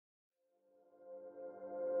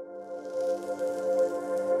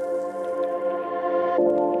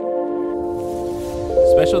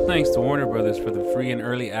Special thanks to Warner Brothers for the free and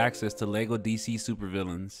early access to LEGO DC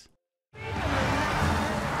supervillains.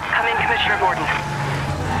 Come in, Commissioner Gordon.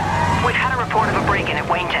 We've had a report of a break-in at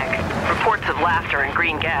Wayne Tech. Reports of laughter and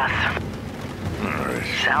green gas.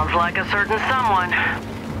 Sounds like a certain someone.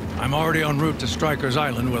 I'm already en route to Stryker's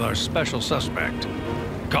Island with our special suspect.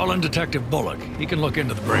 Call in Detective Bullock. He can look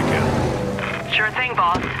into the break-in. Sure thing,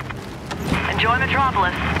 boss. Enjoy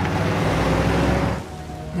Metropolis.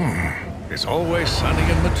 It's always sunny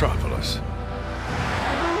in Metropolis.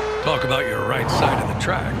 Talk about your right side of the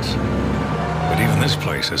tracks. But even this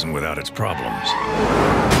place isn't without its problems.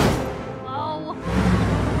 Oh.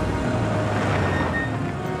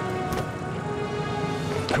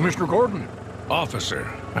 Commissioner Gordon. Officer,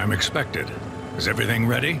 I'm expected. Is everything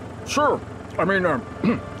ready? Sure. I mean,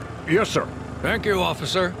 yes, sir. Thank you,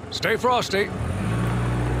 officer. Stay frosty.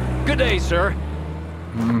 Good day, sir.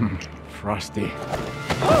 Frosty.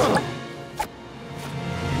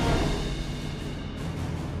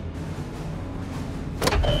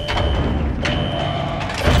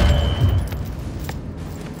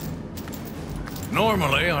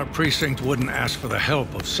 Normally, our precinct wouldn't ask for the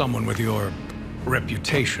help of someone with your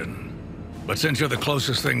reputation. But since you're the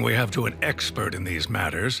closest thing we have to an expert in these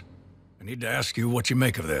matters, I need to ask you what you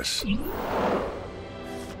make of this.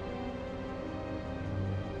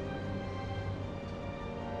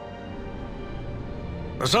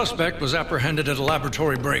 The suspect was apprehended at a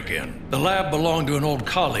laboratory break-in. The lab belonged to an old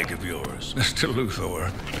colleague of yours, Mr.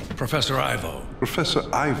 Luthor, Professor Ivo. Professor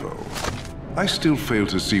Ivo? I still fail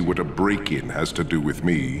to see what a break-in has to do with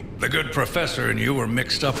me. The good professor and you were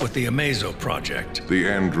mixed up with the Amazo project. The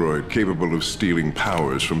android capable of stealing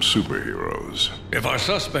powers from superheroes. If our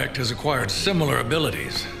suspect has acquired similar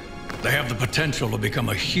abilities, they have the potential to become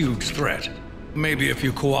a huge threat. Maybe if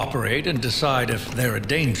you cooperate and decide if they're a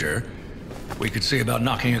danger, we could see about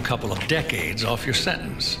knocking a couple of decades off your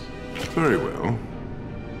sentence. Very well.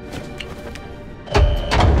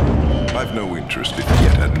 I've no interest in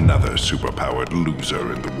yet another superpowered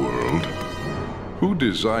loser in the world. Who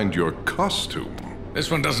designed your costume?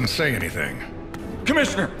 This one doesn't say anything.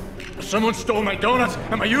 Commissioner! Someone stole my donuts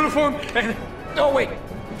and my uniform and... Oh, wait.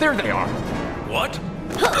 There they are. What?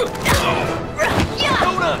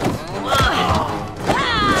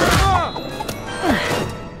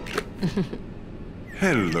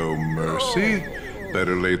 Hello, Mercy.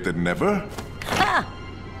 Better late than never.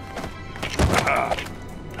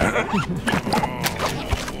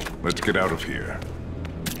 Let's get out of here.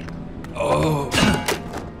 Oh.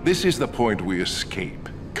 This is the point we escape.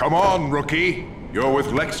 Come on, rookie. You're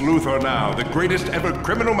with Lex Luthor now, the greatest ever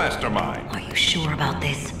criminal mastermind. Are you sure about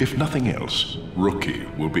this? If nothing else, Rookie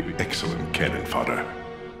will be excellent cannon fodder.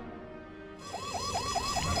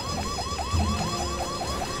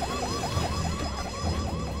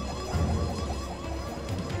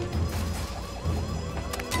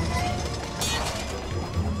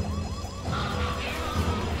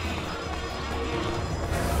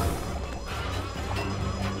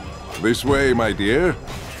 This way, my dear.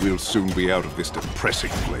 We'll soon be out of this depressing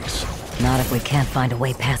place. Not if we can't find a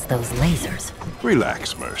way past those lasers.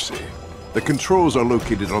 Relax, Mercy. The controls are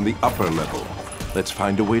located on the upper level. Let's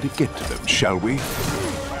find a way to get to them, shall we?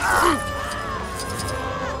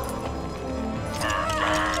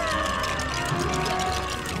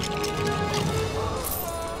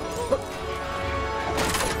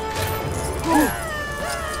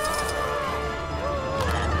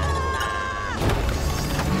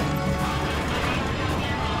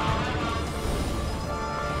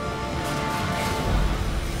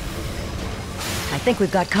 I think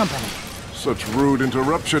we've got company. Such rude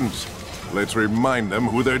interruptions. Let's remind them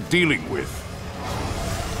who they're dealing with.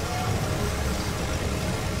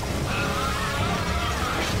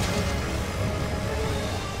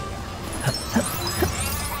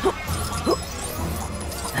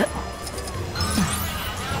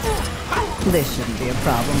 This shouldn't be a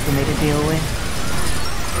problem for me to deal with.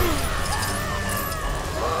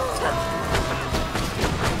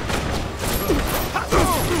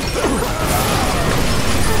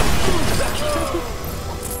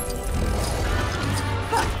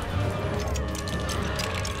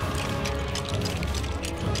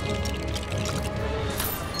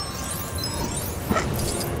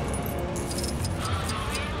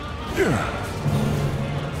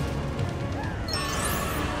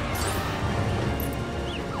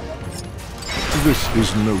 This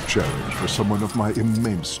is no challenge for someone of my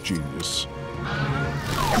immense genius.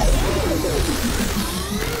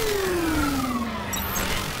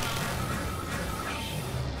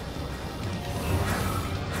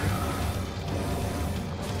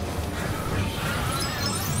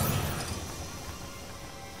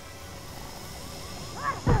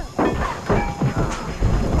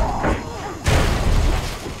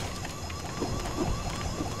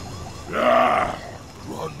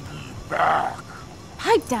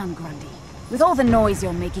 Pipe down, Grundy. With all the noise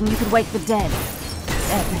you're making, you could wake the dead.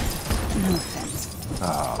 No offense.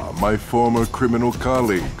 Ah, my former criminal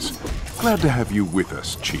colleagues. Glad to have you with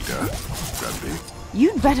us, Cheetah. Grundy.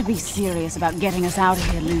 You'd better be serious about getting us out of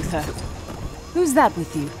here, Luther. Who's that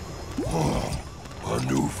with you? A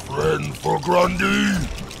new friend for Grundy.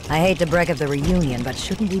 I hate to break up the reunion, but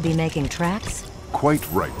shouldn't we be making tracks? Quite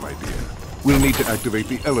right, my dear. We'll need to activate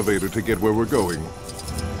the elevator to get where we're going.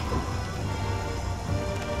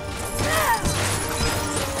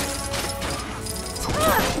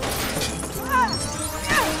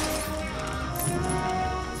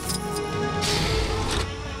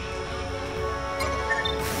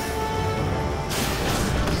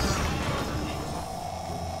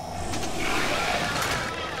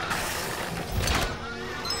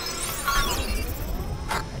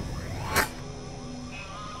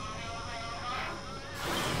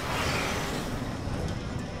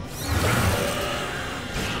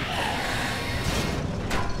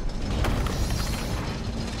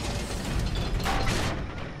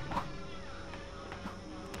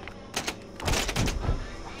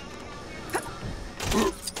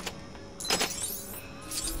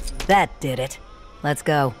 That did it. Let's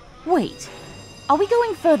go. Wait. Are we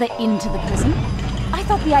going further into the prison? I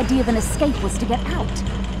thought the idea of an escape was to get out.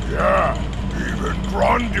 Yeah, even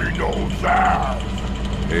Grundy knows that.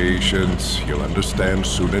 Patience. You'll understand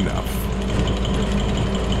soon enough.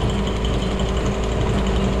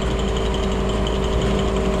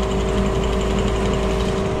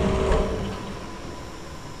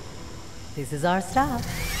 This is our stop.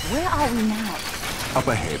 Where are we now? Up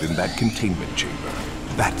ahead in that containment chamber.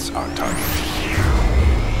 That's our target.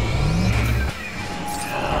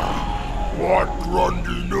 What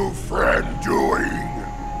Grundy new friend doing?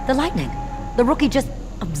 The lightning. The rookie just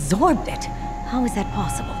absorbed it. How is that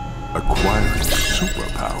possible? Acquiring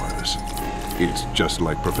superpowers. It's just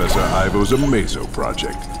like Professor Ivo's Amazo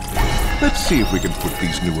project. Let's see if we can put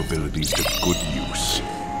these new abilities to good use.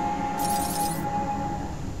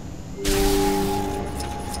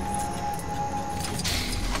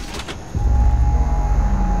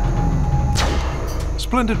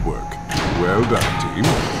 Splendid work. Well done, team.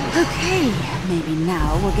 Okay, maybe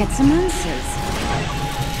now we'll get some answers.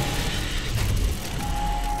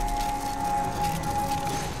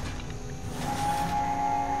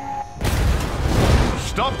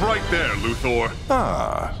 Stop right there, Luthor.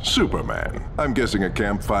 Ah, Superman. I'm guessing a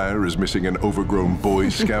campfire is missing an overgrown Boy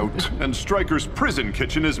Scout. And Stryker's prison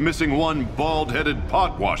kitchen is missing one bald-headed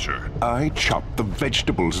pot washer. I chop the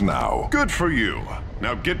vegetables now. Good for you.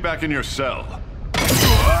 Now get back in your cell.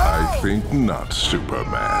 I think not,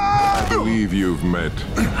 Superman. I believe you've met...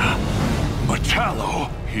 Metallo!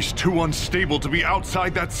 He's too unstable to be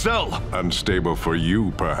outside that cell. Unstable for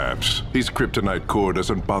you, perhaps. His kryptonite core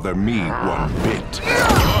doesn't bother me one bit.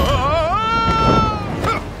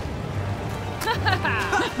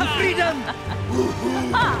 Freedom!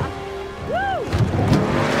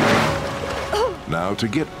 Now to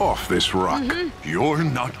get off this rock. You're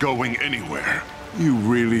not going anywhere. You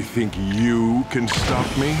really think you can stop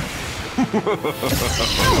me?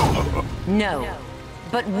 No,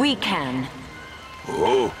 but we can.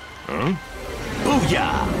 Oh, huh?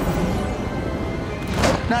 Booyah!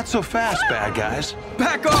 Not so fast, bad guys.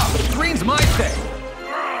 Back off! Green's my thing!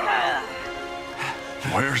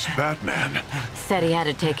 Where's Batman? Said he had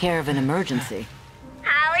to take care of an emergency.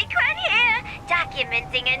 Harley Quinn here,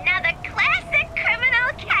 documenting another classic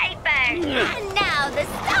criminal caper. And now the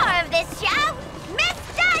star of this show,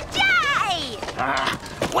 Mr. J!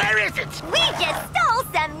 Where is it? We just stole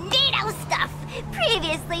some neato stuff,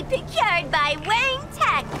 previously procured by Wayne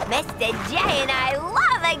Tech. Mr. J and I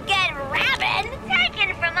love a good rabbit,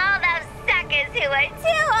 taken from all those suckers who are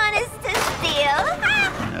too honest to steal.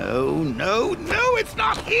 No, it's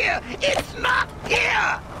not here! It's not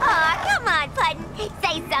here! Aw, come on, Puddin'.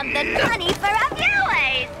 Say something funny for a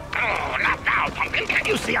viewers. Oh, not now, Pumpkin. Can't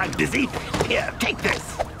you see I'm busy? Here, take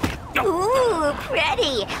this. Ooh,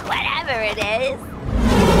 pretty, whatever it is.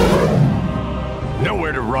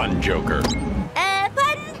 Nowhere to run, Joker.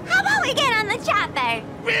 Puddin', how about we get on the chopper?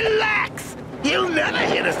 Relax! He'll never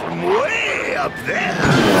hit us from way up there!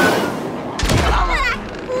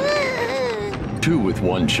 Two with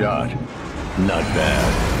one shot. Not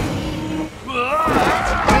bad.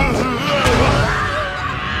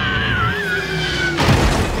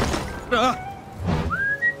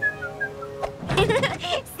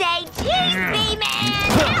 Say cheese, B-Man!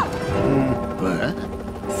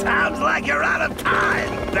 Sounds like you're out of time,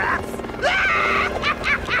 Bats!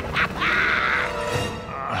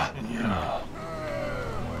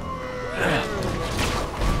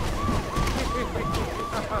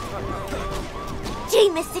 Gee,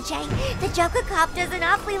 Mr. J, the Joker copter's an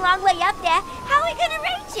awfully long way up there. How are we gonna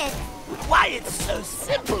reach it? Why, it's so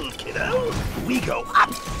simple, kiddo. We go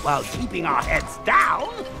up while keeping our heads down.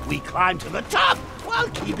 We climb to the top while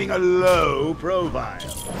keeping a low profile.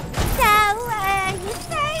 So, you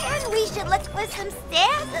saying we should look for some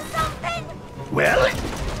stairs or something? Well,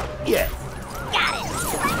 yes. Got it.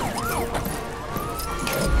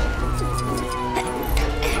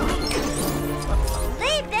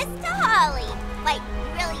 Leave this to Holly. Wait, you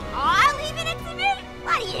really are leaving it to me?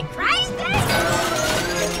 What are you, crazy?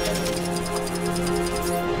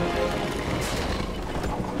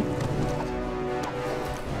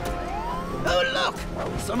 Oh, look!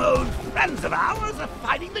 Some old friends of ours are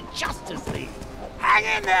fighting the Justice League. Hang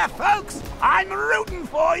in there, folks! I'm rooting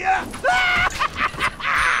for you!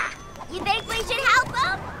 You think we should help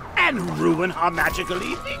them? And ruin our magical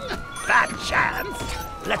evening? Bad chance!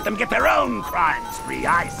 Let them get their own crimes free,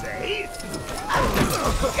 I say!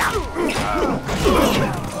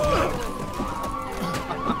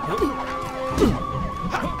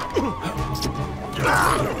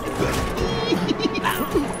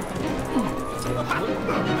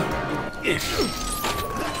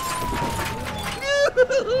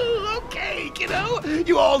 Okay, kiddo,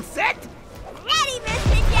 you all set? Ready,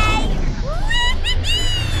 Mr. J!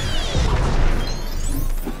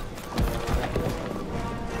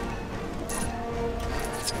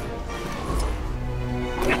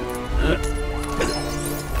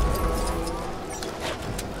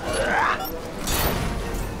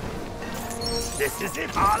 This is it,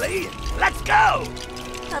 Harley. Let's go!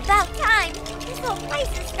 About time. This whole place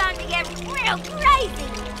is starting to get real crazy.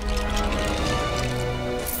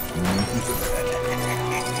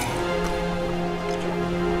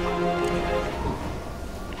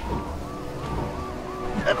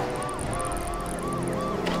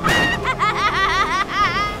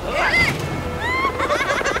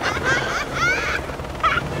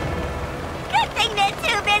 Good thing they're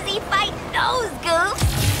too busy fighting those goofs.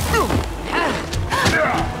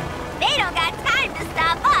 They don't got time to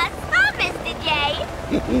stop us, huh, Mr. J?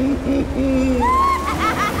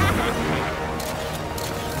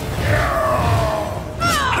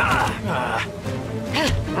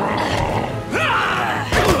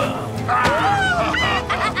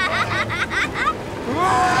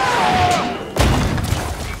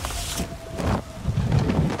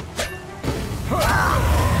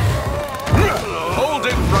 Hold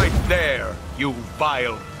it right there, you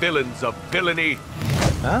vile villains of villainy.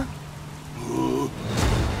 Huh?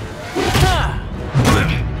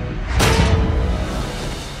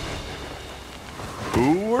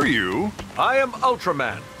 Who are you? I am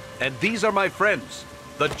Ultraman, and these are my friends.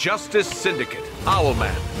 The Justice Syndicate,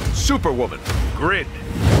 Owlman, Superwoman, Grid,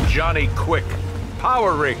 Johnny Quick,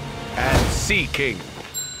 Power Ring, and Sea King.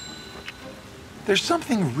 There's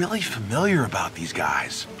something really familiar about these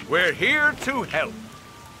guys. We're here to help.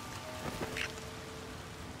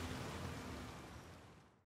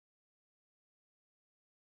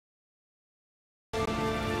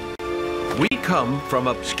 We come from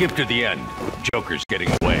a... Skip to the end. Joker's getting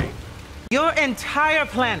away. Your entire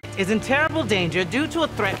planet is in terrible danger due to a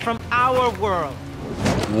threat from our world.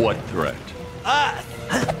 What threat? Us!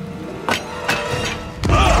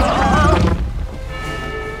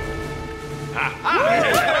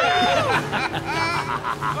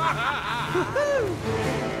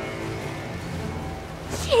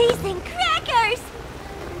 Cheese and crackers!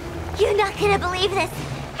 You're not gonna believe this.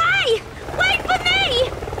 Hey! Wait for me!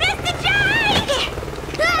 Mr. J!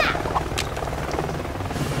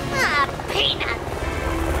 Peanuts!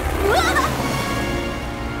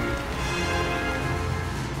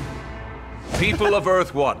 People of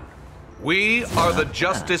Earth 1, we are the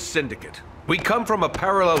Justice Syndicate. We come from a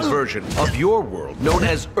parallel version of your world known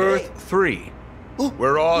as Earth 3.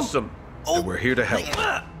 We're awesome, and we're here to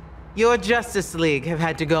help. Your Justice League have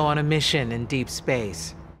had to go on a mission in deep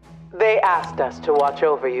space. They asked us to watch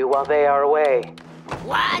over you while they are away.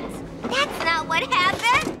 What? That's not what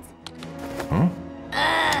happened!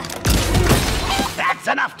 That's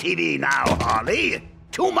enough TV now, Harley.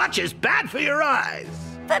 Too much is bad for your eyes.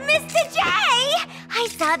 But Mr. J, I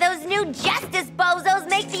saw those new Justice Bozos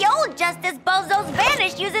make the old Justice Bozos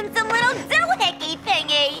vanish using some little doohickey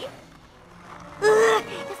thingy.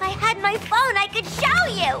 If I had my phone, I could show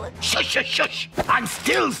you. Shush, shush, shush. I'm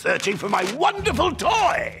still searching for my wonderful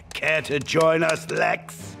toy. Care to join us,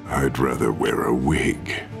 Lex? I'd rather wear a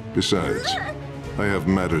wig. Besides, I have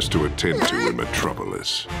matters to attend to in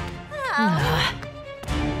Metropolis.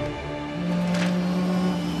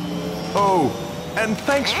 Oh, and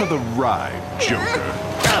thanks for the ride, Joker.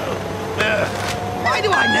 Why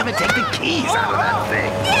do I never take the keys out of that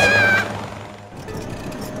thing?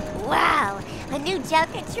 Wow, a new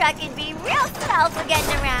junker truck would be real swell for getting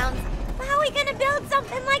around. How are we gonna build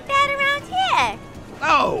something like that around here?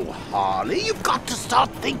 Oh, Harley, you've got to start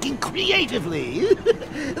thinking creatively.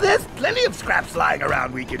 There's plenty of scraps lying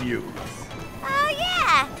around we can use. Oh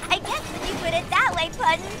yeah, I guess when you put it that way,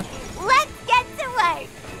 Puddin'. Let's get to work.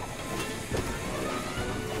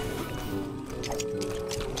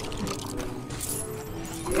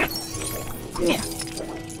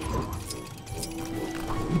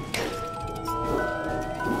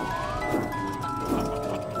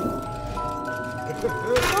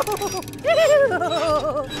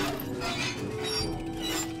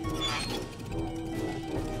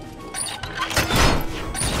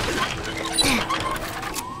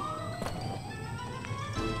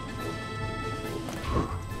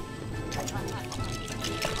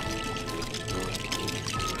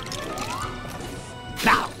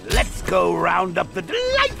 Now, let's go round up the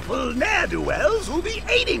delightful ne'er-do-wells who'll be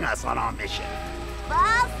aiding us on our mission.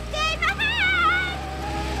 Ball steam ahead!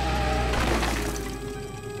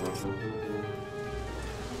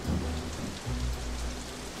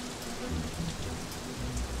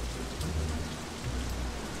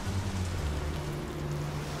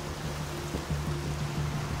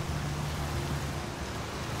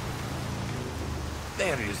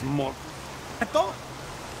 There is more. I thought.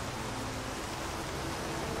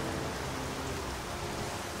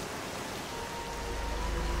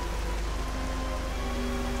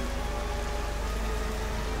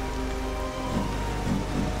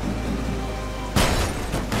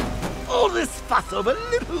 All this fuss over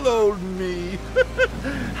little old me.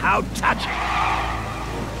 How touching.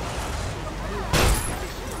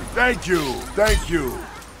 Thank you.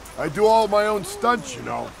 I do all my own stunts, you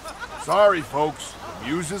know. Sorry, folks. The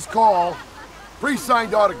muses call.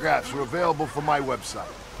 Pre-signed autographs are available from my website.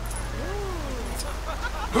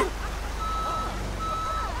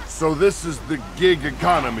 So this is the gig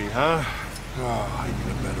economy, huh? Oh, I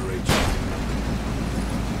need a better agent.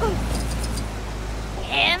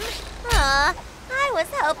 Him? Aw, I was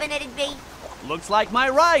hoping it'd be. Looks like my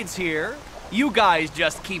ride's here. You guys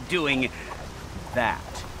just keep doing that.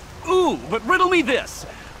 Ooh, but riddle me this.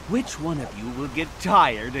 Which one of you will get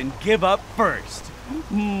tired and give up first?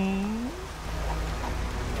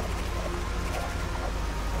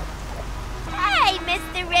 Hey,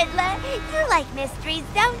 Mr. Riddler, you like mysteries,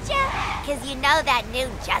 don't you? 'Cause you know that new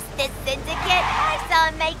Justice Syndicate? I saw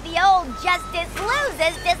him make the old Justice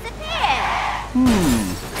losers disappear.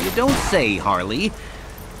 You don't say, Harley.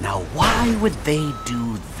 Now, why would they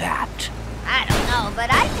do that? I don't know,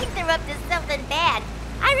 but I think they're up to something bad.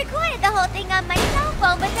 I recorded the whole thing on my cell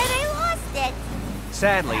phone, but then I lost it.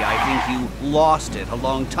 Sadly, I think you lost it a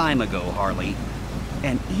long time ago, Harley.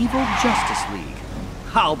 An evil Justice League.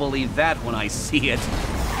 I'll believe that when I see it.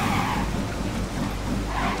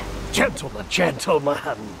 Gentlemen,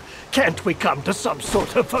 can't we come to some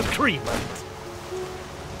sort of agreement?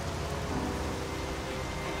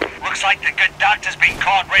 Looks like the good doctor's been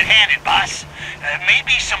caught red-handed, boss.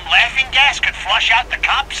 Maybe some laughing gas could flush out the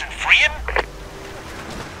cops and free him?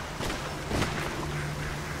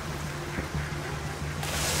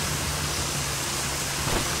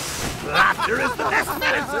 Laughter is the best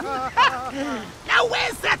medicine. Now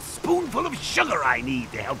where's that spoonful of sugar I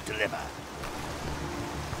need to help deliver?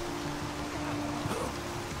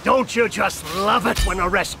 Don't you just love it when a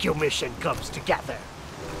rescue mission comes together?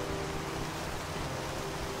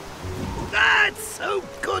 It's so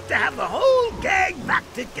good to have the whole gang back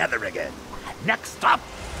together again. Next stop,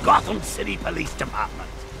 Gotham City Police Department.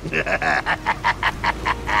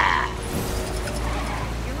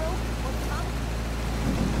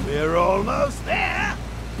 We're almost there.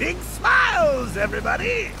 Big smiles,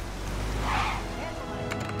 everybody.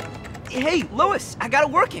 Hey, Lois, I got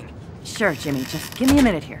it working. Sure, Jimmy, just give me a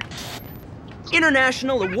minute here.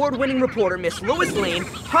 International award-winning reporter Miss Lois Lane,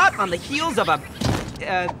 hot on the heels of a,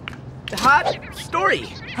 hot story.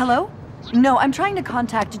 Hello? No, I'm trying to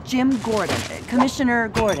contact Jim Gordon, Commissioner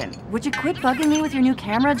Gordon. Would you quit bugging me with your new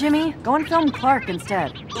camera, Jimmy? Go and film Clark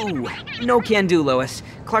instead. Ooh, no can do, Lois.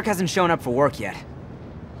 Clark hasn't shown up for work yet.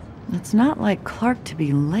 It's not like Clark to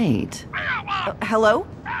be late. Hello?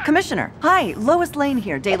 Commissioner. Hi, Lois Lane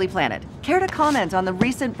here, Daily Planet. Care to comment on the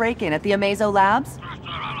recent break-in at the Amazo Labs?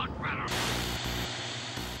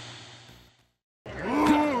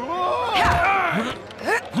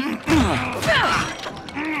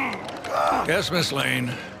 Yes, Miss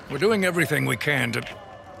Lane. We're doing everything we can to...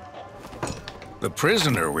 The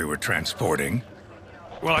prisoner we were transporting?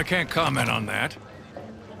 Well, I can't comment on that.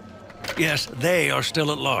 Yes, they are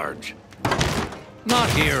still at large. Not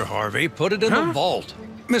here, Harvey. Put it in the vault.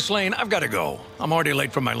 Miss Lane, I've got to go. I'm already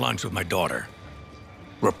late for my lunch with my daughter.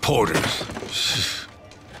 Reporters.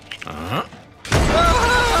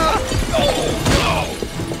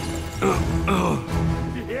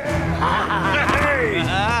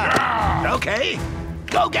 Okay,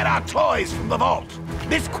 go get our toys from the vault.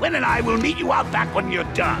 Miss Quinn and I will meet you out back when you're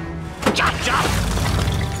done. Chop, chop!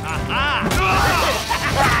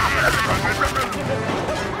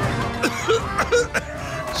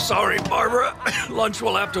 Sorry, Barbara. Lunch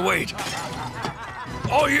will have to wait.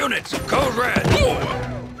 All units, code red.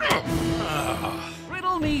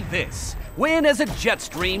 Riddle me this. When as a jet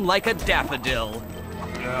stream like a daffodil?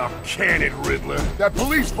 Oh, can it, Riddler? That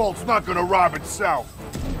police vault's not gonna rob itself.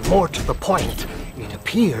 More to the point, it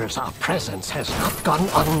appears our presence has not gone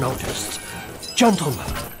unnoticed. Gentlemen,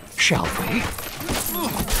 shall we?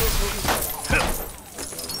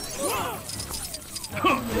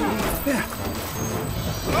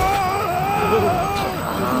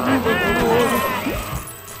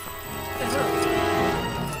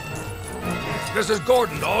 This is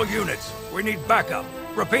Gordon to all units. We need backup.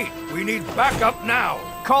 Repeat, we need backup now.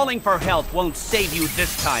 Calling for help won't save you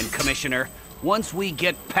this time, Commissioner. Once we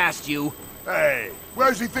get past you... Hey,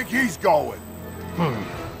 where's he think he's going?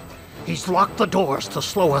 He's locked the doors to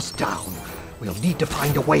slow us down. We'll need to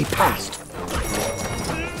find a way past.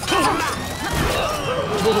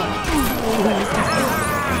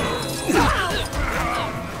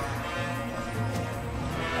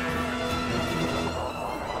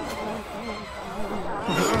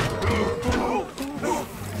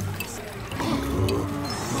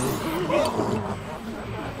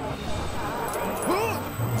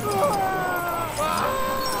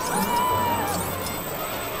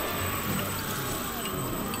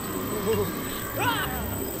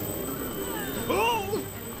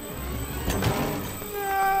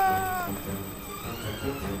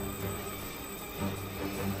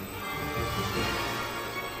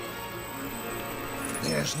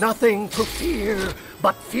 There's nothing to fear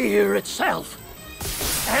but fear itself.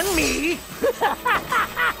 And me.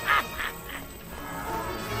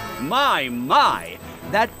 My.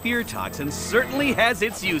 That fear toxin certainly has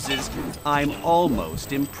its uses. I'm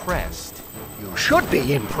almost impressed. You should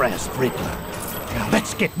be impressed, Riddler. Now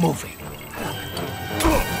let's get moving.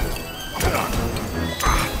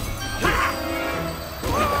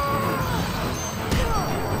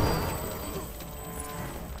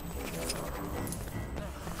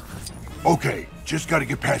 Okay, just gotta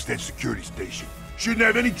get past that security station. Shouldn't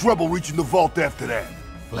have any trouble reaching the vault after that.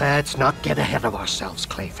 Let's not get ahead of ourselves,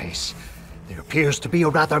 Clayface. There appears to be a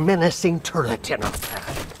rather menacing turret in our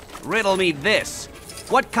path. Riddle me this.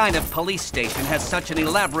 What kind of police station has such an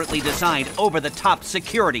elaborately designed over-the-top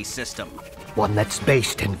security system? One that's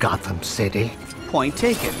based in Gotham City. Point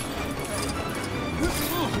taken.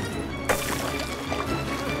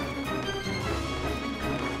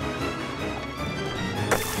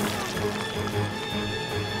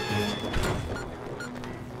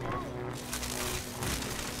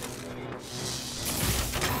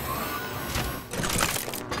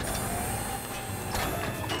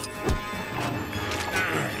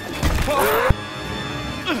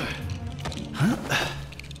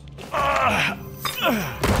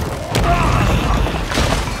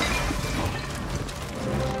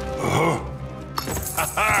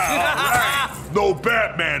 No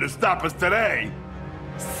Batman to stop us today.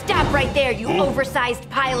 Stop right there, you oversized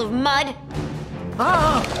pile of mud.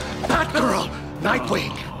 Ah! Batgirl!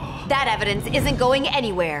 Nightwing! That evidence isn't going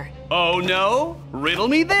anywhere. Oh no? Riddle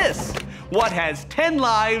me this. What has 10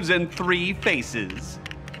 lives and 3 faces?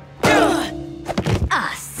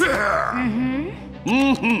 Us.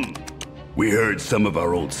 We heard some of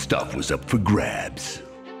our old stuff was up for grabs.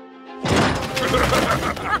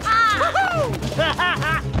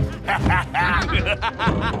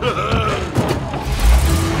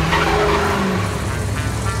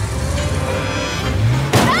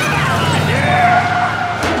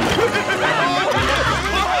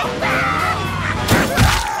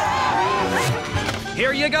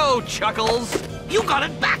 Here you go, Chuckles. You got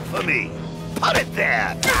it back for me. Put it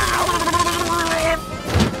there.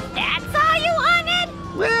 That's all you wanted?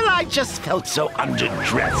 Well, I just felt so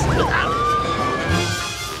underdressed without it.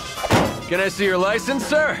 Can I see your license,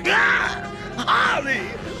 sir? Harley,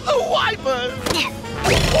 the wiper!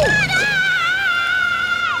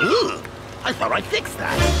 Ooh, I thought I fixed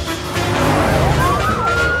that.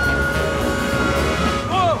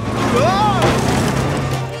 Whoa!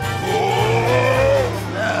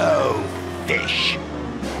 Oh, fish.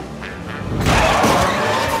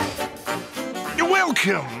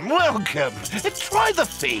 Welcome. Try the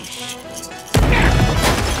fish.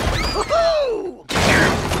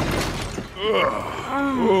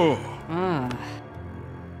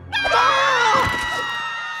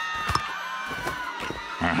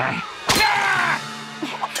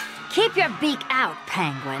 Speak out,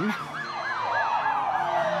 Penguin.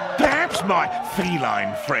 Perhaps, my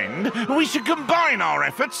feline friend, we should combine our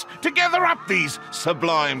efforts to gather up these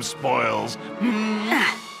sublime spoils.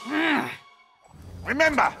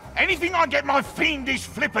 Remember, anything I get my fiendish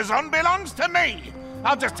flippers on belongs to me.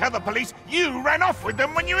 I'll just tell the police you ran off with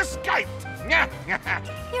them when you escaped.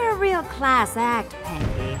 You're a real class act,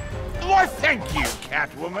 Pengy. Why, thank you,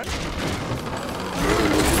 Catwoman.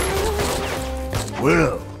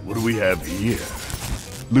 Well, what do we have here?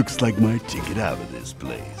 Looks like my ticket out of this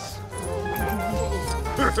place.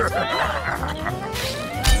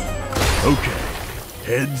 Okay.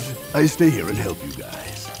 Heads, I stay here and help you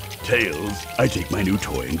guys. Tails, I take my new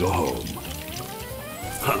toy and go home.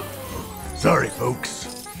 Huh. Sorry,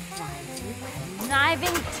 folks.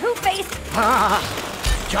 Conniving Two-Face. Ah,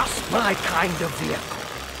 just my kind of vehicle.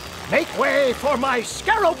 Make way for my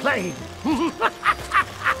scaroplane.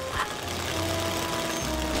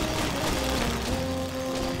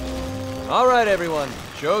 All right, everyone.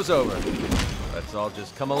 Show's over. Let's all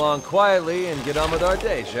just come along quietly and get on with our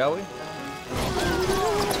day, shall we?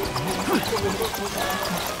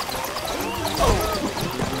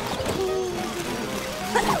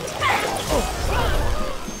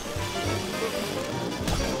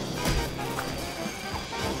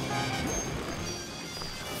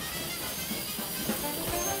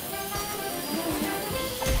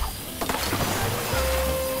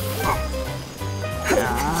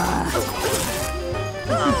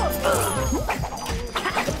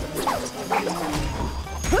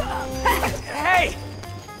 Hey!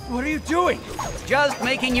 What are you doing? Just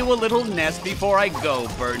making you a little nest before I go,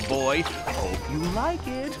 bird boy. Hope you like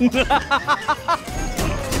it.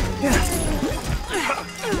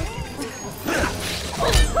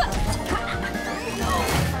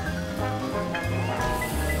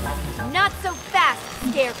 Not so fast,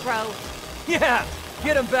 Scarecrow. Yeah!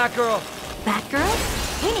 Get him, Batgirl!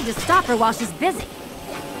 Batgirl? We need to stop her while she's busy.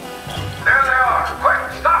 There they are!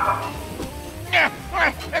 Quick, stop them!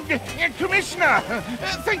 Commissioner,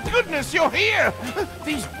 thank goodness you're here.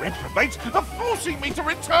 These reprobates are forcing me to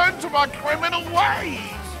return to my criminal ways.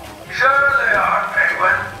 Sure they are,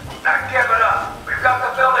 Penguin. Now give it up. We've got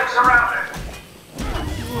the building surrounded.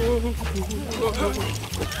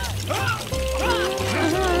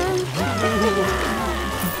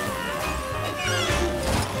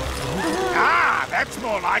 Ah, that's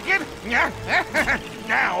more like it.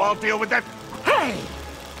 Now I'll deal with that. Hey!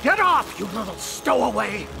 Get off, you little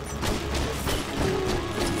stowaway!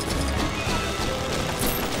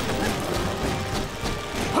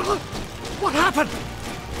 What happened?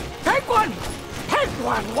 Penguin!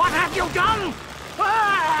 Penguin, what have you done?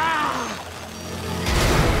 Ah!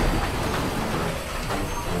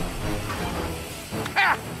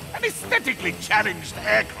 An aesthetically challenged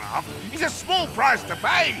aircraft is a small price to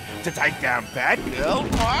pay to take down Batgirl,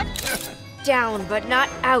 what? Down, but not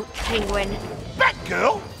out, Penguin.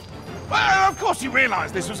 Batgirl? Well, of course you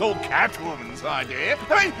realize this was all Catwoman's idea.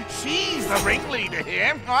 I mean, she's the ringleader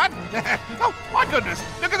here, right? Oh, my goodness,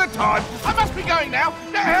 look at the time. I must be going now.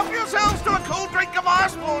 Help yourselves to a cool drink of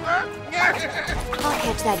ice water. I'll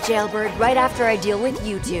catch that jailbird right after I deal with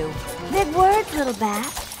you two. Big words, little bat.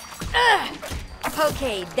 Ugh.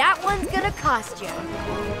 Okay, that one's gonna cost you.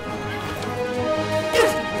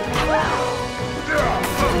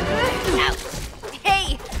 Ouch.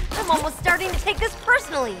 Hey, I'm almost starting to take this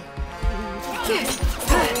personally.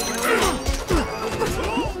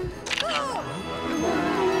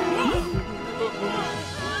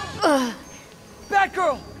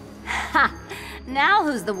 Batgirl! Ha! Now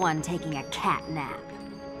who's the one taking a cat nap?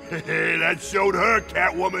 Hey, that showed her,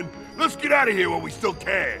 Catwoman. Let's get out of here while we still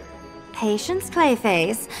can. Patience,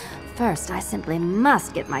 Clayface. First, I simply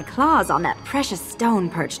must get my claws on that precious stone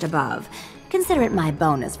perched above. Consider it my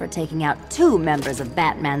bonus for taking out 2 members of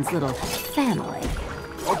Batman's little family.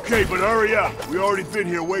 Okay, but hurry up. We already been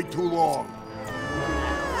here way too long.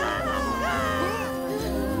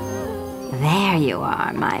 There you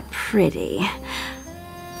are, my pretty.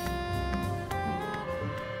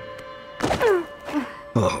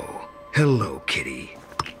 Oh, hello, kitty.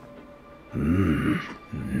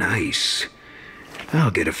 Nice.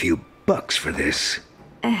 I'll get a few bucks for this.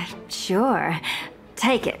 Sure.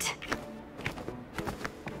 Take it.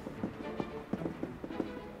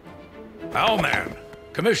 Owlman,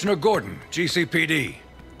 Commissioner Gordon, GCPD.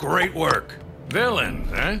 Great work.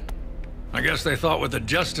 Villains, eh? I guess they thought with the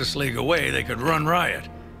Justice League away they could run riot.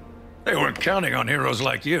 They weren't counting on heroes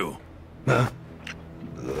like you. Huh?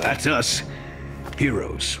 That's us.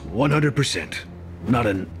 Heroes, 100%. Not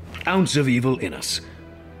an ounce of evil in us.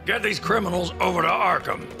 Get these criminals over to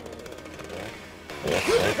Arkham.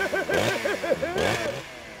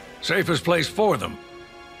 Safest place for them.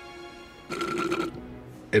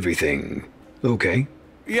 Everything okay?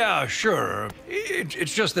 Yeah, sure.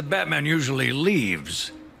 It's just that Batman usually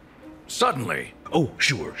leaves. Suddenly. Oh,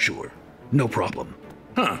 sure. No problem.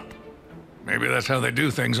 Huh. Maybe that's how they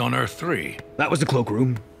do things on Earth 3. That was the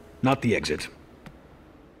cloakroom, not the exit.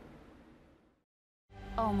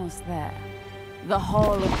 Almost there. The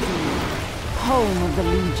Hall of Doom. Home of the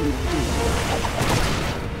Legion of Doom.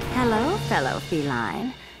 Hello, fellow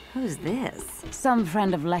feline. Who's this? Some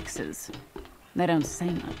friend of Lex's. They don't say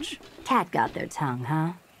much. Cat got their tongue,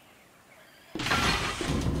 huh?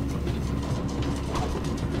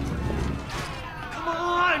 Come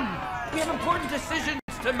on! We have important decisions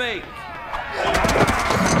to make.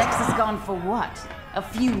 Lex is gone for what? A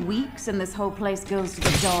few weeks and this whole place goes to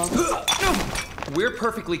the dogs? We're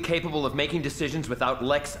perfectly capable of making decisions without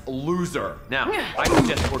Lex Loser. Now, I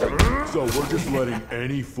suggest ordering. So we're just letting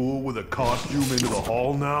any fool with a costume into the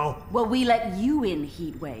hall now? Well, we let you in,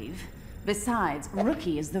 Heatwave. Besides,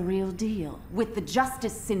 Rookie is the real deal. With the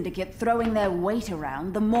Justice Syndicate throwing their weight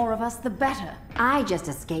around, the more of us, the better. I just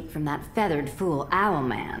escaped from that feathered fool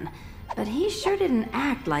Owlman. But he sure didn't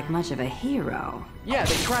act like much of a hero. Yeah,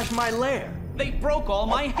 they trashed my lair. They broke all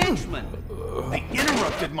my henchmen. They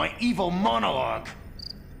interrupted my evil monologue.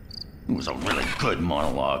 It was a really good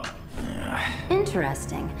monologue.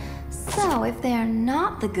 Interesting. So, if they're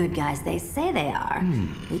not the good guys they say they are,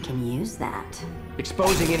 we can use that.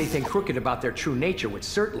 Exposing anything crooked about their true nature would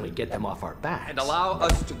certainly get them off our backs. And allow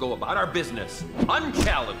us to go about our business,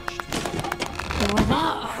 unchallenged.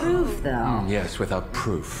 Without proof, though. Yes, without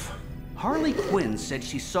proof. Harley Quinn said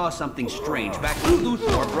she saw something strange back when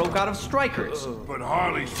Luthor broke out of Strikers. But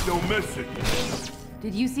Harley's still missing.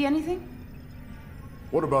 Did you see anything?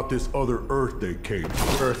 What about this other Earth they came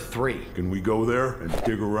to? Earth 3. Can we go there and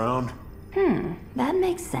dig around? That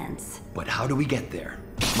makes sense. But how do we get there?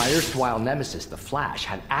 My erstwhile nemesis, the Flash,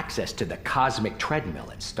 had access to the cosmic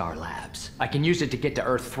treadmill at Star Labs. I can use it to get to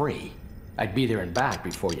Earth 3. I'd be there and back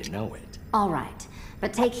before you know it. All right.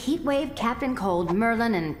 But take Heatwave, Captain Cold,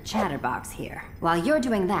 Merlin, and Chatterbox here. While you're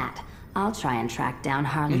doing that, I'll try and track down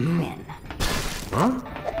Harley Quinn. Huh?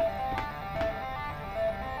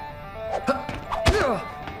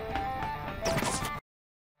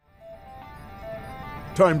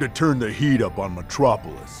 Time to turn the heat up on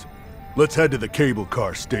Metropolis. Let's head to the cable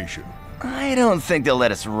car station. I don't think they'll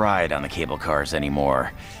let us ride on the cable cars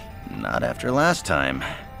anymore. Not after last time.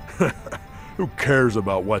 Who cares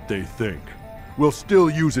about what they think? We'll still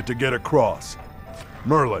use it to get across.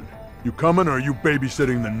 Merlin, you coming or are you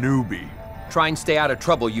babysitting the newbie? Try and stay out of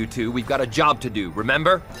trouble, you two. We've got a job to do,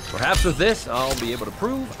 remember? Perhaps with this, I'll be able to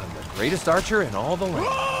prove I'm the greatest archer in all the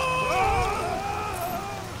land.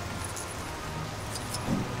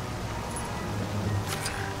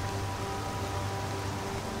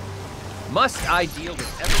 Must I deal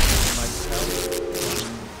with everything myself?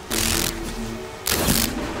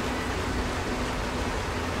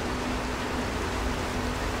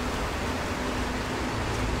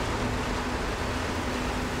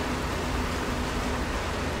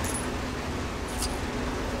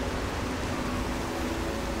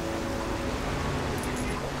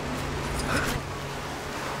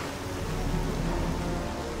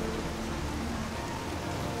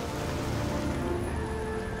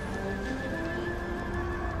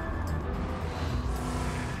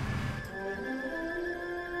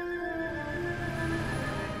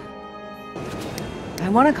 I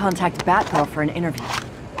want to contact Batgirl for an interview.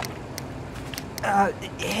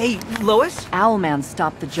 Hey, Lois? Owlman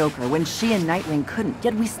stopped the Joker when she and Nightwing couldn't,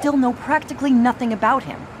 yet we still know practically nothing about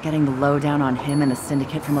him. Getting the lowdown on him and the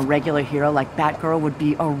Syndicate from a regular hero like Batgirl would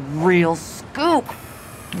be a real scoop.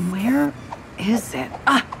 Where is it?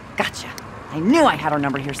 Ah, gotcha. I knew I had her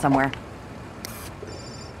number here somewhere.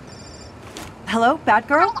 Hello,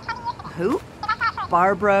 Batgirl? Who?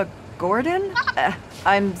 Barbara Gordon?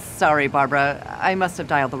 I'm sorry, Barbara. I must have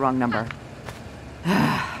dialed the wrong number.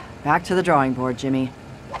 Back to the drawing board, Jimmy.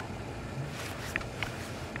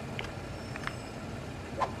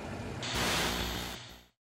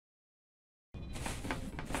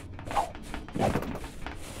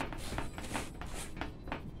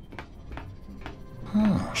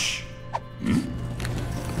 Shh.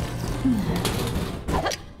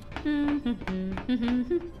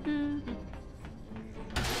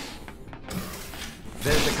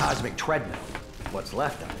 There's the cosmic treadmill. What's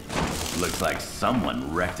left of it? Looks like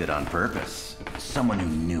someone wrecked it on purpose. Someone who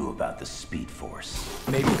knew about the Speed Force.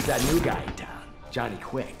 Maybe it's that new guy in town, Johnny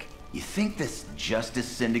Quick. You think this Justice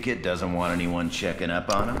Syndicate doesn't want anyone checking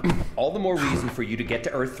up on him? All the more reason for you to get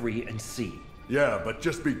to Earth 3 and see. Yeah, but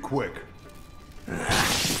just be quick.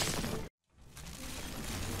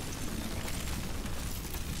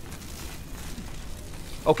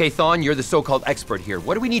 Okay, Thawne, you're the so-called expert here.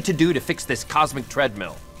 What do we need to do to fix this cosmic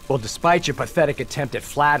treadmill? Well, despite your pathetic attempt at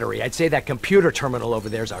flattery, I'd say that computer terminal over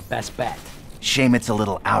there is our best bet. Shame it's a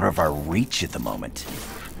little out of our reach at the moment.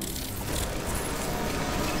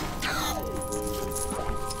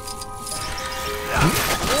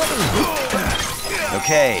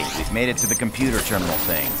 Okay, we've made it to the computer terminal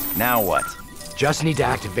thing. Now what? Just need to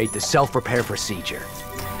activate the self-repair procedure.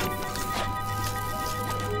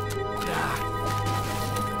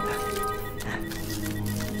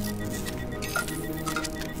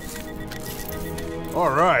 All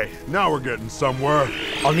right, now we're getting somewhere.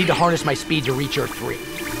 I'll need to harness my speed to reach Earth 3.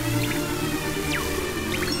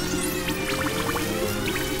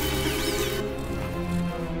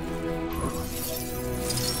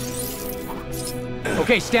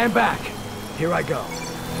 Okay, stand back. Here I go.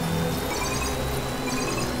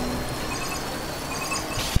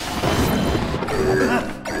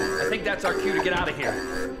 I think that's our cue to get out of here.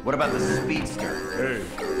 What about the speedster? Hey,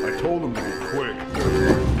 I told him to be quick.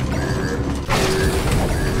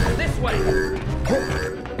 This way!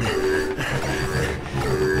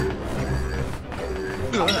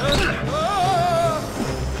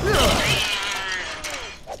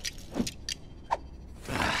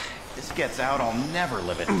 This gets out, I'll never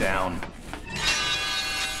live it down.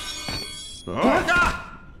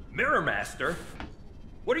 Ah! Mirror Master?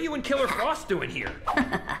 What are you and Killer Frost doing here?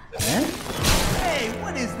 Hey,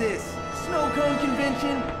 what is this? Snow cone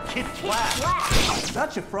convention? Kid Flash!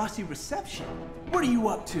 Such a frosty reception. What are you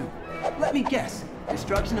up to? Let me guess.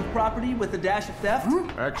 Destruction of property with a dash of theft?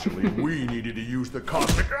 Actually, we needed to use the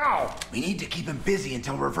cosmic owl. We need to keep him busy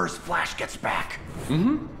until Reverse Flash gets back.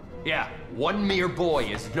 Mm-hmm. Yeah, one mere boy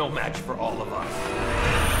is no match for all of us.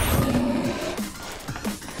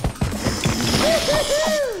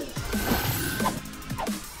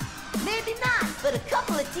 Maybe not, but a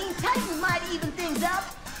couple of Teen Titans might even things up.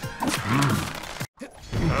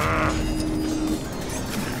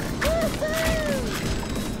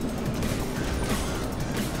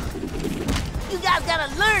 You guys gotta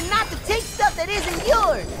learn not to take stuff that isn't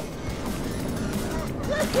yours.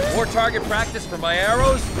 More target practice for my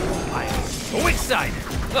arrows? I am so excited!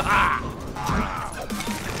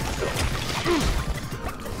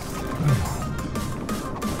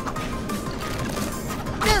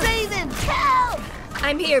 Raven, help!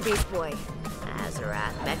 I'm here, Beast Boy.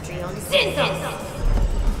 Azeroth, Metreon, Synthos!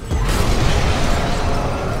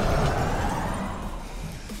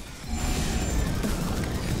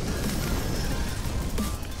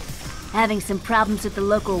 Having some problems with the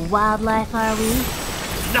local wildlife, are we?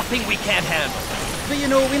 Nothing we can't handle. But you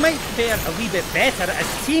know, we might fare a wee bit better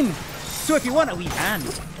as a team. So if you want a wee hand.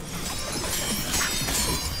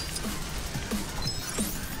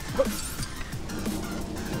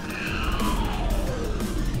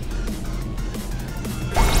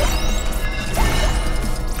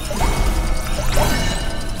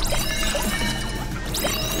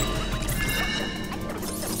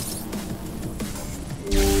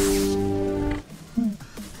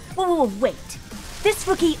 Whoa, wait. This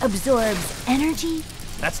rookie absorbs energy?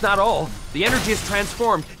 That's not all. The energy is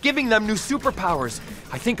transformed, giving them new superpowers.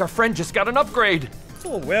 I think our friend just got an upgrade.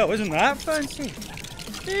 Oh, well, isn't that fancy?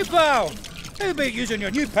 Hey, pal. How about using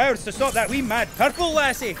your new powers to stop that wee mad purple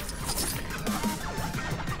lassie?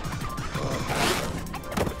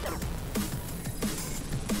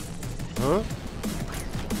 Huh?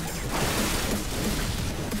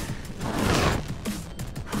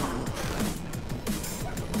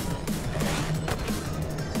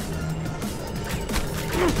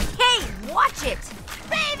 Hey, watch it!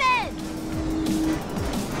 Raven!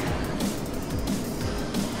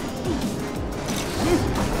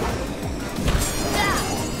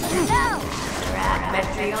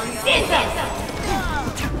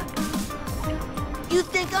 You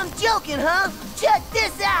think I'm joking, huh? Check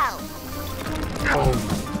this out!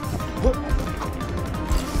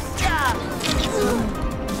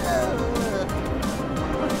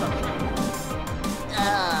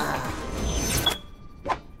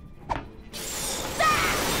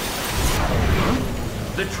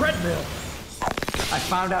 The treadmill! I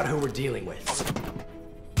found out who we're dealing with.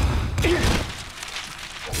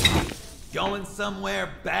 Going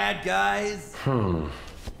somewhere, bad guys?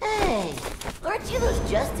 Hey, aren't you those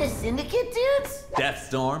Justice Syndicate dudes?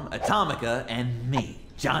 Deathstorm, Atomica, and me,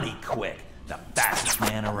 Johnny Quick, the fastest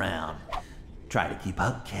man around. Try to keep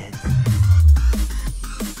up, kids.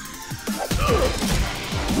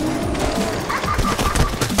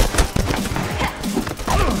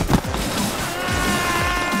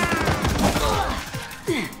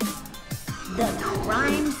 The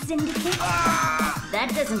Crime Syndicate?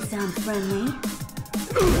 That doesn't sound friendly.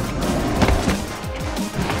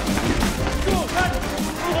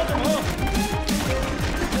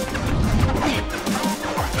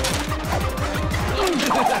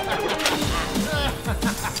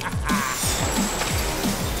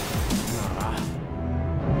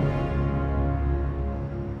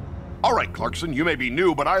 person, you may be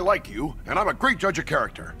new, but I like you, and I'm a great judge of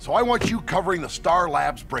character. So I want you covering the Star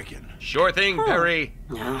Labs break-in. Sure thing, Perry.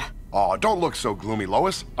 Aw, don't look so gloomy,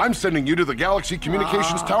 Lois. I'm sending you to the Galaxy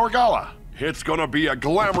Communications Tower Gala. It's gonna be a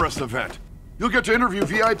glamorous event. You'll get to interview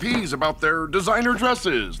VIPs about their designer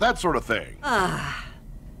dresses, that sort of thing. Huh?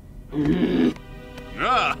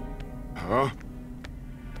 Ha!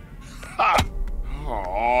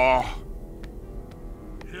 Aww.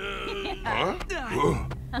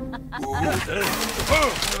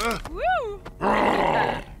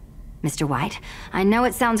 Mr. White, I know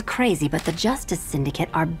it sounds crazy, but the Justice Syndicate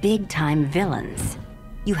are big-time villains.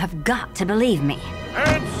 You have got to believe me.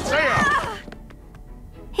 And Sam!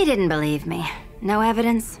 He didn't believe me. No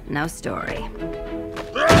evidence, no story.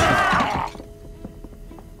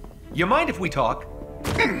 You mind if we talk?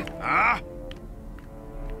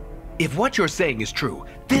 If what you're saying is true,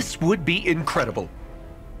 this would be incredible.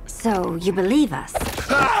 So, you believe us?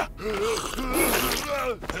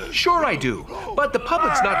 Sure I do, but the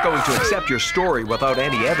public's not going to accept your story without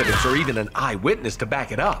any evidence or even an eyewitness to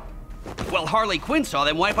back it up. Well, Harley Quinn saw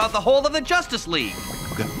them wipe out the whole of the Justice League.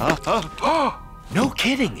 No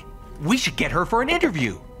kidding. We should get her for an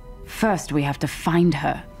interview. First, we have to find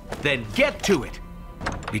her. Then get to it.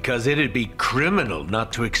 Because it'd be criminal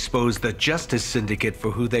not to expose the Justice Syndicate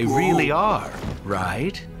for who they really are,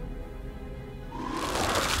 right?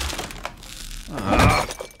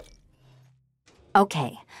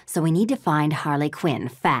 Okay, so we need to find Harley Quinn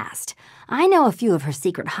fast. I know a few of her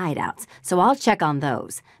secret hideouts, so I'll check on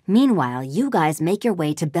those. Meanwhile, you guys make your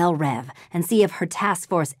way to Belle Rev and see if her Task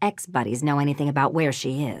Force X buddies know anything about where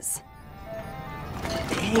she is.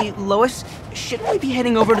 Hey, Lois, shouldn't we be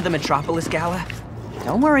heading over to the Metropolis Gala?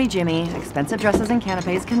 Don't worry, Jimmy. Expensive dresses and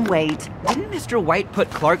canapes can wait. Didn't Mr. White put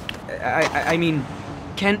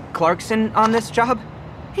Kent Clarkson on this job?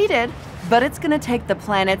 He did. But it's gonna take the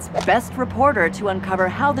planet's best reporter to uncover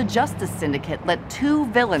how the Justice Syndicate let two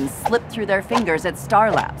villains slip through their fingers at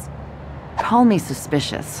Star Labs. Call me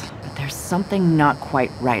suspicious, but there's something not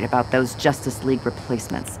quite right about those Justice League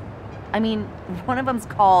replacements. I mean, one of them's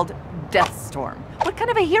called Deathstorm. What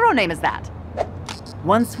kind of a hero name is that?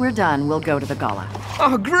 Once we're done, we'll go to the gala.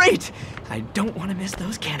 Oh, great! I don't want to miss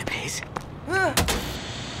those canapes.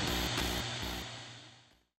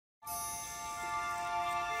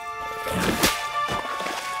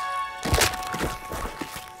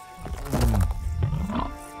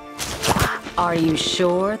 Are you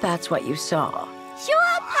sure that's what you saw?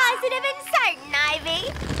 Sure, positive, and certain, Ivy.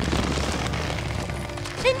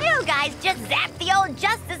 The new guys just zapped the old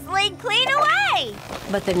Justice League clean away.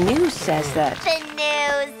 But the news says that... The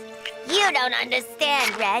news? You don't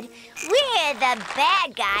understand, Red. We're the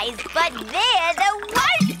bad guys, but they're the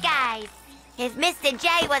worst guys. If Mr.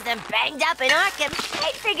 J wasn't banged up in Arkham,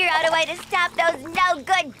 I'd figure out a way to stop those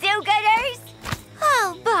no-good do-gooders.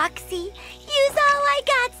 Oh, Boxy, use all I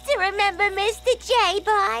got to remember Mr. J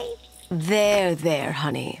by. There,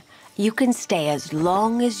 honey. You can stay as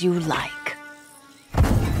long as you like.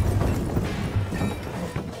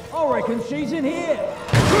 I reckon she's in here.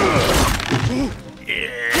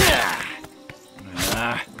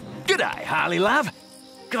 G'day, Harley love.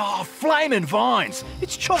 Oh, flaming vines.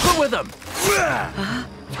 It's chocolate with them.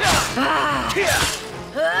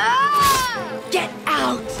 Get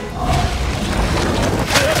out!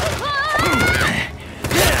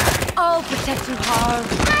 I'll protect you, Harl.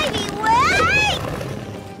 Ivy, wait!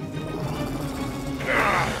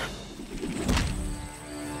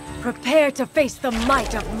 Prepare to face the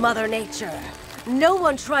might of Mother Nature. No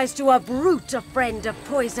one tries to uproot a friend of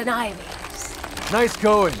Poison Ivy's. Nice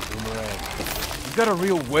going, Boomerang. You've got a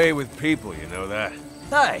real way with people, you know that.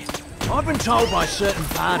 Hey, I've been told by certain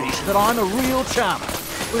parties that I'm a real charmer.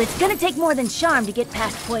 Well, it's gonna take more than charm to get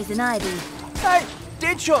past Poison Ivy. Hey,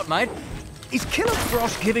 dead shot, mate. Is Killer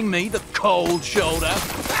Frost giving me the cold shoulder?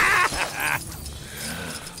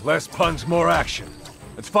 Less puns, more action.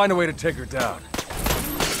 Let's find a way to take her down.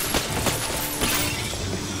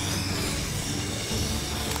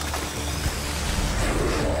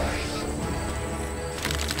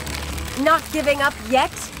 Not giving up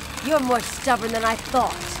yet? You're more stubborn than I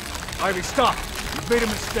thought. Ivy, stop. You've made a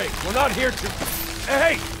mistake. We're not here to...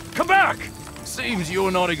 Hey, come back! Seems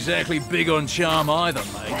you're not exactly big on charm either,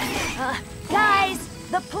 mate. Guys,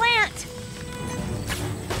 the plant!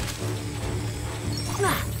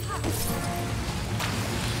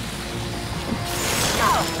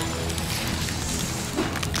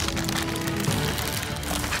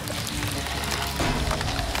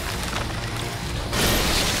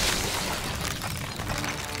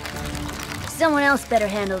 Someone else better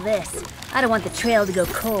handle this. I don't want the trail to go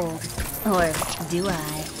cold. Or do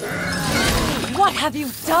I? What have you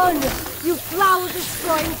done? You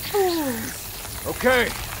flower-destroying fools! Okay,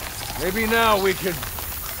 maybe now we can...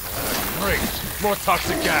 drink more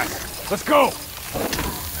toxic gas. Let's go!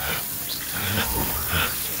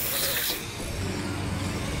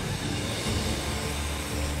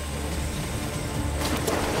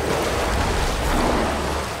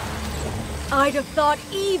 I'd have thought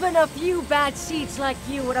even a few bad seeds like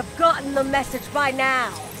you would have gotten the message by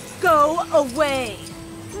now. Go away!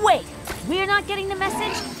 Wait, we're not getting the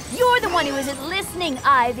message? You're the one who isn't listening,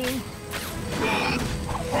 Ivy.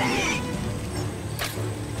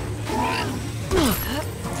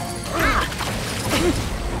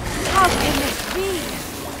 How can this be?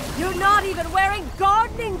 You're not even wearing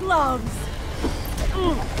gardening gloves!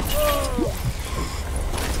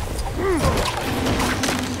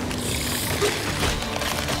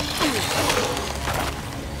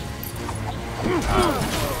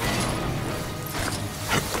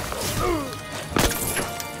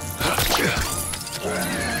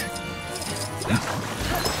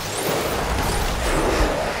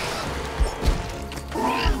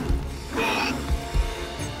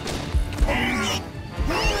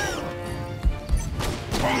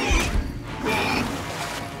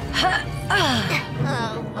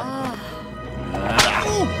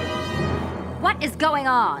 What is going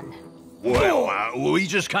on? Well, we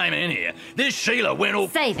just came in here. This Sheila went all...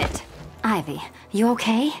 Save it. Ivy, you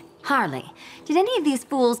okay? Harley, did any of these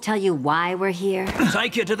fools tell you why we're here?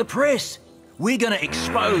 Take it to the press. We're gonna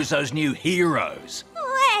expose those new heroes.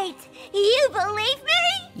 Wait, you believe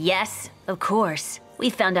me? Yes, of course. We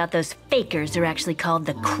found out those fakers are actually called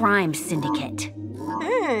the Crime Syndicate.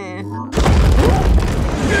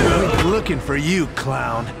 Looking for you,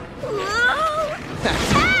 clown.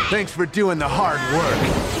 Thanks for doing the hard work.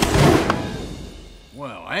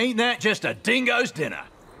 Well, ain't that just a dingo's dinner?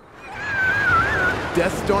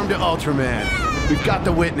 Deathstorm to Ultraman. We've got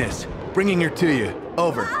the witness. Bringing her to you.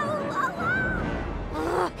 Over.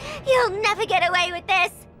 You'll never get away with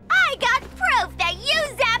this. I got proof that you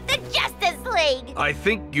zapped the Justice League. I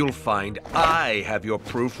think you'll find I have your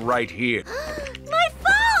proof right here. My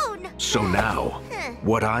phone! So now,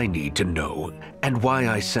 what I need to know, and why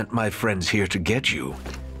I sent my friends here to get you.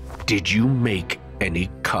 Did you make any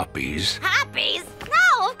copies? Copies?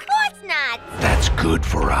 No, of course not. That's good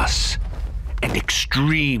for us, and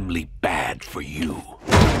extremely bad for you.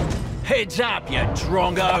 Heads up, you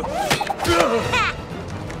drongo!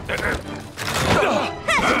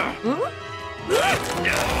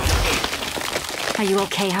 Are you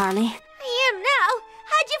okay, Harley? I am now.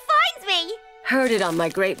 How'd you find me? Heard it on my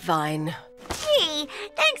grapevine. Gee,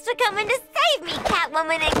 thanks for coming to save me,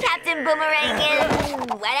 Catwoman and Captain Boomerang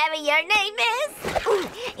and whatever your name is.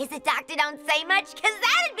 Is it Doctor Don't Say Much? Cause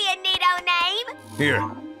that'd be a neato name.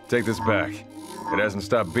 Here, take this back. It hasn't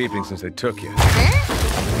stopped beeping since they took you.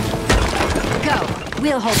 Go.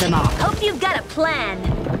 We'll hold them off. Hope you've got a plan.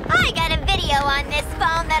 I got a video on this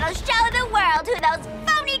phone that'll show the world who those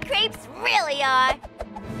phony creeps really are.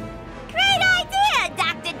 Great idea,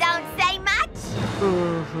 Doctor Don't Say Much.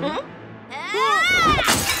 Mm-hmm.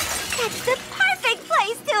 That's the perfect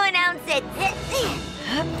place to announce it.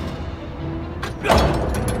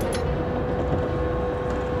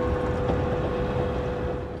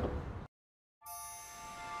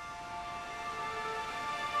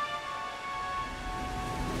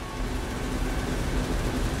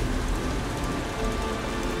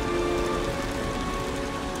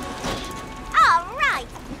 All right,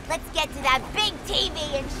 let's get to that big TV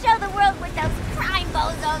and show the world what those crime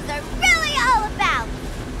bozos are really all about.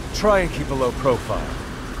 Try and keep a low profile.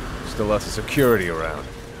 Still lots of security around.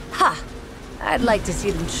 Ha! I'd like to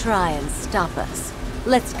see them try and stop us.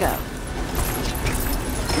 Let's go.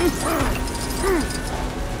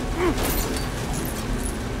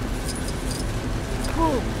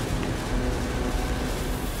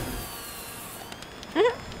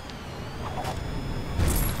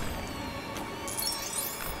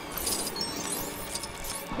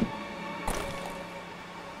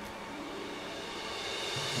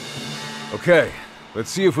 Okay, let's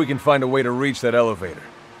see if we can find a way to reach that elevator.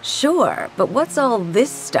 Sure, but what's all this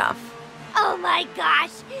stuff? Oh my gosh!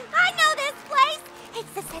 I know this place! It's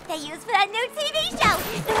the set they use for that new TV show!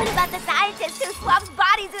 The one about the scientist who swaps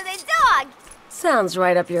bodies with a dog! Sounds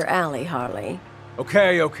right up your alley, Harley.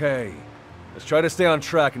 Okay. Let's try to stay on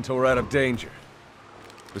track until we're out of danger.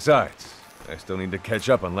 Besides, I still need to catch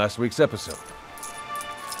up on last week's episode.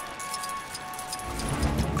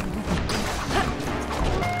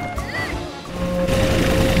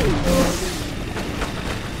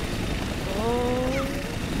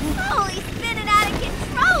 Holy, spinning out of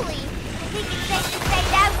control-y! I think it's safe to say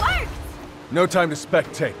that worked! No time to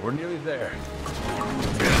spectate. We're nearly there.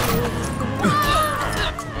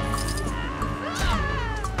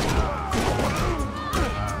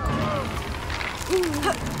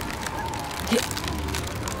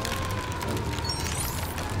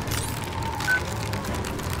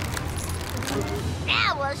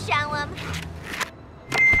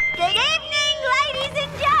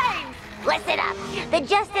 Listen up. The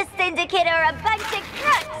Justice Syndicate are a bunch of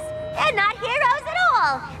crooks. They're not heroes at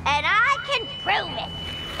all, and I can prove it.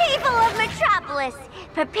 People of Metropolis,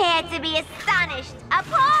 prepare to be astonished,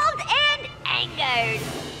 appalled, and angered.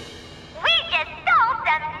 We just stole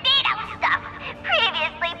some neato stuff,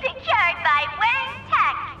 previously procured by Wayne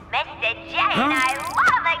Tech. Mr. J and I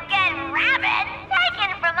love a good rabbit,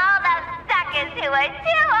 taken from all those suckers who are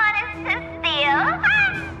too honest to steal.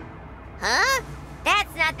 Huh?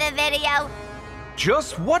 That's not the video.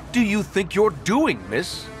 Just what do you think you're doing,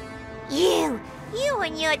 miss? You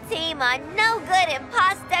and your team are no good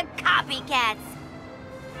imposter copycats.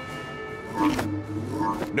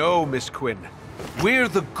 No, Miss Quinn. We're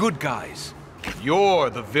the good guys.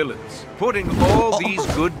 You're the villains, putting all these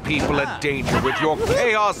good people at danger with your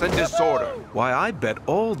chaos and disorder. Why, I bet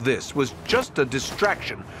all this was just a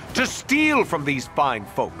distraction to steal from these fine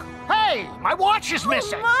folk. Hey, my watch is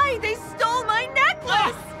missing. Oh my, they stole my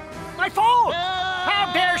necklace. My phone!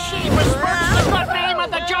 How dare she besmirch the good name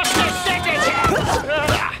of the Justice Syndicate!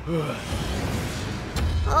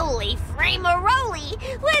 Holy framaroli!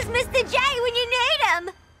 Where's Mr. J when you need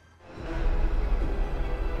him?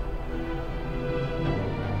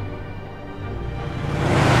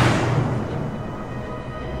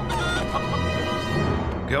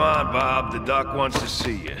 Come on, Bob. The doc wants to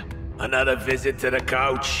see you. Another visit to the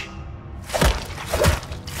couch?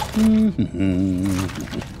 You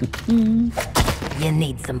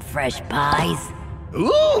need some fresh pies?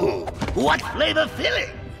 Ooh! What flavor filling?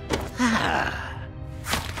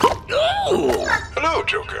 Ooh! Hello,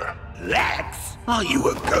 Joker. Lex, are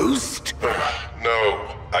you a ghost? No,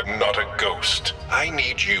 I'm not a ghost. I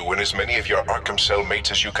need you and as many of your Arkham cellmates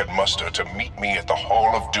as you can muster to meet me at the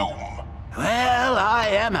Hall of Doom. Well, I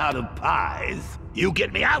am out of pies. You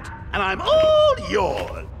get me out, and I'm all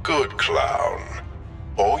yours. Good clown.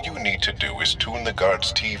 All you need to do is tune the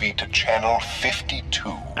guard's TV to channel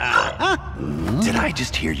 52. Did I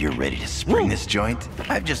just hear you're ready to spring this joint?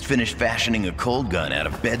 I've just finished fashioning a cold gun out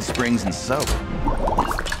of bed springs and soap.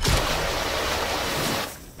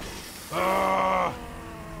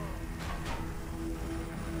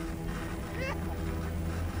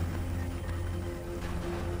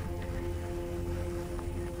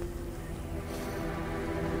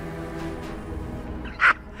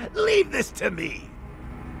 Leave this to me.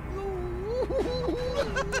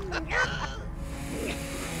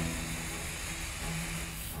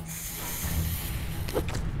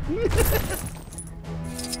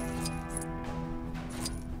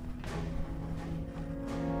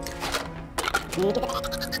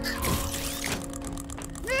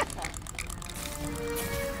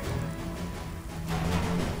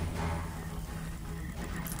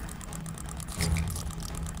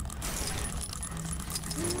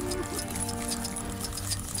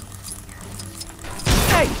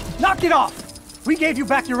 Hey, knock it off! We gave you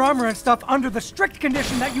back your armor and stuff under the strict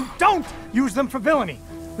condition that you don't use them for villainy.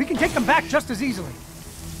 We can take them back just as easily.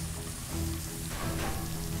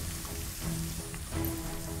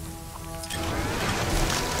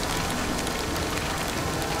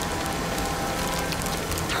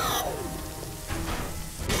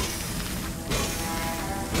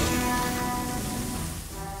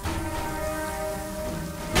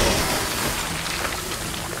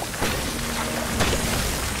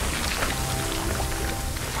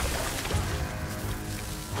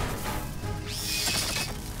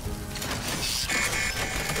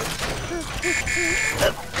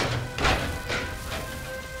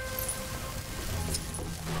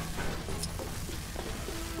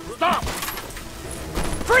 Stop!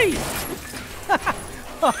 Freeze!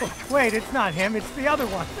 Oh, wait, it's not him, it's the other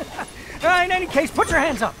one. In any case, put your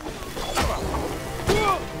hands up.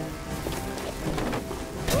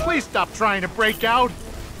 Please stop trying to break out.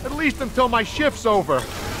 At least until my shift's over.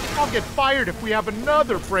 I'll get fired if we have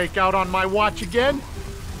another breakout on my watch again.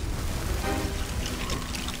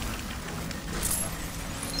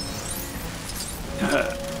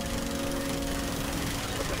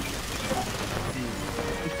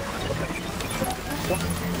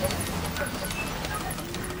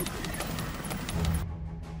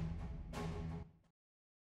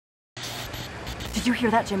 Did you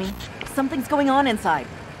hear that, Jimmy? Something's going on inside.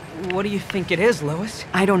 What do you think it is, Lois?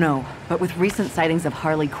 I don't know, but with recent sightings of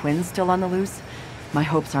Harley Quinn still on the loose, my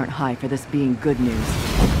hopes aren't high for this being good news.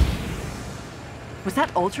 Was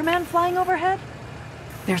that Ultraman flying overhead?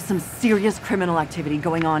 There's some serious criminal activity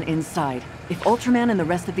going on inside. If Ultraman and the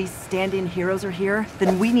rest of these stand-in heroes are here,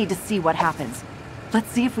 then we need to see what happens.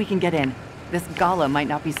 Let's see if we can get in. This gala might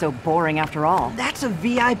not be so boring after all. That's a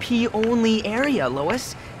VIP-only area,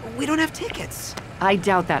 Lois. We don't have tickets. I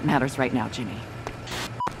doubt that matters right now, Jimmy.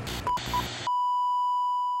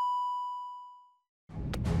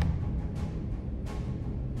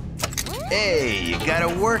 Hey, you got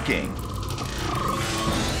it working.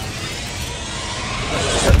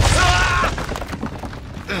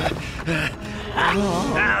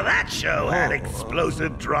 Now that show had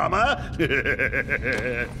explosive drama.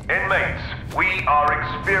 Inmates, we are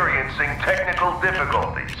experiencing technical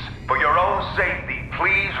difficulties. For your own safety,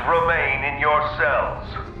 please remain in your cells.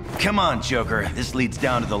 Come on, Joker. This leads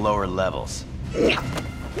down to the lower levels.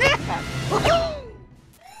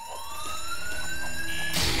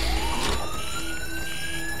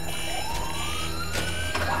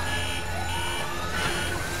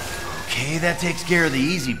 Okay, that takes care of the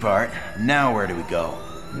easy part. Now where do we go?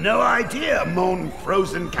 No idea, mon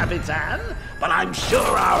frozen Capitan, but I'm sure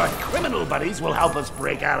our criminal buddies will help us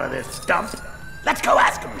break out of this dump. Let's go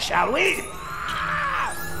ask them, shall we?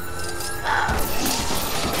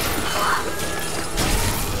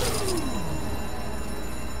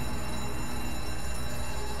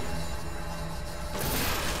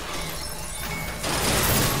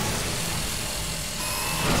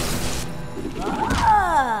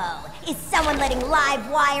 Oh, is someone letting live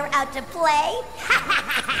wire out to play?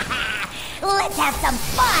 Let's have some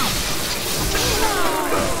fun!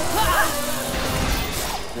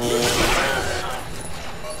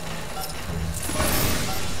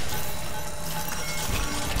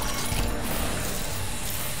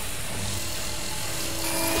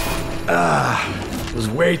 It was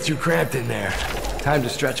way too cramped in there. Time to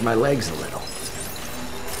stretch my legs a little.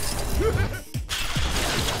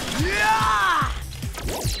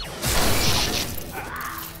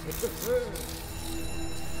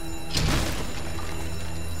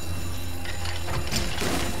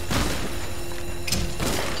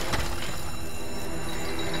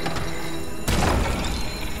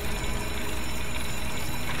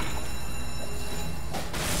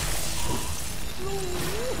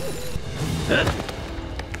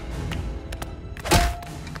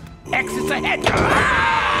 Exits ahead!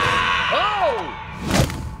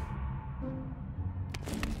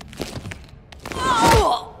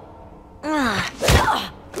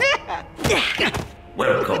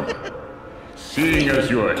 Welcome. Seeing as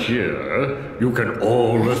you are here, you can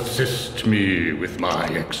all assist me with my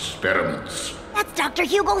experiments. That's Dr.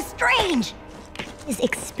 Hugo Strange! His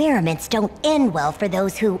experiments don't end well for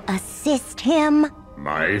those who assist him.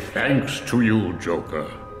 My thanks to you, Joker.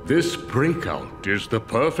 This breakout is the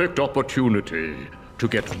perfect opportunity to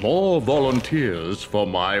get more volunteers for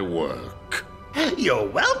my work. You're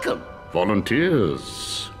welcome.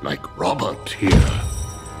 Volunteers like Robert here.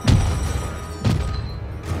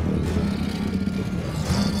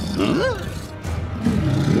 Huh?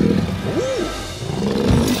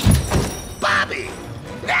 Bobby!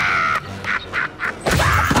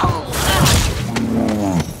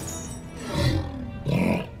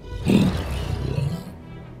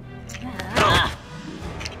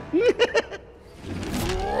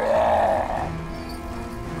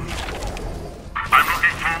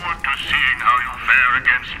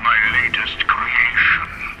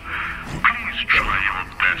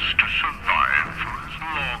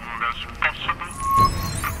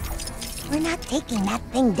 Taking that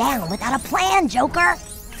thing down without a plan, Joker.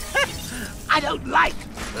 I don't like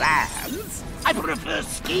plans. I prefer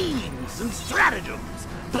schemes and stratagems,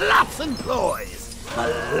 plots and ploys,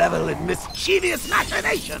 malevolent, mischievous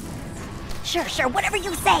machinations. Sure, whatever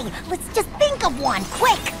you say. Let's just think of one,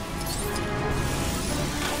 quick.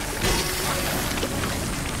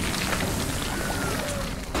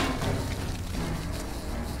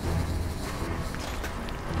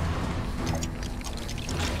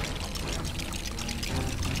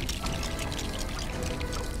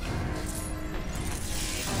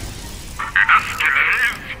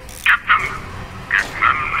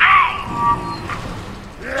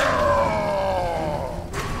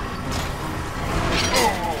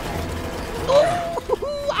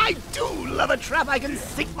 Trap I can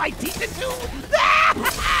sink my teeth into?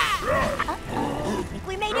 I think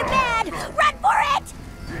we made it mad! Run for it!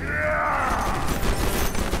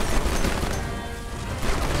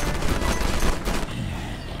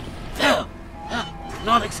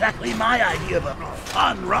 Not exactly my idea of a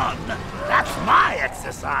fun run. That's my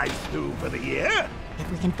exercise due for the year.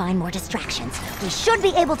 If we can find more distractions, we should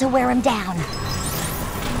be able to wear him down.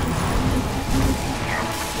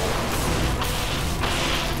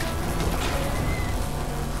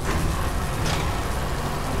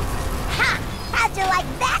 How'd you like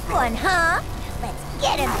that one, huh? Let's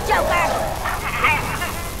get him, Joker!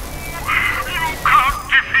 You can't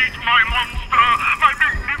defeat my monster, my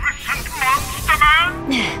magnificent monster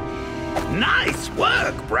man! Nice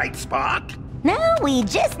work, Bright Spark! Now we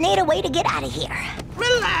just need a way to get out of here.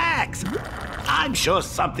 Relax! I'm sure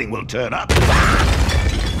something will turn up.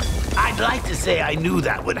 I'd like to say I knew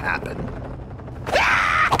that would happen.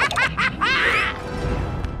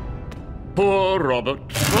 Poor Robert.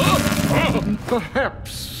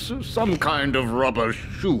 Perhaps some kind of rubber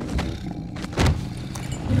shoe.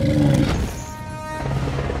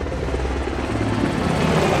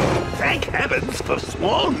 Thank heavens for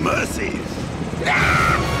small mercies.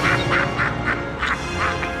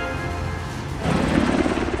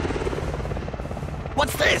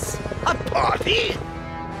 What's this? A party?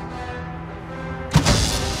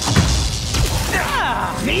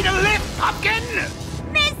 Need a lift, Pumpkin?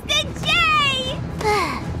 Mr.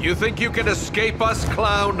 J! You think you can escape us,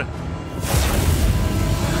 clown?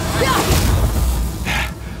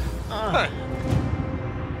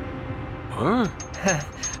 Huh?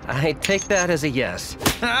 I take that as a yes.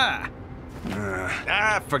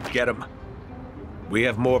 Forget him. We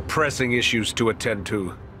have more pressing issues to attend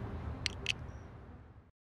to.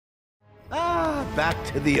 Back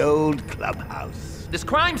to the old clubhouse. This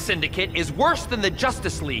crime syndicate is worse than the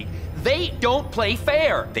Justice League. They don't play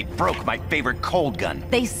fair. They broke my favorite cold gun.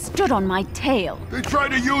 They stood on my tail. They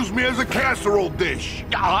tried to use me as a casserole dish.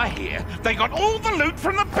 I hear they got all the loot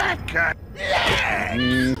from the Batcat.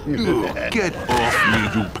 Get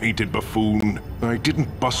off me, you painted buffoon. I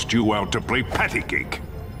didn't bust you out to play patty cake.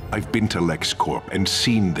 I've been to LexCorp and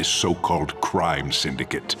seen this so-called crime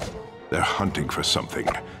syndicate. They're hunting for something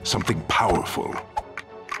powerful.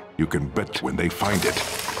 You can bet when they find it,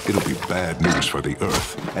 it'll be bad news for the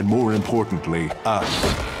Earth, and more importantly, us.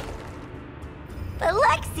 But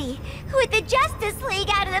Lexi, with the Justice League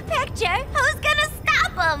out of the picture, who's gonna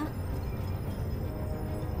stop them?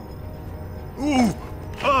 Ooh,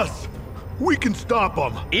 us! We can stop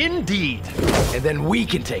them! Indeed! And then we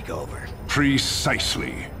can take over.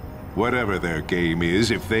 Precisely. Whatever their game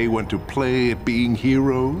is, if they want to play at being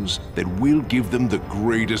heroes, then we'll give them the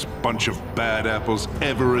greatest bunch of bad apples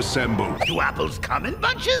ever assembled. Do apples come in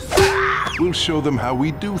bunches? We'll show them how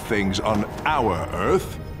we do things on our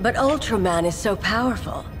Earth. But Ultraman is so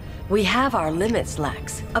powerful. We have our limits,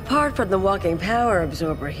 Lex. Apart from the walking power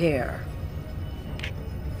absorber here.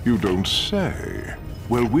 You don't say.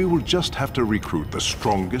 Well, we will just have to recruit the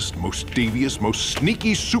strongest, most devious, most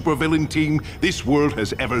sneaky supervillain team this world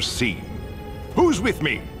has ever seen. Who's with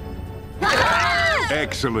me?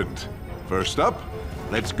 Excellent. First up,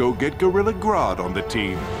 let's go get Gorilla Grodd on the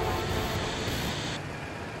team.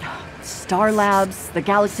 Star Labs, the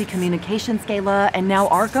Galaxy Communications Gala, and now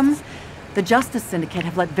Arkham? The Justice Syndicate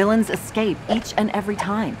have let villains escape each and every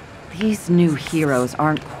time. These new heroes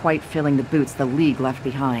aren't quite filling the boots the League left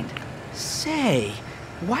behind. Say,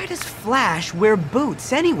 why does Flash wear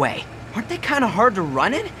boots anyway? Aren't they kind of hard to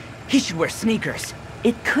run in? He should wear sneakers.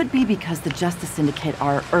 It could be because the Justice Syndicate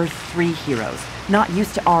are Earth 3 heroes, not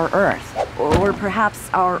used to our Earth. Or perhaps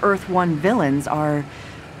our Earth 1 villains are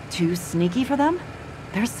too sneaky for them?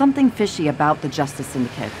 There's something fishy about the Justice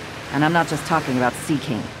Syndicate. And I'm not just talking about Sea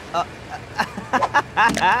King.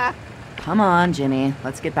 Come on, Jimmy.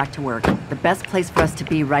 Let's get back to work. The best place for us to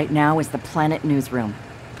be right now is the Planet Newsroom.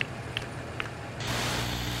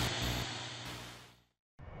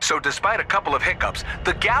 So despite a couple of hiccups,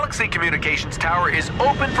 the Galaxy Communications Tower is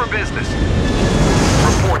open for business.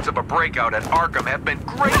 Reports of a breakout at Arkham have been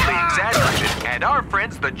greatly exaggerated, and our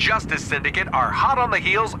friends the Justice Syndicate are hot on the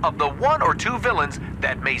heels of the one or two villains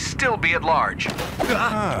that may still be at large.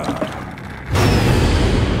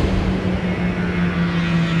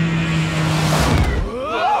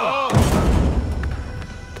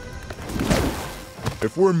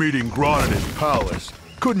 If we're meeting Grodd in his palace,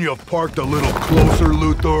 couldn't you have parked a little closer,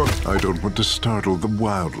 Luthor? I don't want to startle the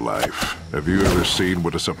wildlife. Have you ever seen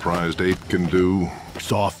what a surprised ape can do?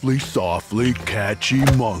 Softly, softly, catchy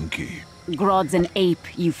monkey. Grodd's an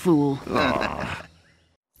ape, you fool.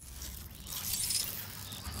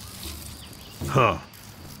 Huh.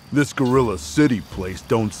 This Gorilla City place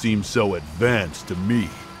don't seem so advanced to me.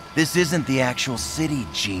 This isn't the actual city,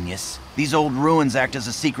 genius. These old ruins act as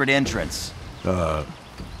a secret entrance. I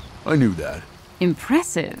knew that.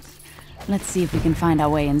 Impressive. Let's see if we can find our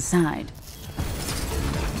way inside.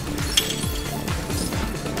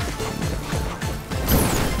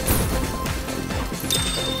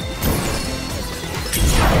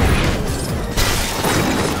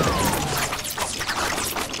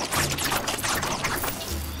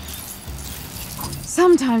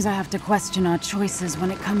 Sometimes I have to question our choices when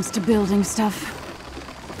it comes to building stuff.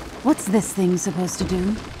 What's this thing supposed to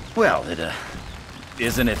do? Well,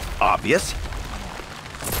 isn't it obvious?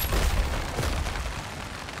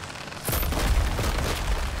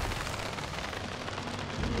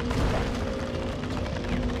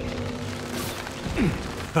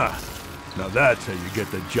 Ha! Now that's how you get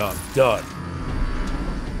the job done.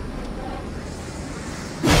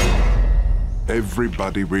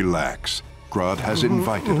 Everybody relax. Grodd has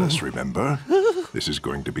invited us, remember? This is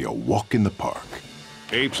going to be a walk in the park.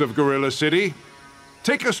 Apes of Gorilla City,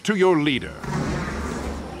 take us to your leader.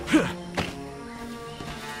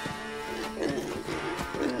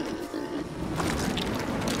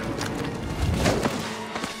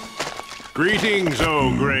 Greetings,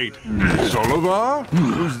 oh great Solivar?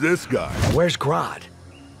 Who's this guy? Where's Grodd?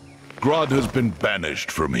 Grodd has been banished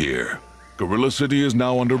from here. Gorilla City is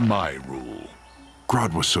now under my rule.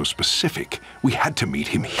 Grodd was so specific. We had to meet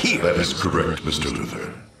him here. That is correct, Mr.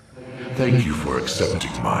 Luther. Thank you for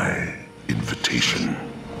accepting my invitation.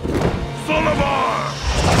 Solivar!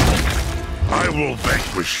 I will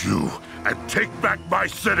vanquish you and take back my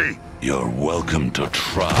city. You're welcome to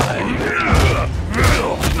try.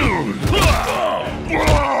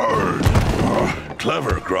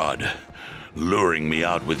 Clever, Grodd. Luring me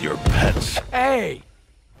out with your pets. Hey!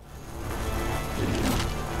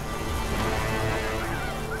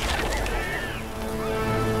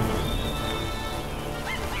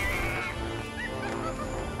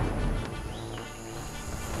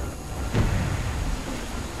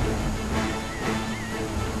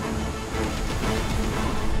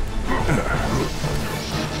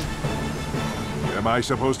 Am I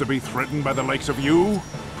supposed to be threatened by the likes of you?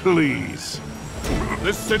 Please.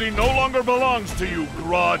 This city no longer belongs to you,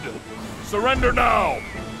 Grodd. Surrender now,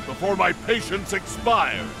 before my patience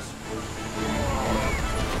expires.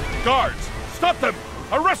 Guards, stop them!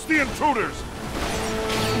 Arrest the intruders!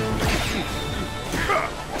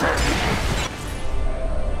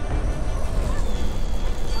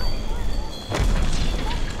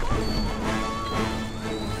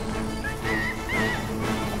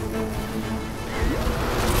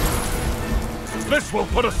 This will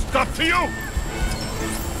put a stop to you!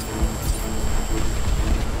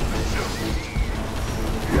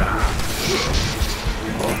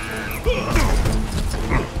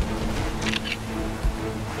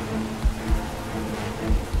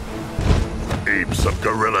 Apes of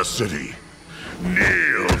Gorilla City,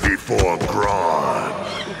 kneel before Grodd.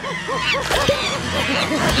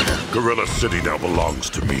 Gorilla City now belongs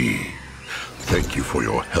to me. Thank you for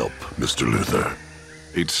your help, Mr. Luther.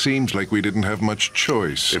 It seems like we didn't have much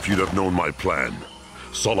choice. If you'd have known my plan,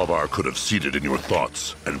 Solivar could have seeded in your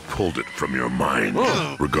thoughts and pulled it from your mind.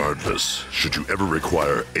 Regardless, should you ever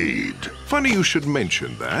require aid. Funny you should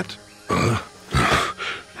mention that.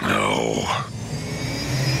 No.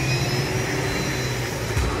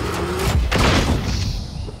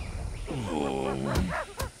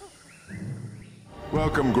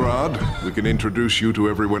 Welcome, Grodd. We can introduce you to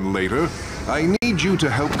everyone later. I need you to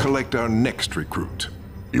help collect our next recruit.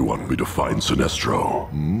 You want me to find Sinestro?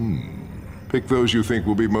 Pick those you think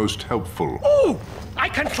will be most helpful. Oh! I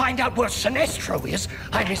can find out where Sinestro is.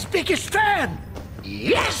 I'm his biggest fan.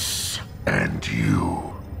 Yes! And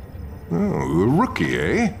you? Oh, the rookie,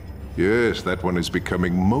 eh? Yes, that one is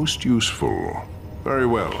becoming most useful. Very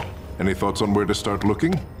well. Any thoughts on where to start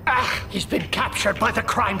looking? He's been captured by the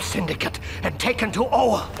crime syndicate and taken to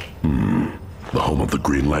Oa. The home of the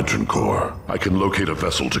Green Lantern Corps. I can locate a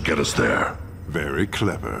vessel to get us there. Very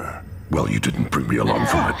clever. Well, you didn't bring me along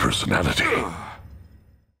for my personality.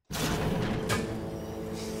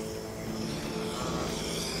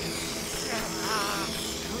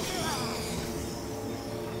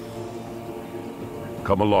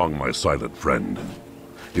 Come along, my silent friend.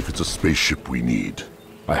 If it's a spaceship we need,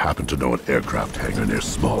 I happen to know an aircraft hangar near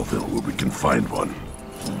Smallville where we can find one.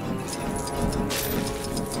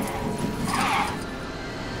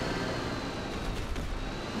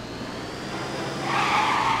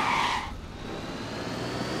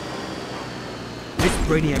 This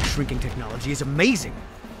Brainiac shrinking technology is amazing.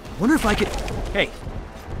 Wonder if I could... Hey,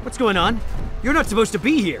 what's going on? You're not supposed to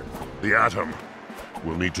be here. The Atom.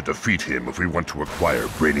 We'll need to defeat him if we want to acquire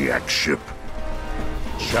Brainiac's ship.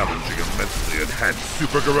 Challenging immensely enhanced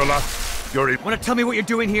Super Gorilla. Want to tell me what you're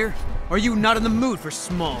doing here? Or are you not in the mood for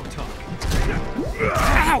small talk?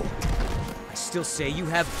 Ow! I still say you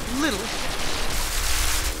have little...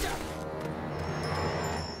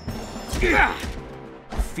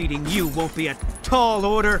 Defeating you won't be a tall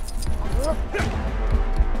order.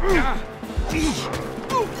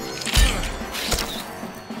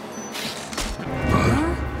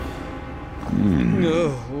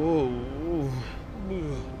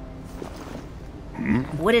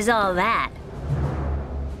 What is all that?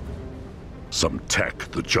 Some tech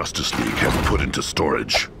the Justice League has put into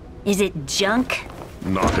storage. Is it junk?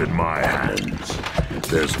 Not in my hands.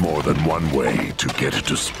 There's more than one way to get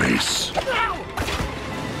into space.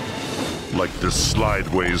 Like this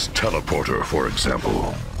Slideways teleporter, for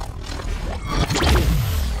example.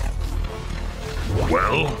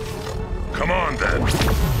 Well, Come on, then.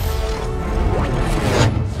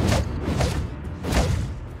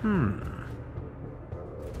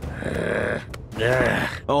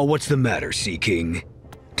 Oh, what's the matter, Sea King?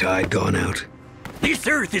 Tide gone out? This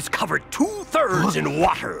earth is covered 2/3 in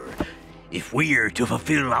water. If we're to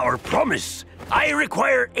fulfill our promise, I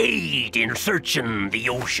require aid in searching the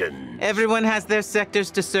ocean. Everyone has their sectors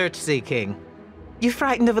to search, Sea King. You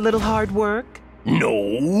frightened of a little hard work?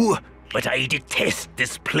 No, but I detest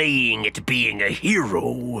displaying at being a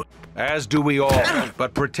hero. As do we all,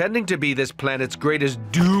 but pretending to be this planet's greatest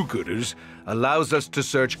do-gooders allows us to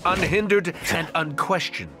search unhindered and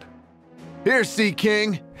unquestioned. Here, Sea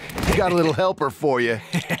King. Got a little helper for you.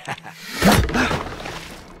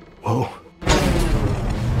 Whoa.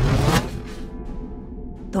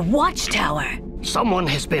 The watchtower. Someone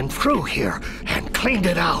has been through here and cleaned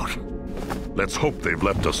it out. Let's hope they've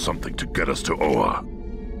left us something to get us to Oa.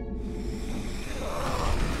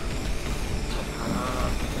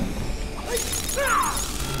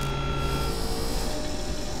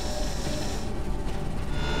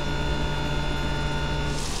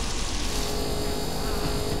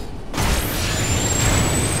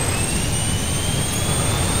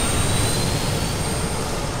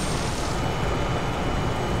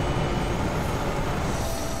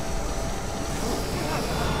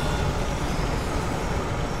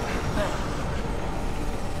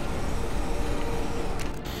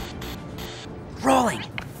 Rolling.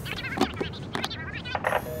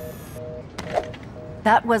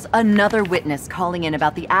 That was another witness calling in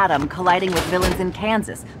about the Atom colliding with villains in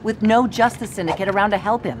Kansas, with no Justice Syndicate around to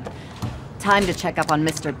help him. Time to check up on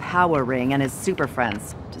Mr. Power Ring and his super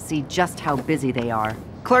friends, to see just how busy they are.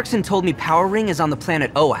 Clarkson told me Power Ring is on the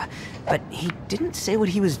planet Oa, but he didn't say what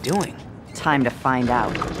he was doing. Time to find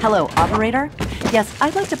out. Hello, operator? Yes,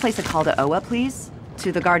 I'd like to place a call to Oa, please.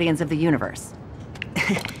 To the Guardians of the Universe.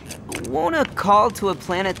 Won't a call to a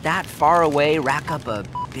planet that far away rack up a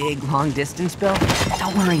big long-distance bill?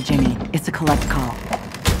 Don't worry, Jimmy. It's a collect call.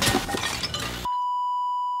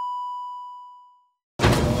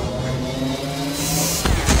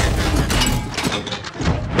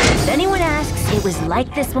 If anyone asks, it was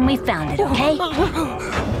like this when we found it, okay?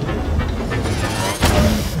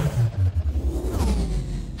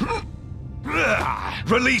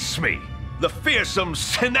 Release me! The fearsome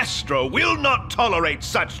Sinestro will not tolerate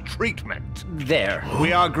such treatment. There.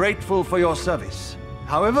 We are grateful for your service.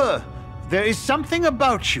 However, there is something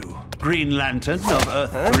about you, Green Lantern of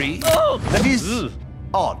Earth 3, that is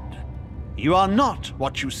odd. You are not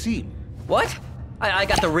what you seem. What? I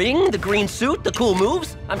got the ring, the green suit, the cool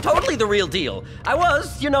moves. I'm totally the real deal. I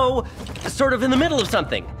was, you know, sort of in the middle of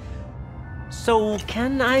something. So,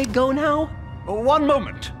 can I go now? One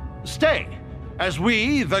moment. Stay, as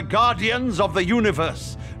we, the Guardians of the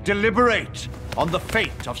Universe, deliberate on the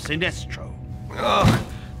fate of Sinestro. Oh,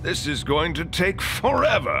 this is going to take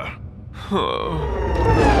forever.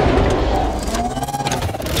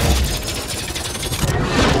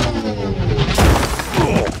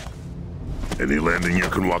 Any landing you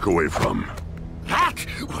can walk away from. That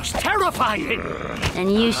was terrifying!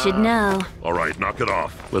 And you should know. All right, knock it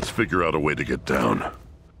off. Let's figure out a way to get down.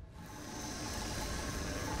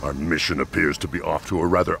 Our mission appears to be off to a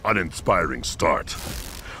rather uninspiring start.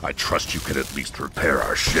 I trust you can at least repair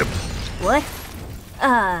our ship. What?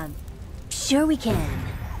 Sure we can.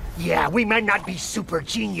 Yeah, we may not be super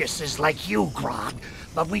geniuses like you, Grodd,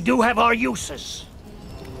 but we do have our uses.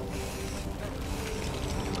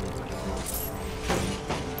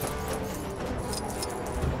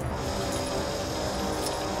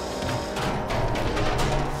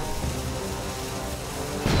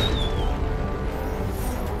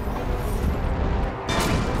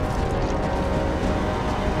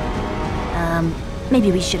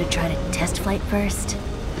 Maybe we should have tried a test flight first.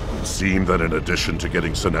 It seemed that in addition to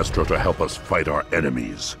getting Sinestro to help us fight our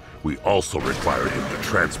enemies, we also required him to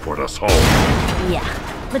transport us home. Yeah,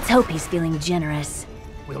 let's hope he's feeling generous.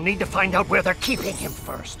 We'll need to find out where they're keeping him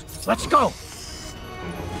first. Let's go!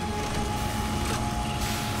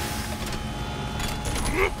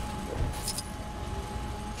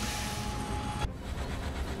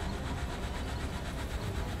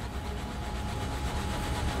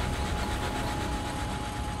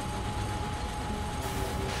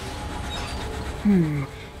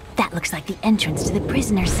 That looks like the entrance to the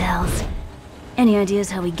prisoner cells. Any ideas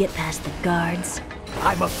how we get past the guards?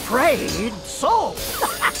 I'm afraid so.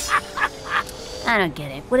 I don't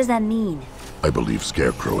get it. What does that mean? I believe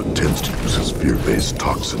Scarecrow intends to use his fear-based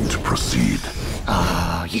toxin to proceed.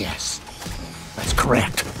 Ah, yes. That's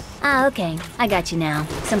correct. Ah, okay. I got you now.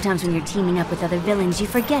 Sometimes when you're teaming up with other villains, you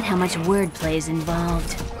forget how much wordplay is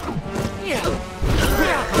involved.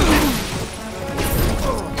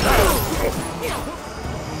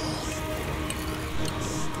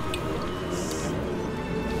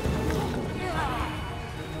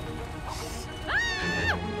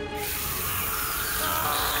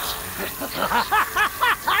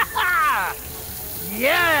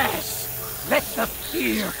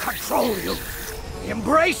 fear control you.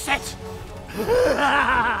 Embrace it!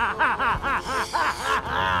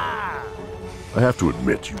 I have to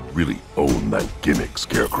admit, you really own that gimmick,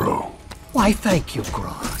 Scarecrow. Why, thank you,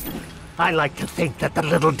 Grodd. I like to think that the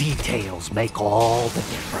little details make all the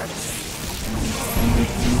difference.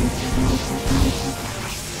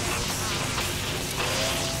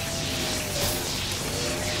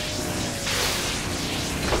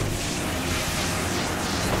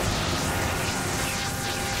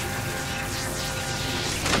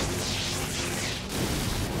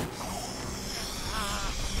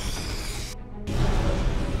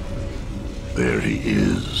 There he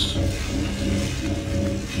is.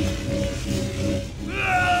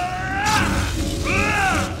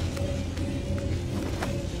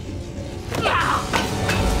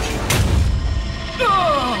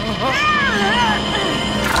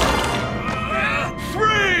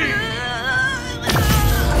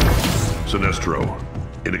 Sinestro,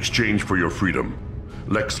 in exchange for your freedom,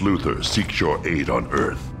 Lex Luthor seeks your aid on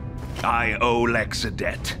Earth. I owe Lex a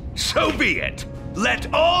debt. So be it.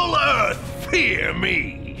 Let all Earth fear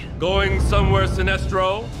me. Going somewhere,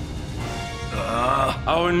 Sinestro?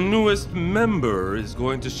 Our newest member is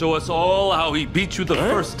going to show us all how he beat you the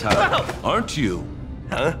first time, aren't you?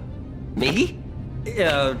 Huh? Me?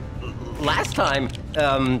 Last time,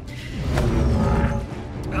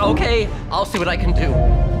 okay, I'll see what I can do.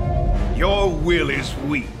 Your will is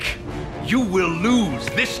weak. You will lose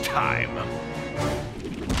this time.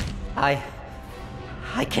 I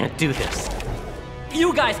can't do this.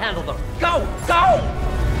 You guys handle them. Go! Go!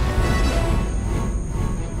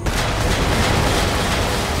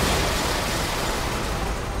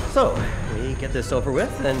 So, we get this over with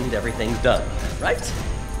and everything's done, right?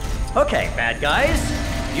 Okay, bad guys.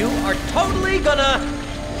 You are totally gonna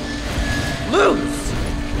lose,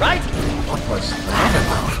 right? What was that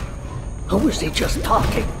about? Who was he just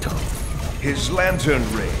talking to? His lantern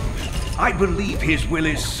ring. I believe his will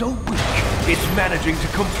is so weak, it's managing to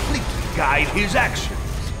completely guide his actions.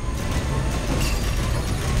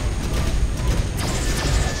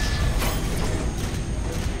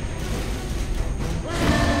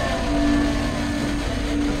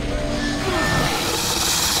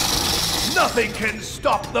 Nothing can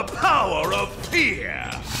stop the power of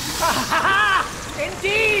fear!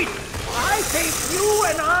 Indeed! I think you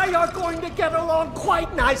and I are going to get along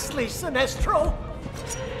quite nicely, Sinestro.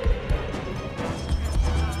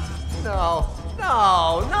 No,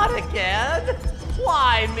 not again.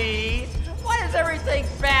 Why me? Why does everything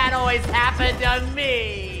bad always happen to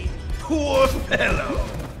me? Poor fellow.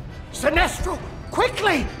 Sinestro,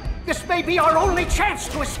 quickly! This may be our only chance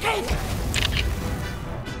to escape.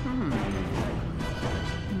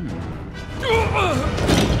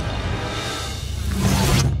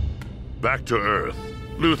 Back to Earth.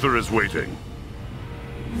 Luthor is waiting.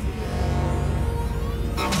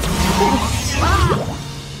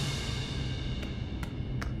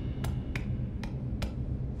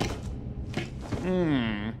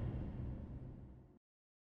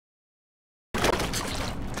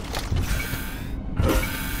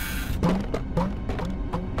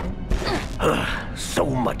 So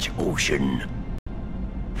much ocean.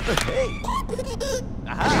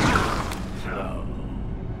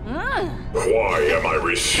 Why am I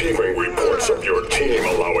receiving reports of your team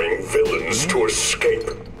allowing villains to escape?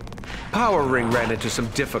 Power Ring ran into some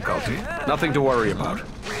difficulty. Nothing to worry about.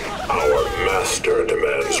 Our master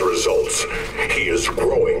demands results. He is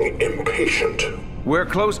growing impatient. We're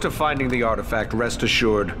close to finding the artifact, rest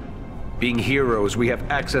assured. Being heroes, we have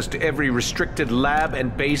access to every restricted lab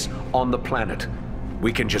and base on the planet.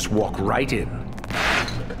 We can just walk right in.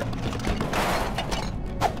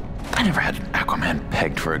 I never had Aquaman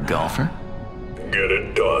pegged for a golfer. Get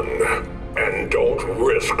it done, and don't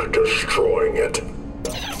risk destroying it.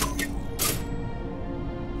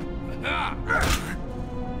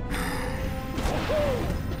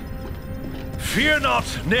 Fear not,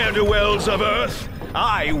 ne'er-do-wells of Earth.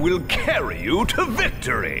 I will carry you to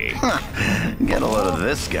victory. Get a load of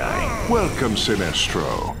this guy. Welcome,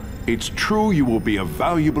 Sinestro. It's true you will be a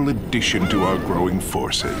valuable addition to our growing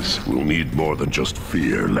forces. We'll need more than just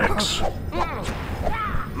fear, Lex.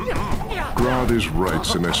 Grodd is right,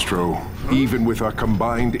 Sinestro. Even with our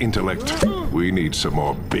combined intellect, we need some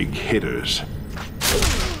more big hitters.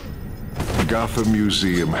 Gotham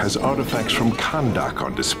Museum has artifacts from Kahndaq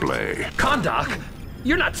on display. Kahndaq?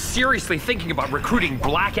 You're not seriously thinking about recruiting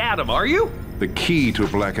Black Adam, are you? The key to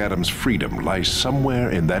Black Adam's freedom lies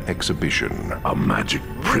somewhere in that exhibition. A magic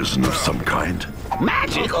prison of some kind.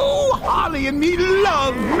 Magic? Oh, Harley and me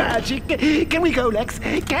love magic. Can we go, Lex?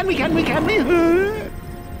 Can we?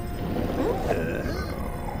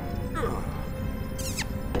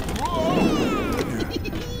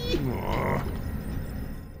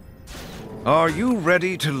 Are you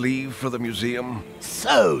ready to leave for the museum?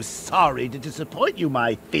 So sorry to disappoint you,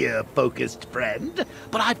 my fear-focused friend,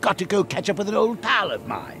 but I've got to go catch up with an old pal of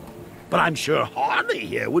mine. But I'm sure Harley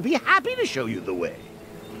here would be happy to show you the way.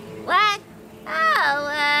 What?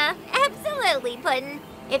 Oh, absolutely, Puddin'.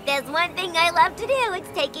 If there's one thing I love to do, it's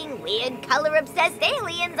taking weird, color-obsessed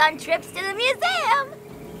aliens on trips to the museum.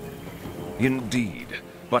 Indeed.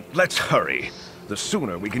 But let's hurry. The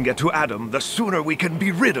sooner we can get to Adam, the sooner we can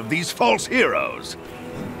be rid of these false heroes.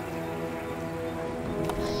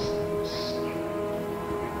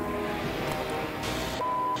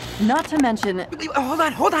 Not to mention... Hold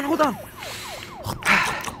on.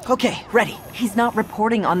 Okay, ready. He's not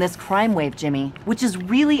reporting on this crime wave, Jimmy, which is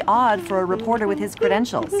really odd for a reporter with his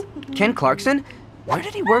credentials. Ken Clarkson? Where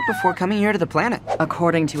did he work before coming here to the planet?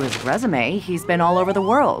 According to his resume, he's been all over the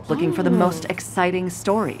world looking for the most exciting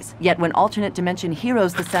stories. Yet when alternate dimension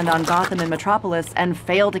heroes descend on Gotham and Metropolis and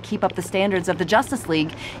fail to keep up the standards of the Justice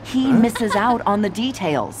League, he misses out on the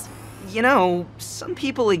details. You know, some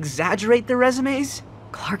people exaggerate their resumes.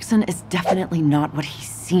 Clarkson is definitely not what he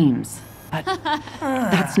seems, but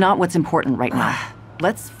that's not what's important right now.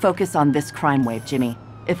 Let's focus on this crime wave, Jimmy.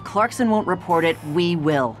 If Clarkson won't report it, we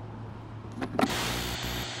will.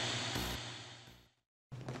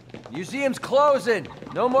 Museum's closing.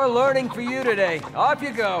 No more learning for you today. Off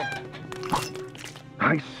you go.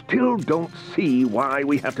 I still don't see why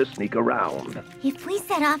we have to sneak around. If we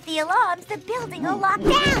set off the alarms, the building will lock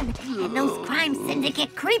down, and those crime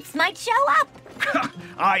syndicate creeps might show up.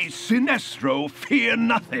 I, Sinestro, fear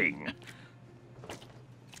nothing.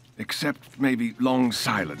 Except maybe long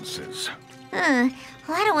silences. Well,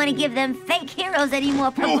 I don't want to give them fake heroes any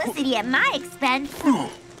more publicity at my expense.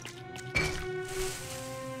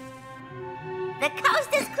 The coast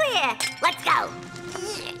is clear. Let's go.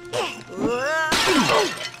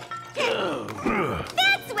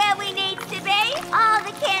 That's where we need to be. All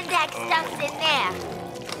the Kandak stuff's in there.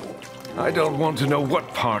 I don't want to know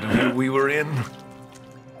what part of it we were in.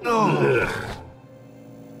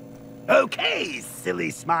 Okay, silly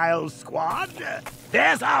Smiles Squad.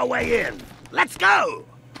 There's our way in. Let's go!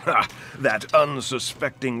 That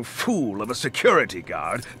unsuspecting fool of a security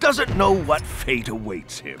guard doesn't know what fate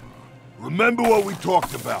awaits him. Remember what we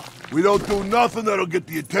talked about. We don't do nothing that'll get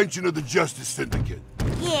the attention of the Justice Syndicate.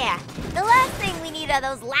 Yeah, the last thing we need are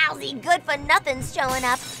those lousy good-for-nothings showing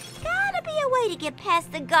up. Gotta be a way to get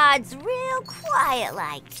past the guards real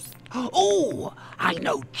quiet-like. Oh, I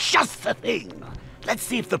know just the thing. Let's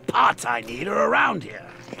see if the parts I need are around here.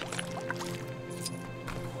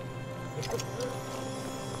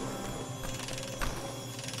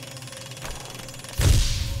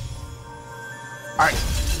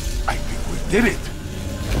 I think we did it.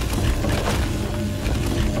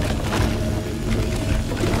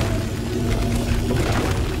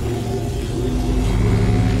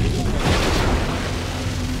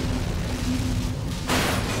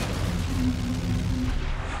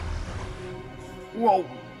 Whoa,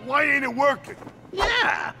 why ain't it working?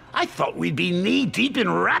 Yeah, I thought we'd be knee-deep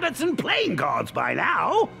in rabbits and playing cards by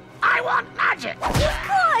now. I want magic! Of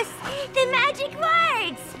course! The magic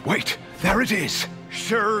words! Wait, there it is!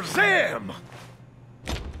 Shazam!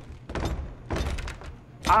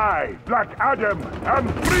 I, Black Adam, am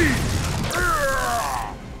free!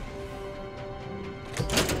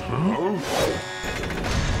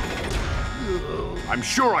 I'm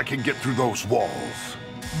sure I can get through those walls.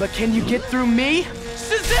 But can you get through me?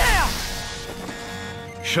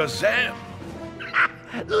 Shazam!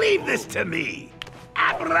 Leave this to me.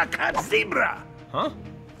 Abracadabra. Huh?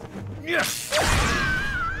 Yes!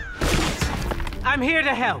 I'm here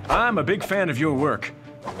to help. I'm a big fan of your work.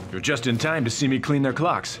 You're just in time to see me clean their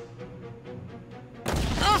clocks.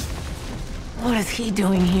 What is he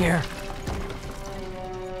doing here?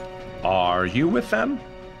 Are you with them?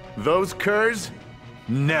 Those curs?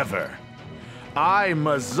 Never. I,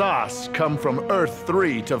 Mazas, come from Earth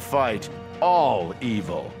 3 to fight all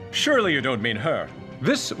evil. Surely you don't mean her.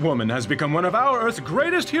 This woman has become one of our Earth's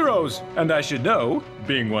greatest heroes, and I should know,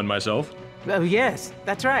 being one myself. Oh, yes,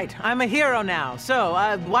 that's right. I'm a hero now. So,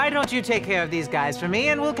 why don't you take care of these guys for me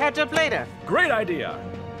and we'll catch up later? Great idea.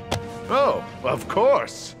 Oh, of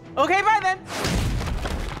course. Okay, bye then.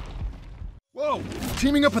 Whoa,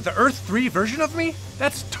 teaming up with the Earth 3 version of me?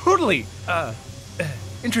 That's totally,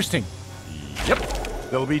 interesting. Yep.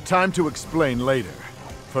 There'll be time to explain later.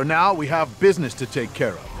 For now, we have business to take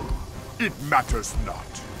care of. It matters not.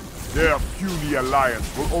 Their puny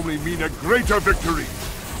alliance will only mean a greater victory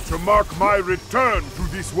to mark my return to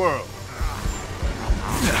this world.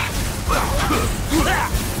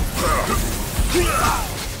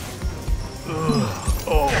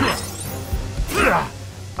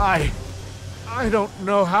 I don't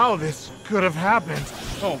know how this could have happened.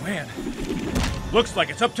 Oh, man. Looks like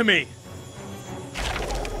it's up to me.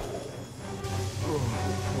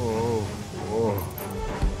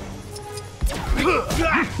 You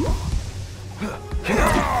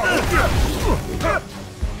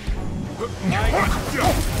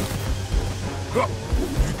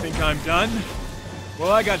think I'm done?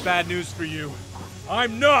 Well, I got bad news for you.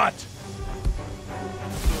 I'm not!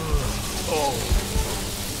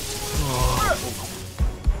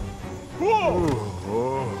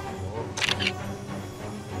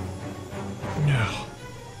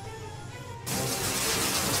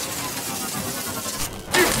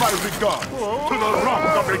 Give my regards to the Rock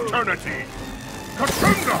of Eternity!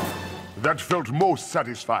 Katunda! That felt most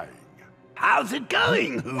satisfying. How's it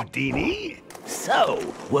going, Houdini?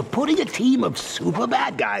 So, we're putting a team of super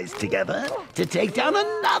bad guys together to take down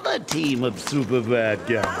another team of super bad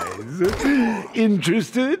guys.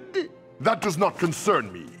 Interested? That does not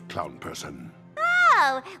concern me, clown person.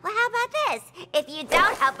 Oh, well, how about this? If you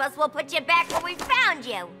don't help us, we'll put you back where we found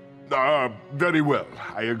you. Very well,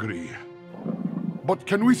 I agree. But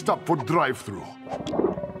can we stop for drive-thru?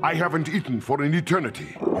 I haven't eaten for an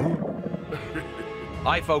eternity.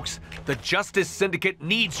 Hi, folks. The Justice Syndicate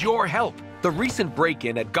needs your help. The recent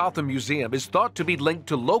break-in at Gotham Museum is thought to be linked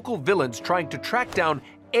to local villains trying to track down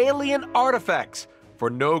alien artifacts. For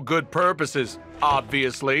no good purposes,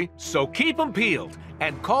 obviously. So keep them peeled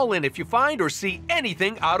and call in if you find or see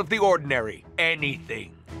anything out of the ordinary.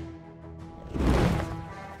 Anything.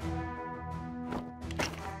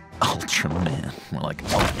 Ultraman. More like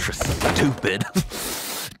ultra stupid.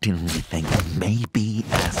 Didn't we think maybe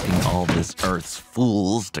asking all this Earth's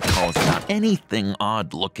fools to call us out anything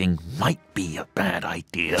odd-looking might be a bad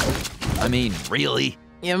idea? I mean, really?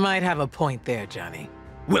 You might have a point there, Johnny.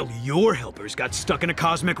 Well, your helpers got stuck in a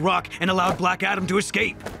cosmic rock and allowed Black Adam to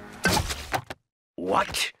escape.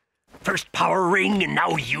 What? First power ring and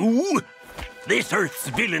now you? This Earth's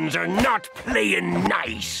villains are not playing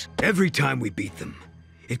nice. Every time we beat them,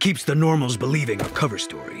 it keeps the normals believing our cover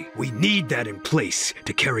story. We need that in place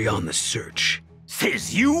to carry on the search.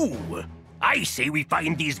 Says you. I say we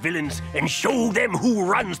find these villains and show them who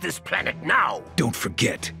runs this planet now. Don't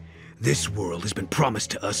forget, this world has been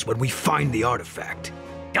promised to us when we find the artifact.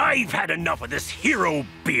 I've had enough of this hero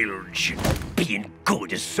bilge. Being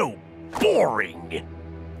good is so boring.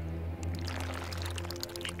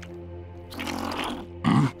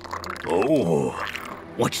 Oh,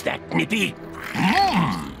 what's that, Nippy?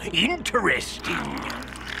 Interesting.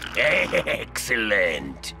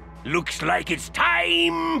 Excellent. Looks like it's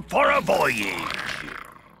time for a voyage.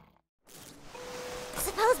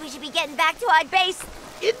 Suppose we should be getting back to our base.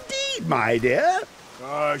 Indeed, my dear.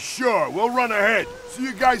 Sure. We'll run ahead. See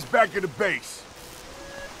you guys back at the base.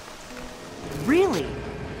 Really?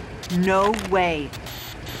 No way.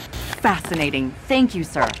 Fascinating. Thank you,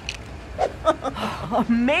 sir.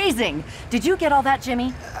 Amazing! Did you get all that,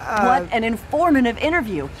 Jimmy? What an informative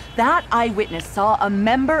interview. That eyewitness saw a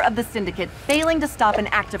member of the Syndicate failing to stop an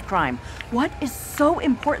act of crime. What is so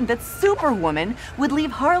important that Superwoman would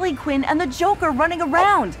leave Harley Quinn and the Joker running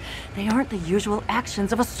around? They aren't the usual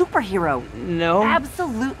actions of a superhero. No?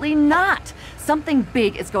 Absolutely not. Something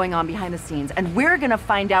big is going on behind the scenes, and we're gonna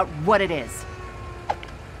find out what it is.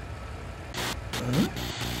 Huh?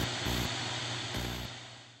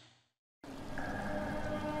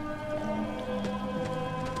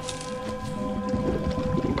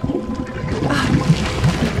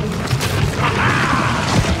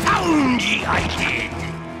 I did.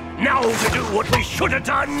 Now to do what we should have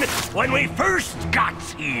done when we first got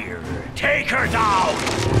here. Take her down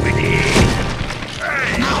with ease.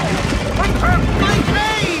 My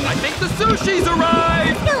train! I think the sushi's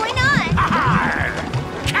arrived! What's going on?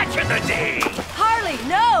 Catch of the day! Harley,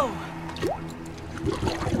 no!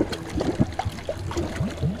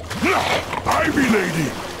 Ivy Lady!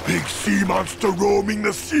 Big sea monster roaming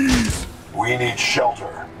the seas! We need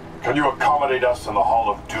shelter. Can you accommodate us in the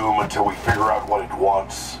Hall of Doom until we figure out what it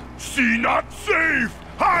wants? Sea not safe!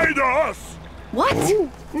 Hide us! What?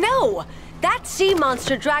 No! That sea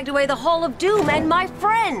monster dragged away the Hall of Doom and my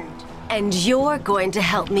friend! And you're going to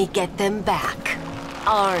help me get them back,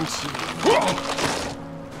 aren't you?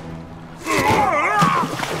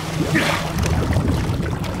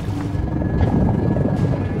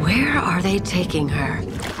 Where are they taking her?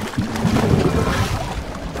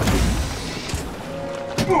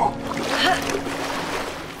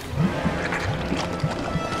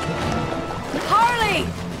 Harley!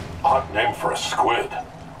 Hot name for a squid.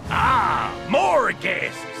 More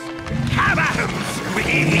guests! Have at 'em,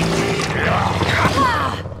 squid!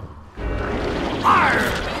 Arr!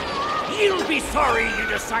 You'll be sorry you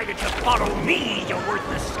decided to follow me, you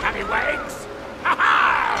worthless scallywags!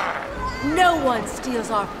 Ha-ha! No one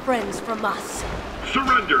steals our friends from us.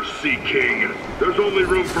 Surrender, Sea King. There's only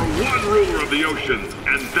room for one ruler of the oceans,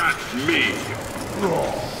 and that's me.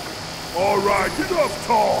 All right, enough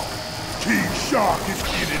talk. King Shark is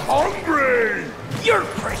getting hungry. Your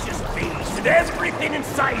precious base and everything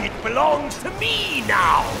inside it belongs to me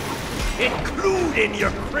now, including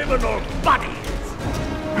your criminal buddies.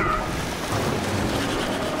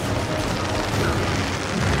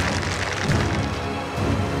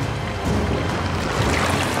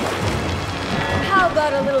 How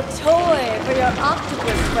about a little toy for your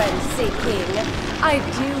octopus friend, Sea King? I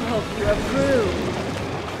do hope you approve.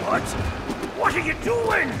 What? What are you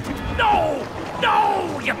doing? No!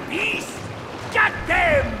 No, you beast! Get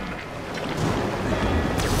them!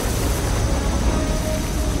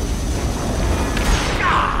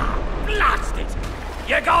 Ah! Blast it!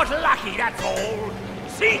 You got lucky, that's all.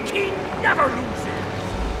 Sea King never loses.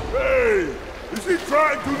 Hey! Is he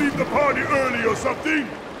trying to leave the party early or something?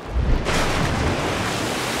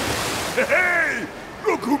 Hey!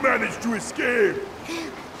 Look who managed to escape!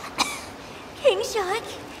 King Shark,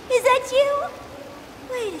 is that you?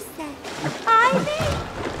 Wait a sec. Ivy?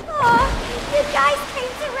 Oh, you guys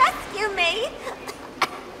came to rescue me.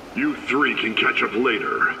 You three can catch up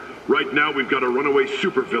later. Right now, we've got a runaway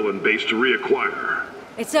supervillain base to reacquire.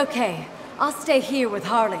 It's okay. I'll stay here with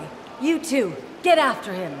Harley. You two, get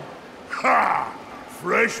after him. Ha!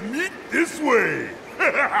 Fresh meat this way!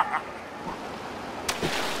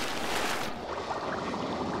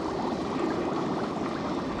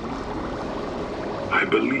 I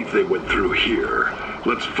believe they went through here.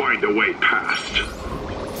 Let's find a way past.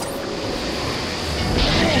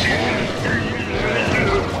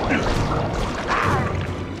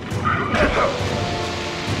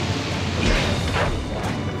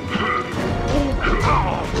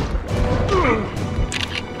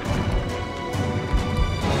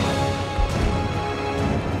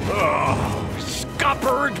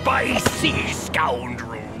 Scuppered by sea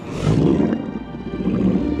scoundrels.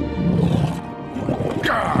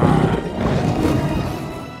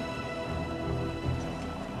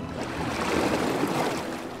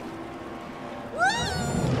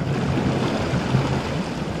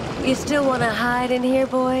 You still want to hide in here,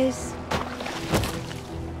 boys?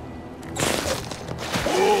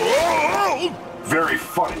 Very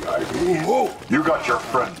funny, Ivy. You got your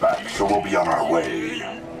friend back, so we'll be on our way.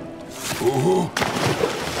 Left a little more.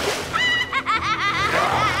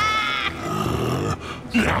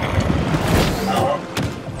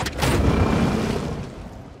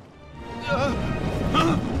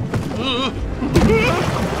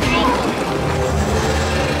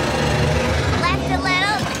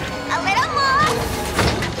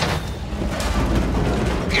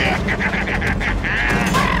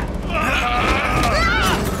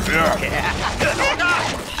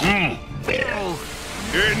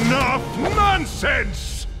 Enough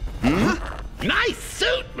nonsense! Nice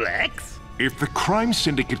suit, Lex. If the crime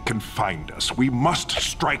syndicate can find us, we must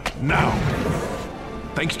strike now.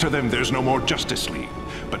 Thanks to them, there's no more Justice League.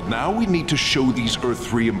 But now we need to show these Earth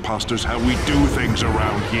 3 imposters how we do things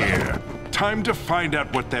around here. Time to find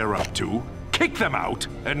out what they're up to, kick them out,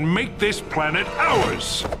 and make this planet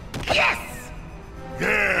ours! Yes!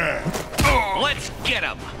 Yeah! Let's get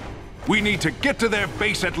them! We need to get to their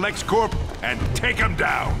base at LexCorp and take them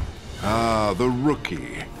down! Ah, the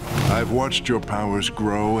rookie. I've watched your powers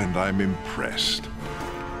grow and I'm impressed.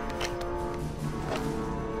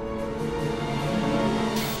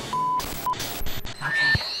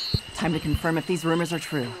 Okay, time to confirm if these rumors are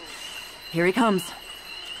true. Here he comes.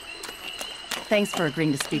 Thanks for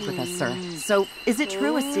agreeing to speak with us, sir. So, is it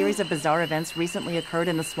true a series of bizarre events recently occurred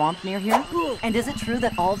in the swamp near here? And is it true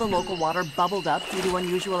that all the local water bubbled up due to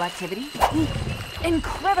unusual activity?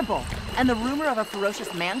 Incredible! And the rumor of a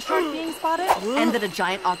ferocious man-shark being spotted? And that a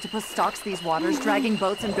giant octopus stalks these waters, dragging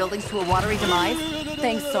boats and buildings to a watery demise?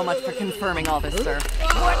 Thanks so much for confirming all this, sir.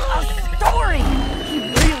 What a story! He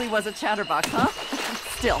really was a chatterbox, huh?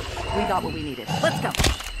 Still, we got what we needed. Let's go.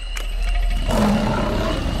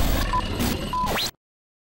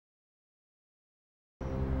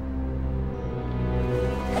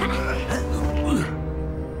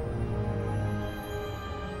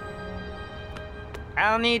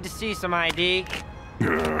 I'll need to see some ID.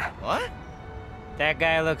 What? That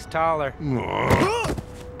guy looks taller.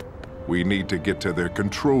 We need to get to their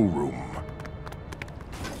control room.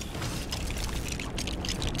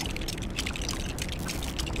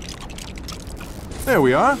 There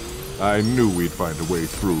we are. I knew we'd find a way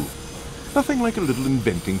through. Nothing like a little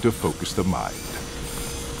inventing to focus the mind.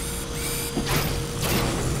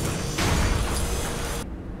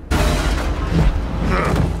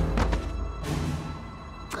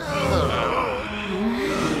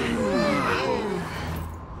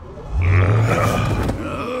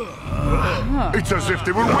 It's as if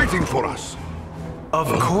they were waiting for us. Of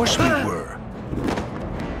course we were.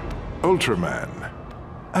 Ultraman,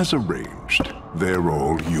 as arranged, they're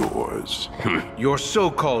all yours. Your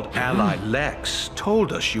so-called ally Lex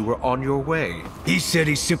told us you were on your way. He said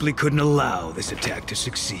he simply couldn't allow this attack to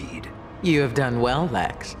succeed. You have done well,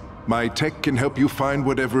 Lex. My tech can help you find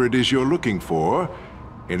whatever it is you're looking for,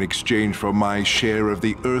 in exchange for my share of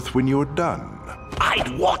the Earth when you're done.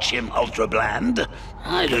 I'd watch him, Ultra Bland.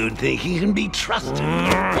 I don't think he can be trusted.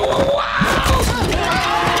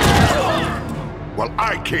 Well,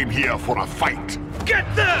 I came here for a fight. Get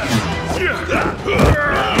there!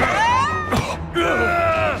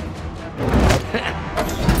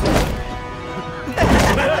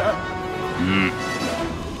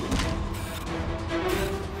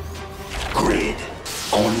 Grid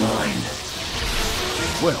online.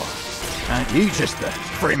 Well, aren't you just the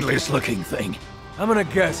friendliest looking thing? I'm gonna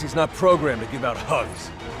guess he's not programmed to give out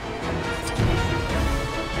hugs.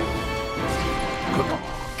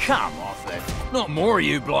 Come off that. Not more,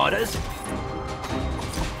 you blighters.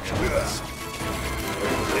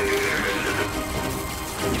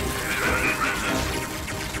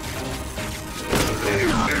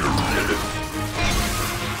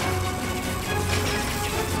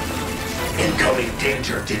 Incoming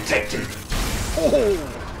danger detected. Oh,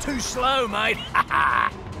 too slow, mate.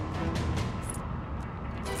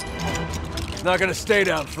 Not gonna stay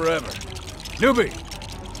down forever. Newbie,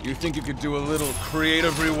 you think you could do a little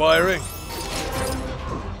creative rewiring?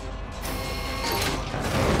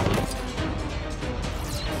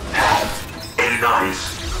 A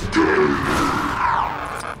nice day.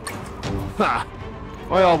 Ha!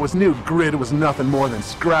 I always knew Grid was nothing more than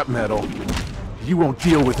scrap metal. You won't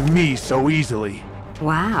deal with me so easily.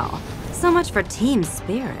 Wow. So much for team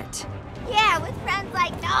spirit. Yeah, with friends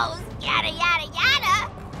like those. Yada, yada,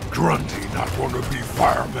 yada. Grundy not want to be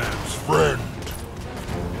fireman's friend.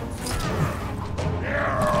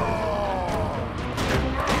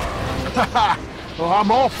 Haha! Well,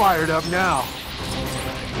 I'm all fired up now.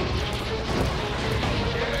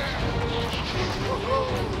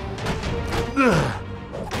 Ugh.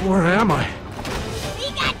 Where am I?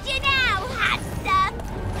 We got you now, hot stuff.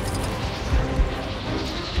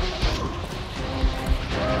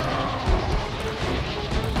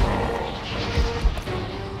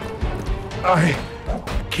 I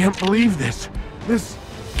can't believe this. This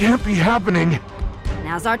can't be happening.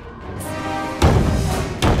 Now's our...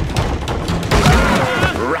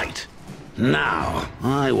 Right. Now,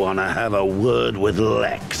 I want to have a word with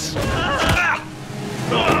Lex.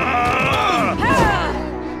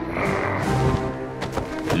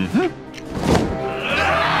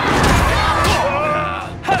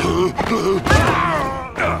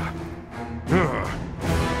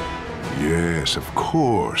 Yes, of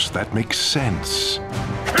course. That makes sense.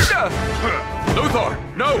 Luthor,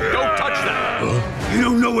 no, don't touch that. You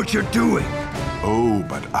don't know what you're doing. Oh,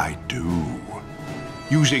 but I do.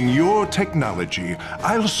 Using your technology,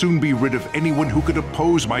 I'll soon be rid of anyone who could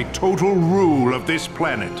oppose my total rule of this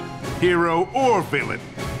planet, hero or villain.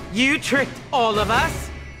 You tricked all of us?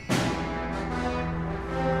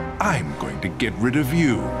 I'm going to get rid of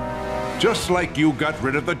you, just like you got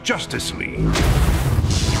rid of the Justice League.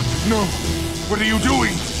 No! What are you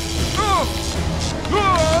doing?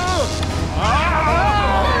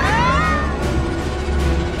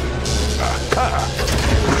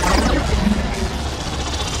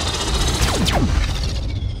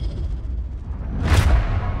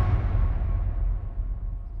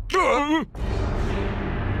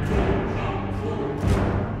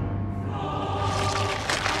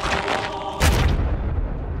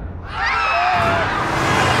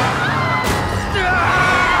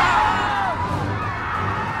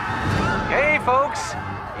 Hey, folks.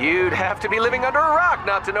 You'd have to be living under a rock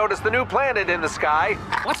not to notice the new planet in the sky.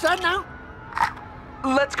 What's that now?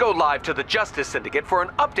 Let's go live to the Justice Syndicate for an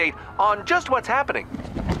update on just what's happening.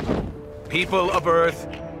 People of Earth,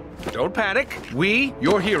 don't panic. We,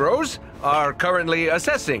 your heroes, are currently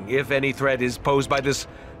assessing if any threat is posed by this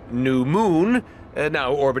new moon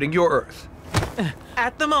now orbiting your Earth.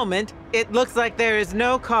 At the moment, it looks like there is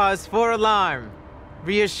no cause for alarm.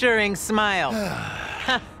 Reassuring smile.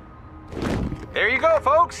 There you go,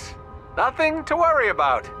 folks. Nothing to worry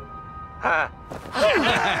about.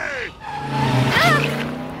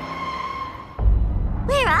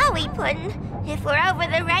 Where are we, Puddin'? If we're over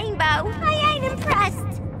the rainbow, I ain't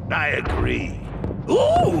impressed. I agree.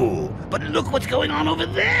 Ooh, but look what's going on over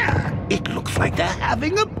there. It looks like they're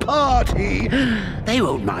having a party. They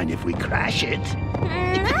won't mind if we crash it.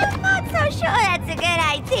 I'm not so sure that's a good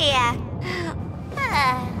idea.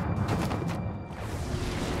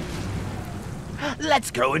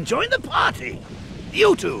 Let's go and join the party.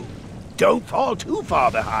 You two, don't fall too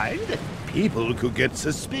far behind. People could get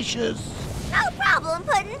suspicious. No problem,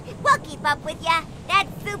 Puddin'. We'll keep up with ya. That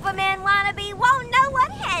Superman wannabe won't know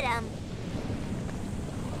what hit him.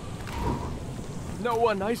 No,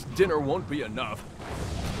 a nice dinner won't be enough.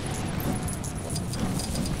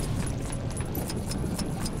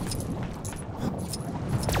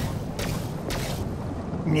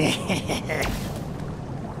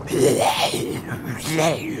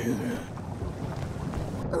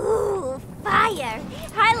 Ooh, fire!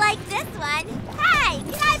 I like this one. Hey,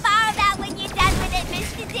 can I borrow that when you're done with it,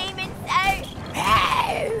 Mr. Demon, sir?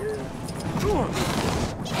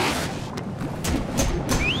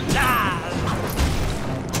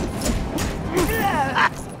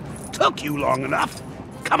 Took you long enough.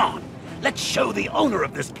 Come on, let's show the owner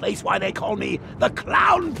of this place why they call me the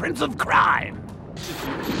Clown Prince of Crime.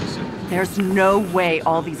 There's no way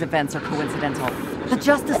all these events are coincidental. The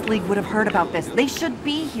Justice League would have heard about this. They should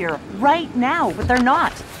be here right now, but they're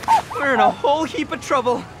not. We're in a whole heap of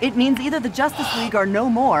trouble. It means either the Justice League are no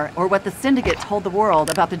more, or what the Syndicate told the world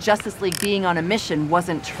about the Justice League being on a mission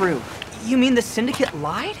wasn't true. You mean the Syndicate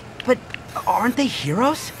lied? But aren't they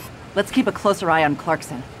heroes? Let's keep a closer eye on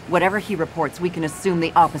Clarkson. Whatever he reports, we can assume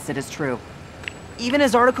the opposite is true. Even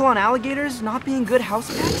his article on alligators not being good house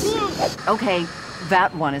pets? Okay,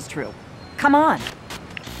 that one is true. Come on.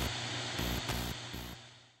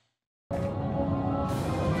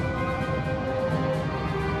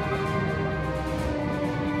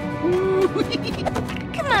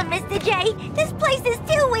 Come on, Mr. J. This place is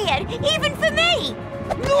too weird, even for me.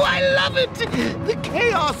 Oh, I love it. The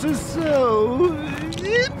chaos is so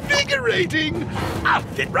invigorating. I'll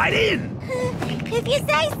fit right in. If you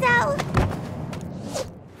say so.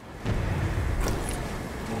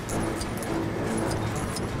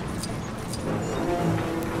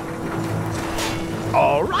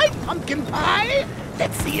 All right, pumpkin pie.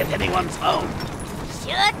 Let's see if anyone's home.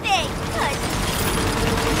 Sure thing,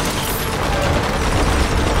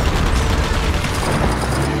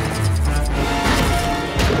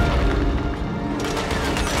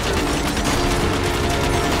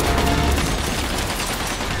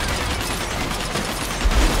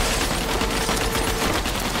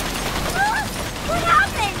 What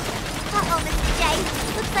happened? Uh-oh, Mr. J.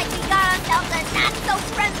 Looks like we got ourselves a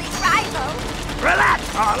not-so-friendly rival. Relax,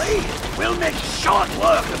 Harley. We'll make short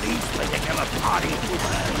work of these particular party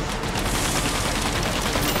poopers.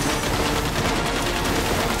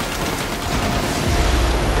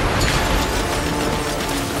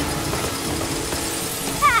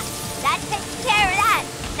 Ha! That takes care of that.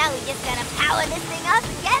 Now we just gotta power this thing up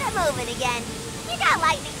and get it moving again. You got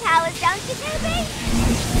lightning powers, don't you, Doobie?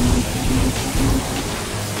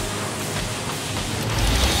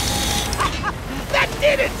 That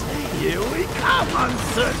did it! Here we come on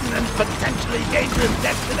certain and potentially dangerous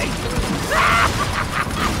destinations.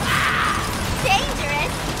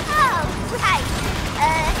 Dangerous? Oh, right.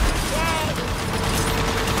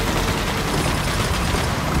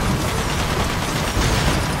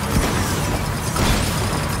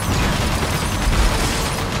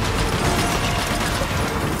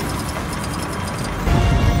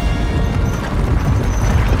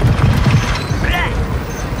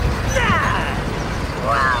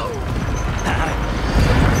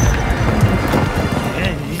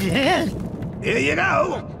 Here you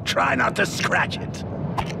go. Try not to scratch it.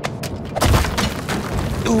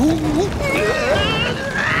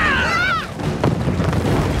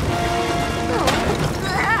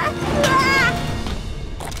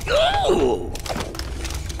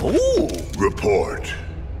 Report.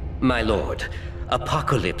 My lord,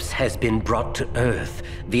 Apocalypse has been brought to Earth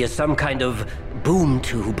via some kind of boom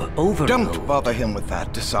tube overload. Don't bother him with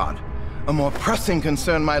that, Desaad. A more pressing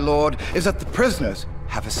concern, my lord, is that the prisoners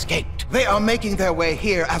have escaped. They are making their way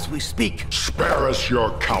here as we speak. Spare us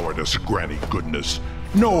your cowardice, Granny Goodness.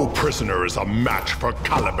 No prisoner is a match for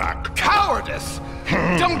Kalibak. Cowardice!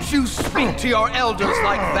 Don't you speak to your elders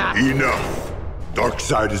like that! Enough!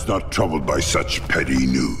 Darkseid is not troubled by such petty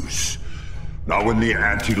news. Not when the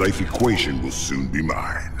anti-life equation will soon be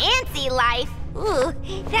mine. Anti-life? Ooh,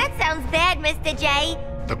 that sounds bad, Mr. J.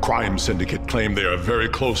 The Crime Syndicate claim they are very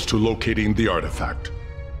close to locating the artifact.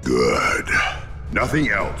 Good. Nothing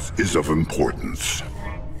else is of importance.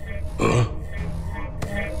 Huh?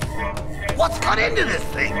 What's got into this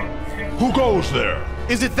thing? Who goes there?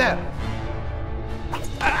 Is it them?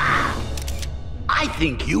 I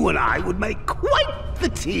think you and I would make quite the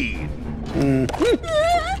team. We're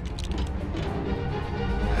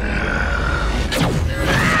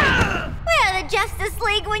the Justice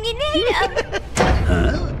League when you need them.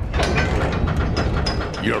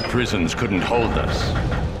 Your prisons couldn't hold us.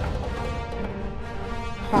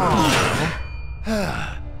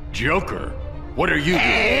 Joker, what are you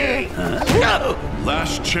doing? No!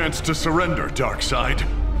 Last chance to surrender, Darkseid.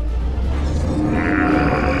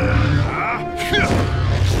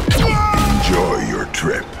 Enjoy your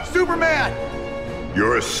trip. Superman!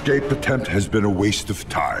 Your escape attempt has been a waste of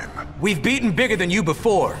time. We've beaten bigger than you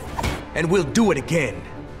before, and we'll do it again.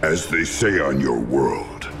 As they say on your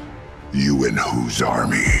world, you in whose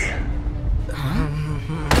army?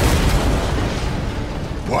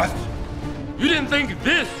 What? You didn't think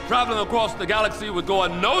this traveling across the galaxy would go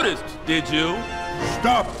unnoticed, did you?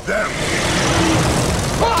 Stop them!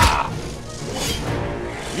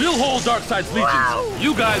 We'll hold Darkseid's legions.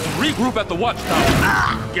 You guys regroup at the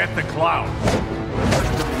watchtower. Get the cloud.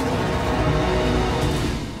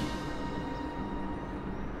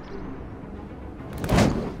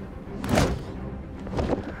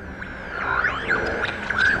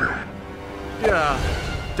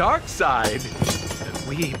 Darkseid?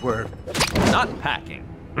 We were not packing.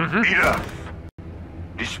 Enough!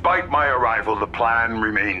 Despite my arrival, the plan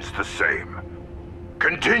remains the same.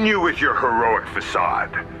 Continue with your heroic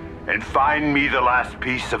facade, and find me the last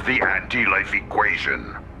piece of the anti-life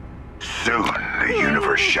equation. Soon, the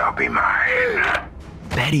universe shall be mine.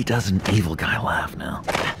 Betty does an evil guy laugh now.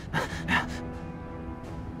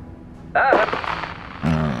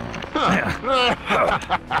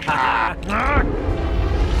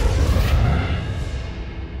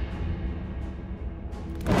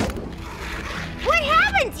 What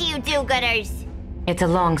happened to you do-gooders? It's a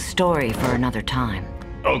long story for another time.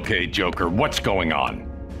 Okay, Joker, what's going on?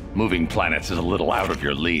 Moving planets is a little out of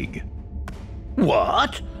your league.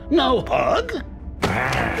 What? No hug?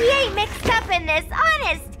 We ain't mixed up in this,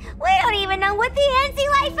 honest. We don't even know what the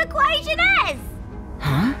anti-life equation is.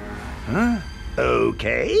 Huh?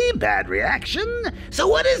 Okay, bad reaction. So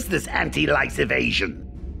what is this anti-life evasion?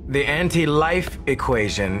 The anti-life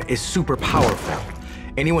equation is super powerful.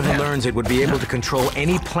 Anyone who learns it would be able to control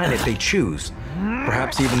any planet they choose,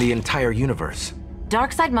 perhaps even the entire universe.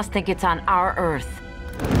 Darkseid must think it's on our Earth.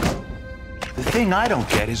 The thing I don't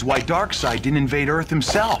get is why Darkseid didn't invade Earth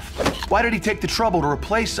himself. Why did he take the trouble to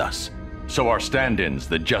replace us? So our stand-ins,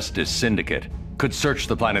 the Justice Syndicate, could search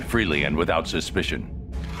the planet freely and without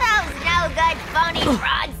suspicion. Those no-good phony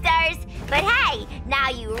fraudsters. But hey, now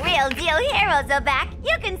you real-deal heroes are back.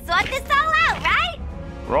 You can sort this all out, right?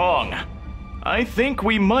 Wrong. I think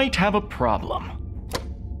we might have a problem.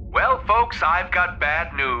 Well, folks, I've got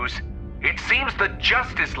bad news. It seems the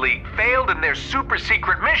Justice League failed in their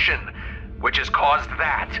super-secret mission, which has caused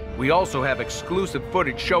that. We also have exclusive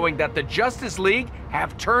footage showing that the Justice League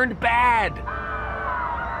have turned bad.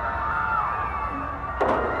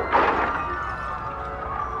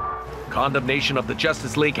 Condemnation of the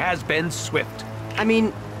Justice League has been swift. I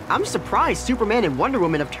mean, I'm surprised Superman and Wonder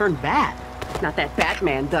Woman have turned bad. Not that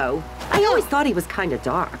Batman, though. I always thought he was kind of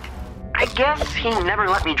dark. I guess he never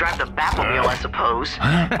let me drive the Batmobile, I suppose.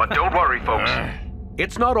 But don't worry, folks.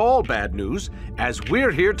 It's not all bad news, as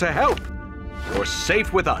we're here to help. You're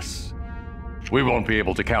safe with us. We won't be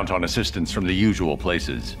able to count on assistance from the usual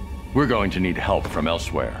places. We're going to need help from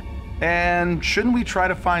elsewhere. And shouldn't we try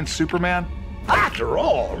to find Superman? After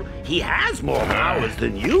all, he has more powers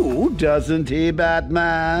than you, doesn't he,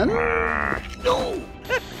 Batman? No.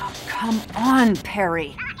 Come on,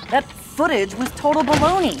 Perry. That footage was total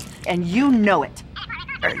baloney, and you know it.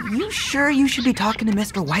 Are you sure you should be talking to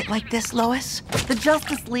Mr. White like this, Lois? The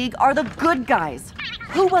Justice League are the good guys.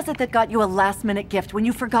 Who was it that got you a last-minute gift when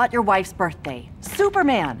you forgot your wife's birthday?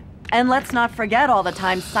 Superman. And let's not forget all the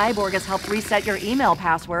times Cyborg has helped reset your email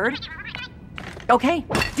password. Okay,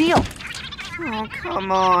 deal. Oh,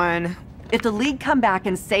 come on. If the League come back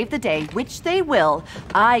and save the day, which they will,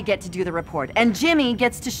 I get to do the report, and Jimmy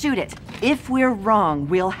gets to shoot it. If we're wrong,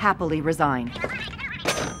 we'll happily resign.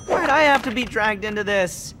 Why'd I have to be dragged into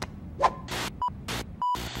this?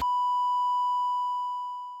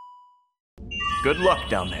 Good luck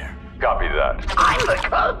down there. Copy that. I'm the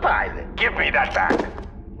co-pilot. Give me that back.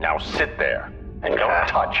 Now sit there and don't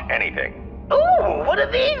touch anything. Ooh, what do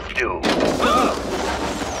these do?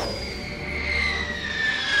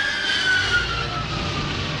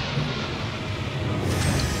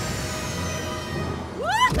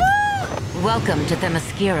 Welcome to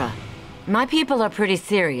Themyscira. My people are pretty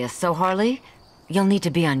serious, so Harley, you'll need to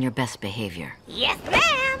be on your best behavior. Yes,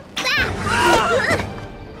 ma'am.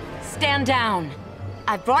 Stand down.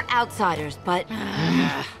 I've brought outsiders, but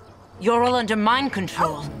you're all under mind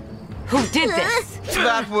control. Who did this?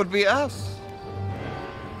 That would be us.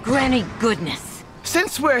 Granny goodness.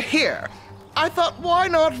 Since we're here, I thought why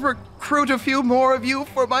not recruit a few more of you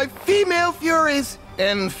for my female furies?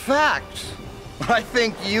 In fact, I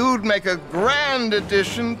think you'd make a grand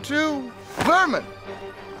addition, too. Vermin,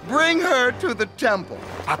 bring her to the temple.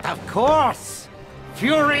 But of course!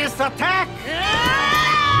 Furious attack!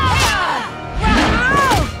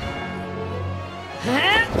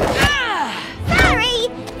 Sorry!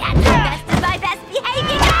 That's the best of my best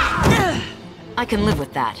behavior! I can live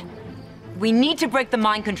with that. We need to break the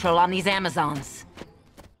mind control on these Amazons.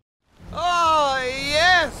 Ah,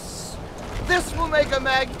 yes! This will make a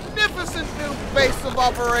magnificent new base of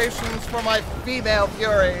operations for my female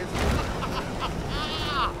furies.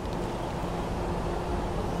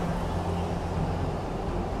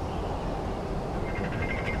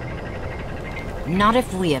 Not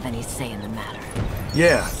if we have any say in the matter.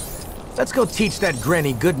 Yeah. Let's go teach that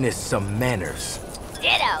Granny Goodness some manners.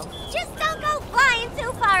 Ditto. Just don't go flying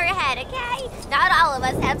too far ahead, okay? Not all of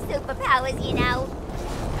us have superpowers, you know.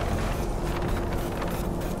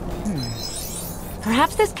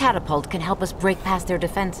 Perhaps this catapult can help us break past their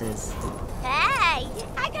defenses. Hey,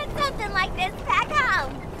 I got something like this back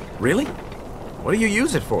home. Really? What do you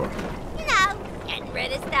use it for? You know, getting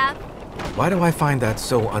rid of stuff. Why do I find that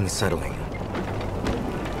so unsettling?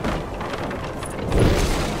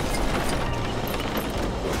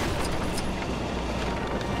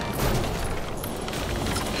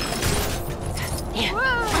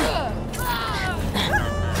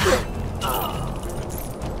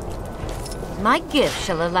 My gift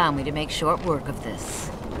shall allow me to make short work of this.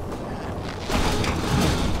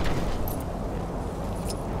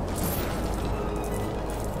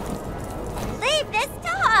 Leave this to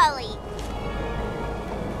Holly.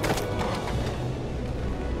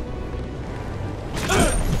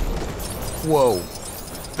 Whoa.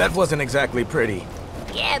 That wasn't exactly pretty.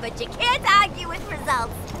 Yeah, but you can't argue with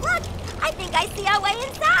results. Look, I think I see our way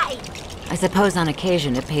inside. I suppose on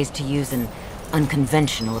occasion it pays to use an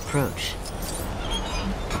unconventional approach.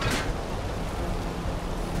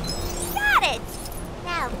 Got it.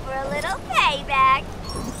 Now for a little payback.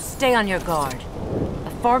 Stay on your guard. A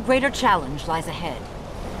far greater challenge lies ahead.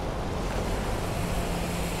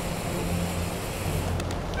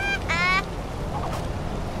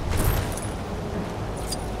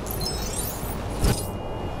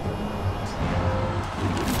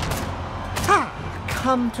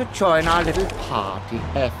 Come to join our little party,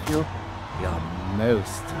 Nephew. You're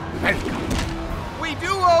most welcome. We do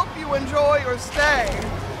hope you enjoy your stay.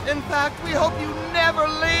 In fact, we hope you never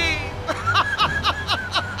leave.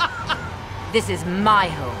 This is my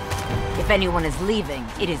home. If anyone is leaving,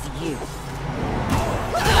 it is you.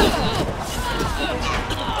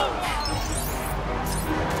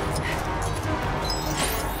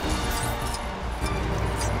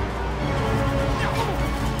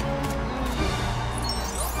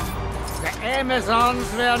 The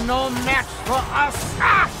Amazons were no match for us.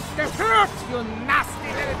 Ah! The hurt, you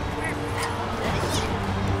nasty little twist.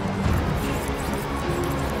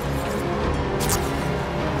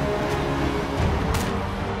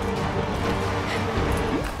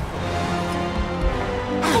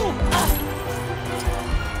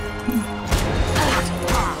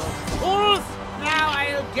 Fools! Now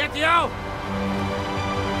I'll get you!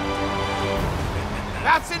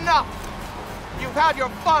 That's enough! You've had your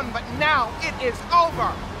fun, but now it is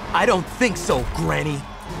over! I don't think so, Granny.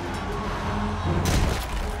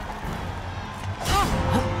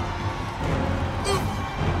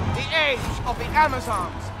 The age of the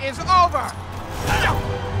Amazons is over!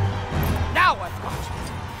 Now I've got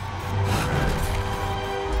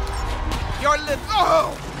you! Your little...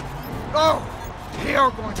 Oh! Oh!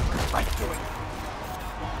 You're going to regret doing it!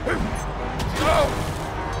 Oh!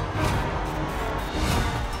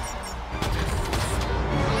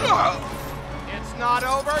 It's not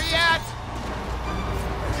over yet!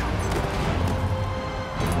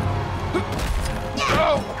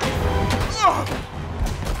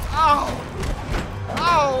 Ow!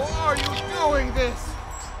 How are you doing this?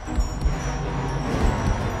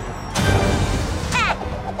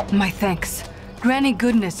 My thanks. Granny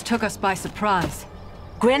Goodness took us by surprise.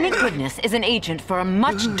 Granny Goodness is an agent for a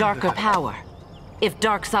much darker power. If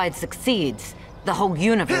Darkseid succeeds, the whole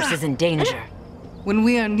universe is in danger. When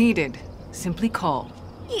we are needed, simply call.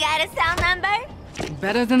 You got a cell number?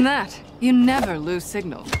 Better than that. You never lose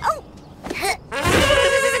signal. Oh!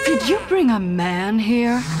 Did you bring a man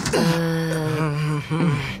here?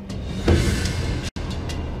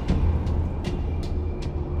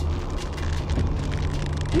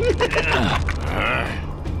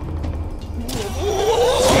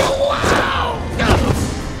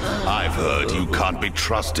 I've heard you can't be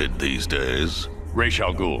trusted these days. Ra's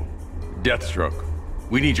al Ghul, Deathstroke.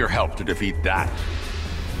 We need your help to defeat that.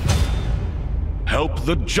 Help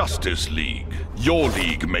the Justice League. Your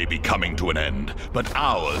league may be coming to an end, but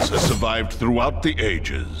ours has survived throughout the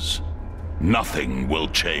ages. Nothing will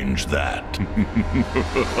change that.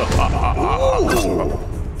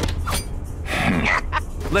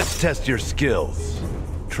 Let's test your skills.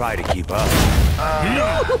 Try to keep up.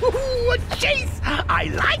 Chase!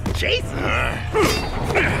 I like Chase!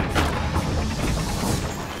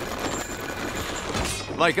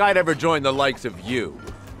 Like I'd ever join the likes of you.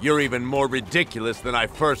 You're even more ridiculous than I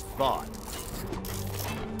first thought.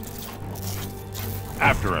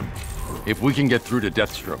 After him. If we can get through to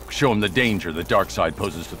Deathstroke, show him the danger the dark side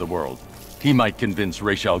poses to the world, he might convince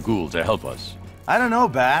Ra's al Ghul to help us. I don't know,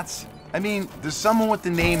 Bats. I mean, does someone with the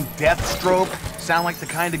name Deathstroke sound like the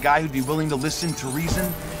kind of guy who'd be willing to listen to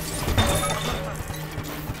reason?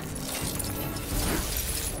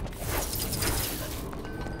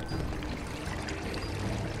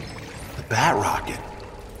 The Bat Rocket.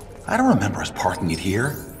 I don't remember us parking it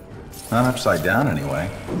here. Not upside down, anyway.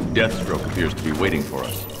 Deathstroke appears to be waiting for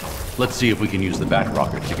us. Let's see if we can use the Bat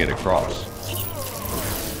Rocket to get across.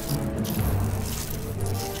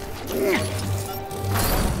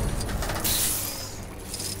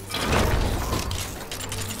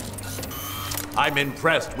 I'm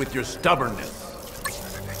impressed with your stubbornness.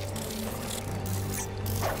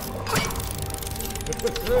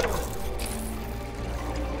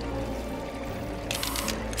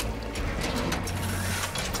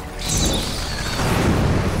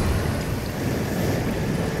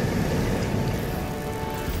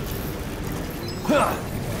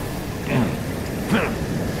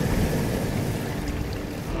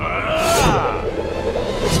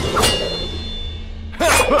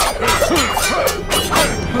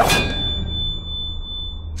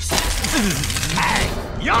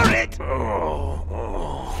 You're it!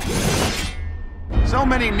 So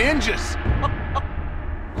many ninjas!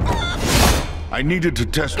 I needed to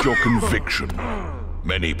test your conviction.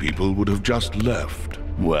 Many people would have just left.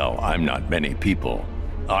 Well, I'm not many people.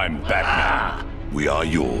 I'm Batman. We are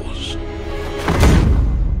yours.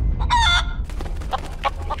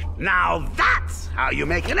 Now that's how you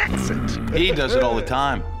make an exit. He does it all the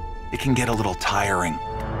time. It can get a little tiring.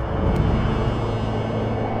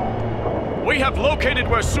 We have located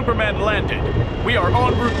where Superman landed. We are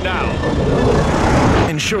en route now.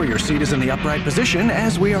 Ensure your seat is in the upright position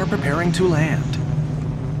as we are preparing to land.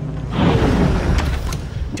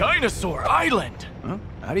 Dinosaur Island! Huh?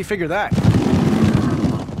 How do you figure that?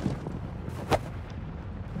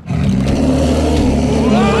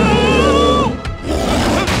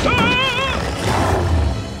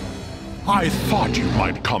 I thought you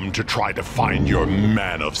might come to try to find your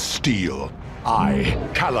Man of Steel. I,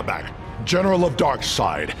 Kalibak, General of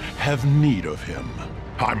Darkseid, have need of him.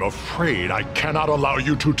 I'm afraid I cannot allow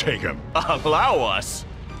you to take him. Allow us?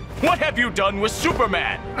 What have you done with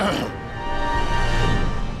Superman?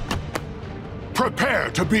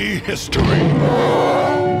 Prepare to be history.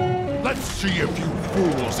 Let's see if you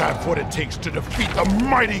fools have what it takes to defeat the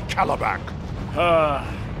mighty Kalibak.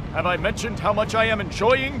 Have I mentioned how much I am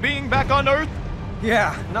enjoying being back on Earth?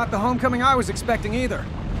 Yeah, not the homecoming I was expecting either.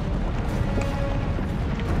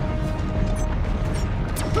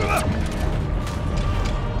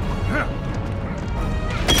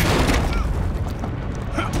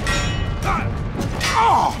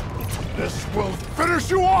 This will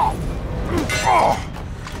finish you off!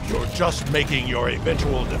 You're just making your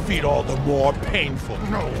eventual defeat all the more painful.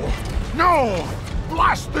 No! No!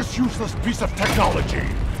 Blast this useless piece of technology!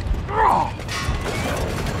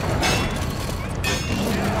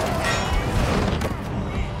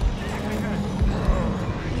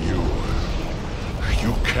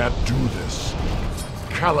 You can't do this.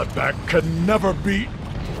 Kalibak can never be...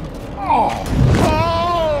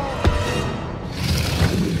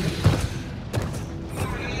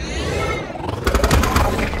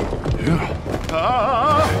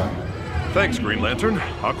 Thanks, Green Lantern,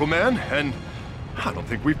 Aquaman, and I don't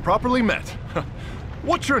think we've properly met.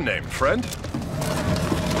 What's your name, friend?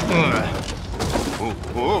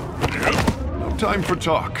 No time for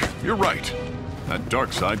talk. You're right. That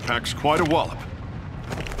Darkseid packs quite a wallop.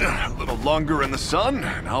 A little longer in the sun,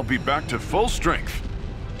 and I'll be back to full strength.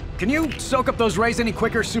 Can you soak up those rays any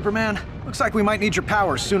quicker, Superman? Looks like we might need your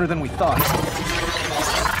powers sooner than we thought.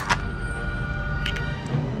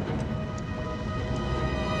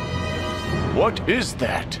 What is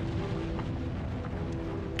that?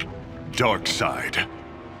 Darkseid.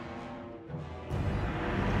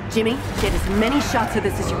 Jimmy, get as many shots of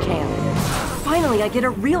this as you can. Finally, I get a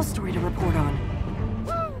real story to report on.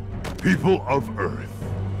 People of Earth,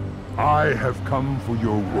 I have come for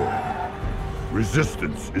your word.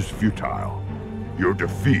 Resistance is futile. Your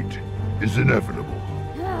defeat is inevitable.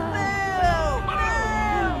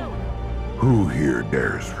 Who here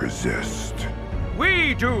dares resist?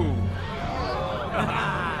 We do!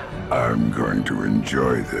 I'm going to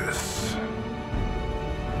enjoy this.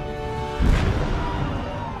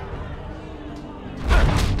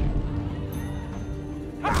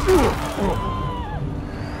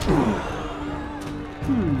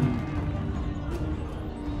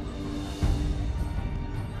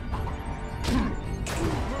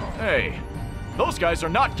 Hey, those guys are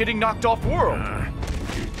not getting knocked off world.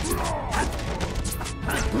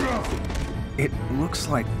 It looks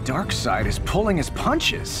like Darkseid is pulling his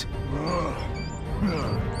punches.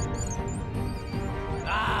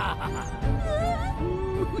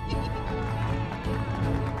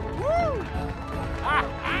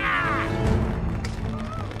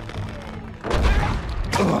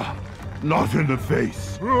 Not in the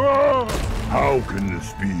face. How can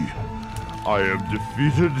this be? I am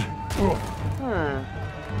defeated.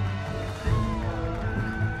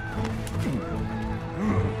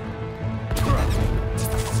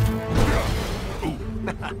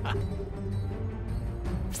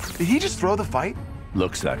 Did he just throw the fight?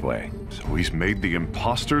 Looks that way. So he's made the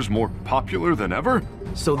imposters more popular than ever?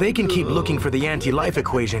 So they can keep looking for the anti-life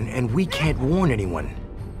equation, and we can't warn anyone.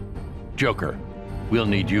 Joker, we'll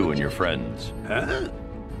need you and your friends. Huh?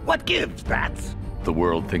 What gives, Bats? The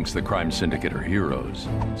world thinks the crime syndicate are heroes.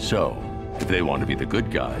 So, if they want to be the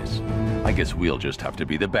good guys, I guess we'll just have to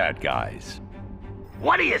be the bad guys.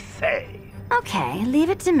 What do you say? Okay,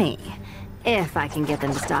 leave it to me. If I can get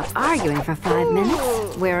them to stop arguing for 5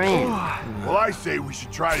 minutes, we're in. Well, I say we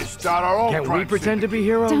should try to start our own Can't crime we pretend to be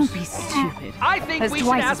syndicate. heroes? Don't be stupid. I think There's we should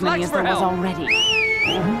twice ask as many Lex as for there was help. already.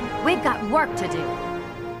 We've got work to do.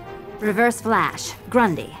 Reverse Flash,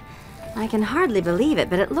 Grundy. I can hardly believe it,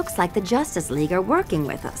 but it looks like the Justice League are working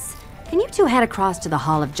with us. Can you two head across to the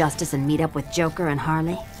Hall of Justice and meet up with Joker and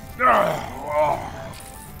Harley?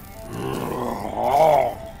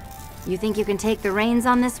 You think you can take the reins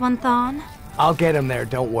on this one, Thawne? I'll get him there,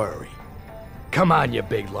 don't worry. Come on, you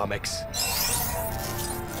big lummox.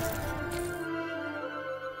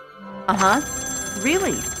 Uh-huh.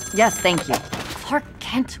 Really? Yes, thank you. Clark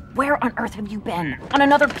Kent, where on earth have you been? On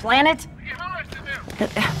another planet?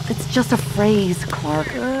 It's just a phrase,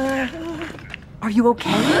 Clark. Are you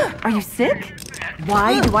okay? Are you sick?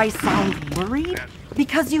 Why do I sound worried?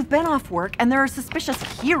 Because you've been off work and there are suspicious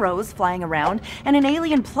heroes flying around and an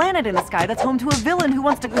alien planet in the sky that's home to a villain who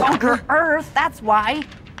wants to conquer Earth. That's why.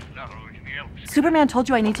 Superman told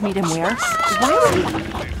you I need to meet him where? Why would he?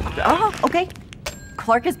 Oh, okay.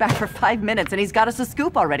 Clark is back for 5 minutes and he's got us a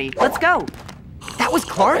scoop already. Let's go. That was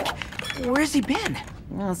Clark? Where's he been?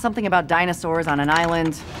 Something about dinosaurs on an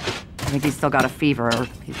island. I think he's still got a fever or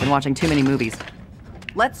he's been watching too many movies.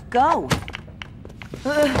 Let's go.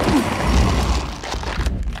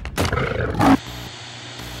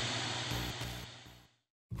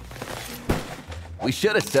 We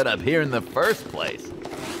should have set up here in the first place.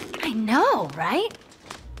 I know, right?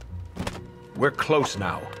 We're close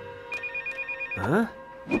now. Huh?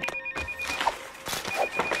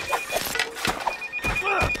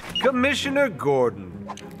 Commissioner Gordon,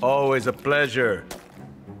 always a pleasure.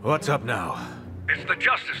 What's up now? It's the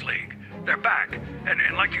Justice League. They're back. And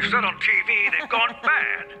like you said on TV, they've gone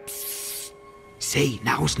bad. Say,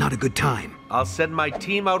 now's not a good time. I'll send my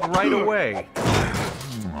team out right away.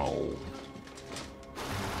 Oh.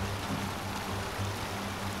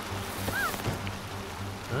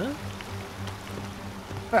 Huh?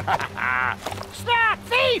 Snap!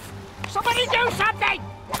 Thief! Somebody do something!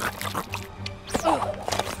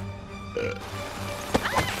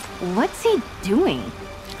 What's he doing?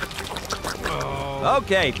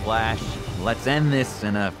 Okay, Flash. Let's end this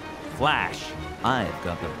in a flash. I've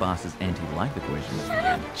got the boss's anti-life equation. Shut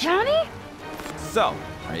up, Johnny! So,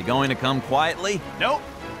 are you going to come quietly? Nope.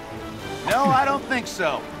 No, I don't think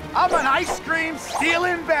so. I'm an ice cream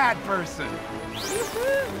stealing bad person.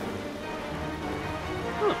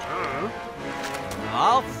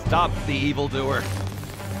 I'll stop the evildoer.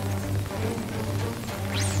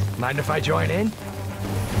 Mind if I join in?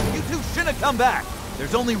 You two shouldn't have come back.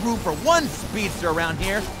 There's only room for one speedster around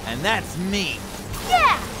here, and that's me.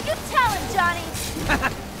 Yeah, you tell him, Johnny!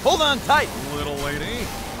 Hold on tight, little lady.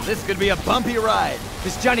 This could be a bumpy ride.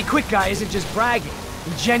 This Johnny Quick guy isn't just bragging.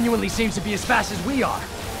 He genuinely seems to be as fast as we are.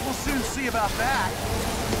 We'll soon see about that.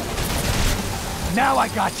 Now I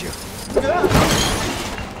got you.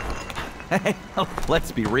 Hey,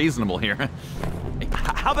 let's be reasonable here. Hey,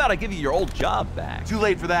 how about I give you your old job back? Too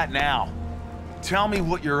late for that now. Tell me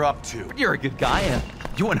what you're up to. You're a good guy, and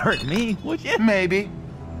you wouldn't hurt me, would you? Maybe.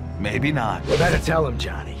 Maybe not. Better tell him,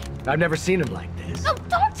 Johnny. I've never seen him like this. Oh,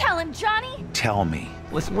 don't tell him, Johnny! Tell me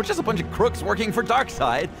Listen, we're just a bunch of crooks working for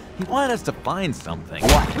Darkseid. He wanted us to find something.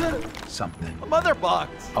 What? Something. A mother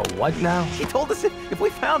box. A what now? He told us if we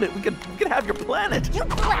found it, we could have your planet. You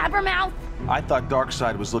blabbermouth! I thought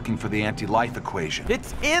Darkseid was looking for the anti-life equation.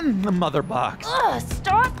 It's in the mother box. Ugh,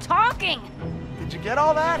 stop talking! Did you get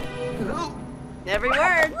all that? Every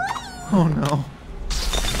word. Oh no.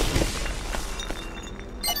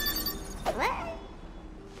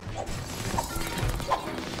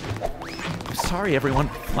 I'm sorry, everyone.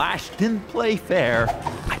 Flash didn't play fair.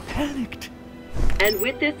 I panicked. And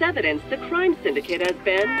with this evidence, the crime syndicate has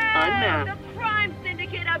been unmasked. The crime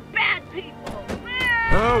syndicate are bad people!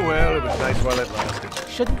 Oh, well, it was nice while it lasted.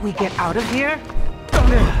 Shouldn't we get out of here?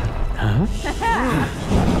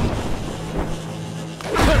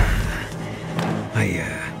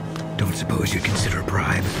 I don't suppose you'd consider a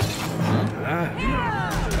bribe.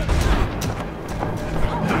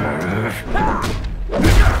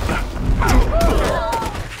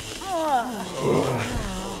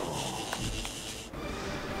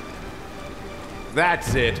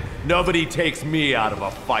 That's it. Nobody takes me out of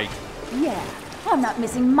a fight. Yeah, I'm not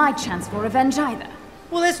missing my chance for revenge either.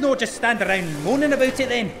 Well, let's not just stand around moaning about it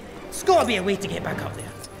then. There's gotta be a way to get back up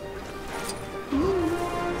there.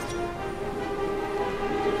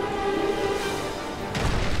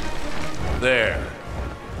 There.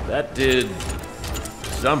 That did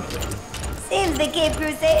something. Seems the Cape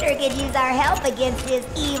Crusader could use our help against his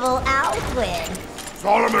evil owl twin.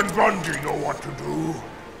 Solomon Grundy know what to do.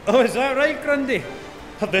 Oh, is that right, Grundy?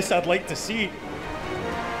 This I'd like to see.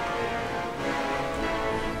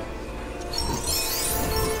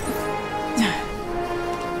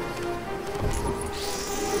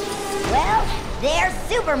 Well, there's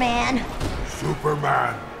Superman.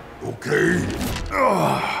 Superman, okay?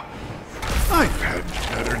 Ugh. I've had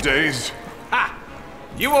better days. Ha!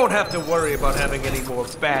 You won't have to worry about having any more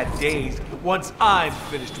bad days once I'm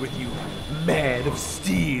finished with you, Man of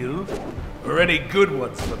Steel. Or any good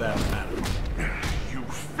ones, for that matter. You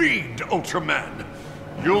fiend, Ultraman.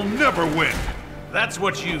 You'll never win. That's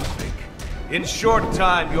what you think. In short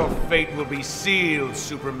time, your fate will be sealed,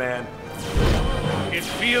 Superman. It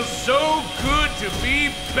feels so good to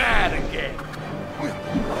be bad again.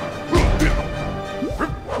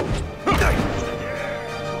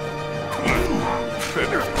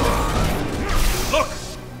 Look!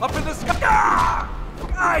 Up in the sky!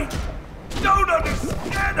 I don't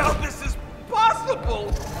understand how this is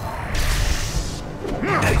possible!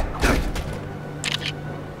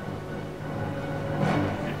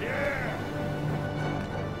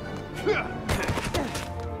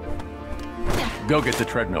 Go get the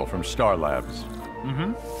treadmill from Star Labs.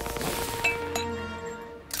 Mm-hmm.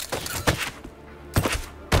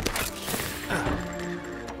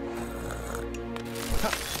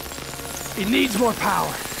 It needs more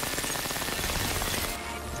power.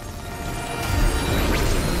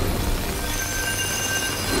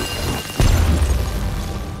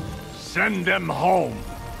 Send them home.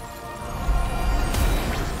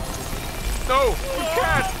 No, you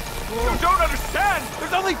can't! You don't understand!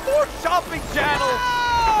 There's only 4 shopping channels!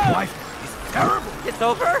 Life is terrible. It's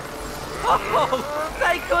over? Oh,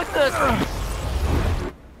 thank goodness!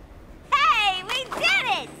 Hey, we did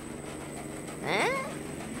it! Huh?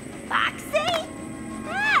 Foxy?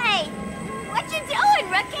 Hey! What you doing,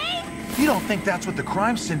 rookie? You don't think that's what the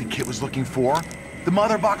crime syndicate was looking for? The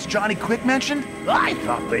mother box Johnny Quick mentioned? I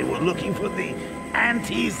thought they were looking for the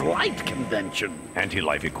Anti's Light Convention.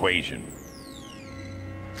 Anti-life equation.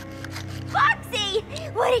 Foxy!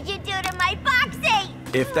 What did you do to my Foxy?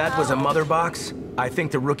 If that was a mother box, I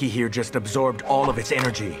think the rookie here just absorbed all of its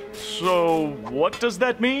energy. So, what does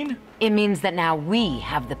that mean? It means that now we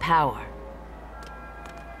have the power.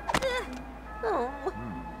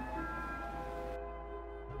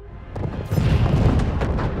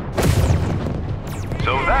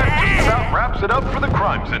 So that just about wraps it up for the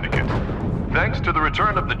Crime Syndicate. Thanks to the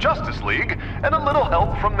return of the Justice League and a little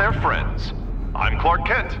help from their friends. I'm Clark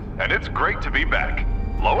Kent, and it's great to be back.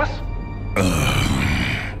 Lois?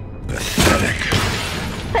 Pathetic.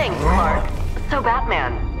 Thanks, Clark. So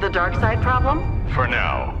Batman, the dark side problem? For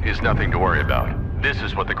now, is nothing to worry about. This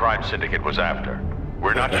is what the Crime Syndicate was after.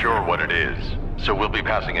 We're not sure what it is, so we'll be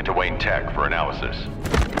passing it to Wayne Tech for analysis.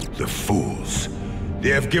 The fools. They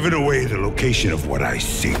have given away the location of what I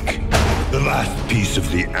seek. The last piece of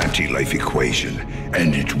the anti-life equation,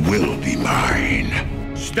 and it will be mine.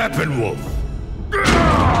 Steppenwolf.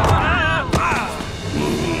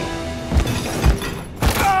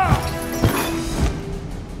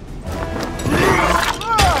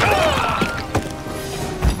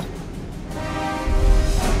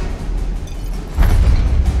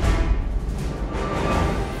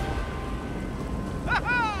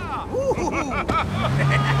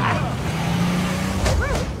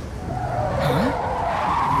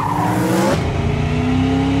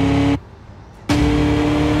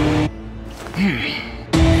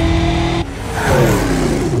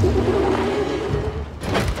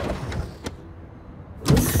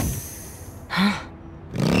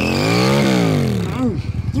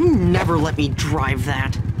 You never let me drive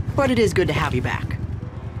that. But it is good to have you back.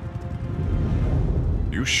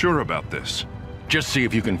 You sure about this? Just see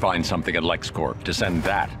if you can find something at LexCorp to send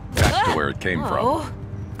that back to where it came from.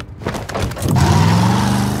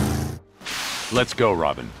 Let's go,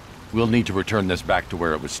 Robin. We'll need to return this back to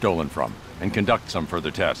where it was stolen from, and conduct some further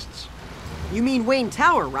tests. You mean Wayne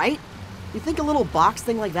Tower, right? You think a little box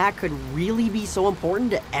thing like that could really be so important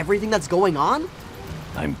to everything that's going on?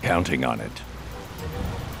 I'm counting on it.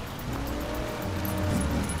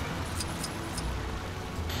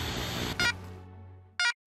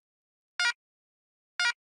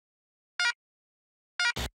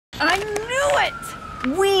 I knew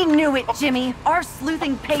it! We knew it, Jimmy. Our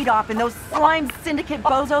sleuthing paid off and those slime syndicate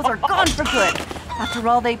bozos are gone for good. After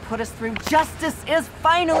all they put us through, justice is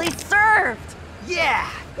finally served! Yeah!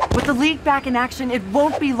 With the League back in action, it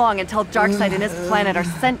won't be long until Darkseid and his planet are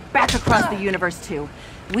sent back across the universe too.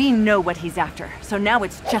 We know what he's after, so now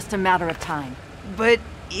it's just a matter of time. But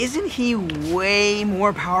isn't he way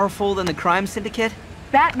more powerful than the crime syndicate?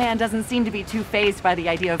 Batman doesn't seem to be too fazed by the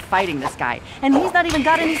idea of fighting this guy, and he's not even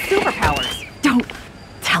got any superpowers. Don't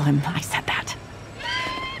tell him I said that.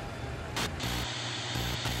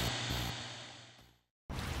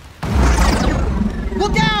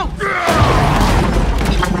 Look out!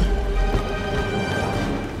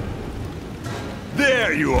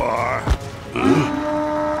 There you are!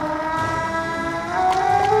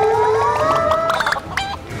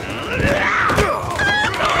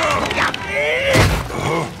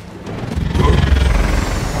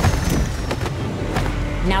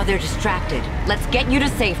 Now they're distracted. Let's get you to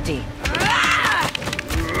safety.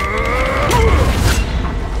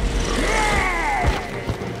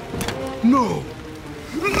 No!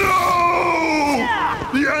 No!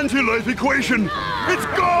 The anti-life equation! It's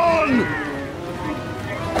gone!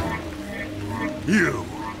 You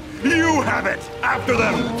have it! After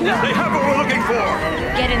them! They have what we're looking for!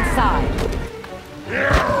 Get inside.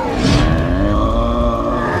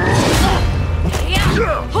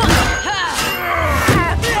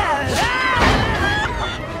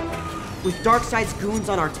 With Darkseid's goons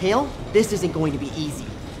on our tail, this isn't going to be easy.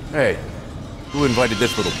 Hey, who invited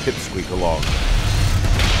this little pipsqueak along?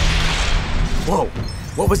 Whoa,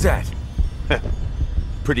 what was that?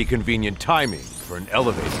 Pretty convenient timing for an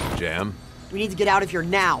elevator jam. We need to get out of here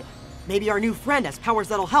now. Maybe our new friend has powers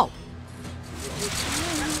that'll help.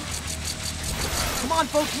 Come on,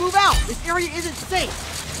 folks, move out! This area isn't safe!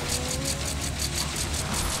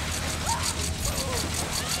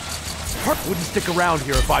 Wouldn't stick around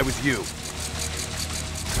here if I was you.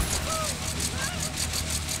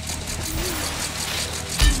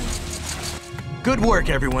 Good work,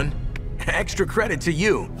 everyone. Extra credit to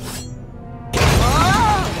you.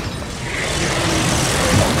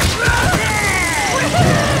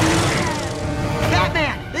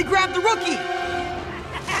 Batman! They grabbed the rookie!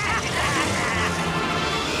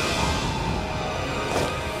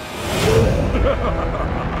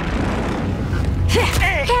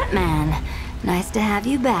 Catman, nice to have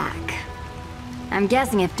you back. I'm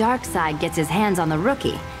guessing if Darkseid gets his hands on the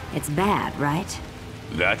rookie, it's bad, right?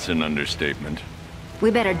 That's an understatement.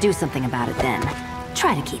 We better do something about it then.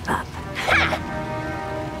 Try to keep up.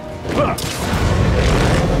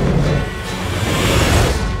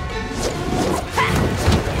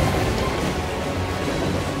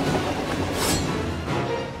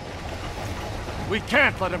 We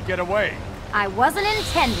can't let him get away. I wasn't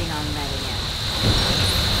intending on letting him.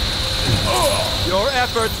 Your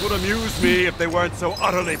efforts would amuse me if they weren't so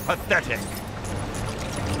utterly pathetic.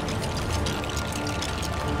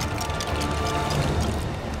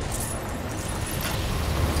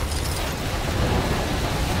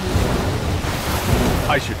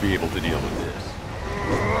 I should be able to deal with this.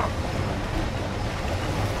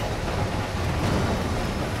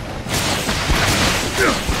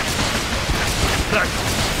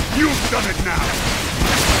 You've done it now!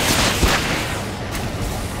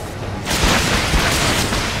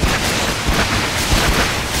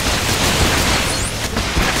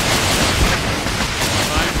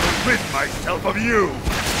 I'm rid myself of you!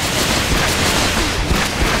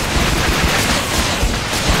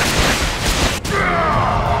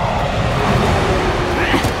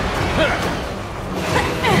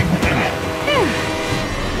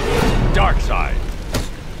 Darkseid!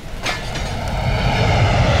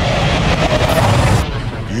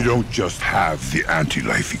 You don't just have the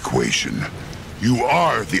anti-life equation. You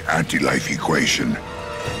are the anti-life equation.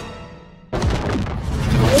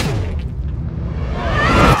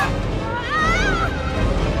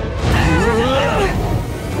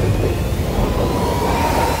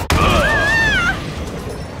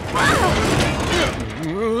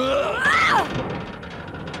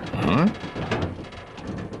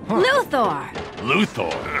 Luthor!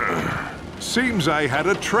 Luthor? Seems I had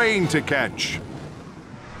a train to catch.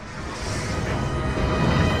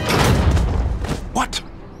 What?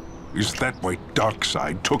 Is that why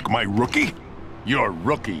Darkseid took my rookie? Your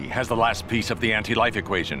rookie has the last piece of the anti-life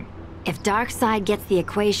equation. If Darkseid gets the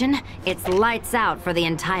equation, it's lights out for the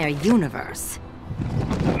entire universe.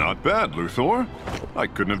 Not bad, Luthor. I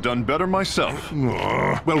couldn't have done better myself.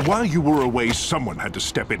 Well, while you were away, someone had to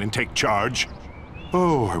step in and take charge.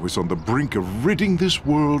 Oh, I was on the brink of ridding this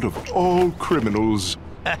world of all criminals.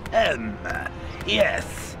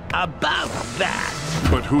 Yes, about that.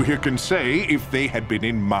 But who here can say if they had been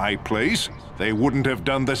in my place, they wouldn't have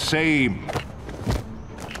done the same?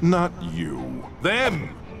 Not you.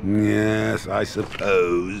 Them! Yes, I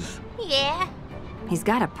suppose. Yeah. He's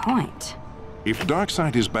got a point. If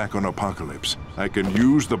Darkseid is back on Apocalypse, I can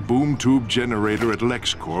use the boom tube generator at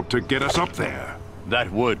LexCorp to get us up there.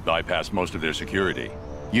 That would bypass most of their security.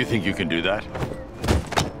 You think you can do that?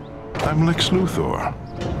 I'm Lex Luthor.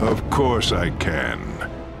 Of course I can.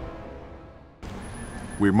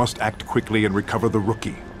 We must act quickly and recover the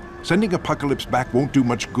rookie. Sending Apocalypse back won't do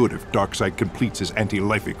much good if Darkseid completes his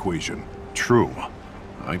anti-life equation. True.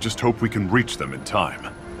 I just hope we can reach them in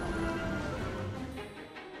time.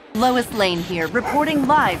 Lois Lane here, reporting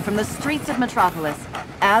live from the streets of Metropolis.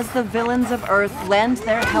 As the villains of Earth lend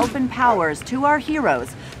their help and powers to our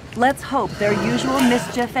heroes, let's hope their usual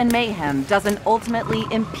mischief and mayhem doesn't ultimately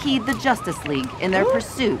impede the Justice League in their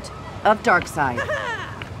pursuit of Darkseid.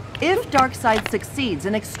 If Darkseid succeeds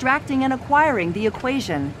in extracting and acquiring the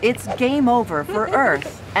equation, it's game over for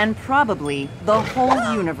Earth and probably the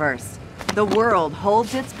whole universe. The world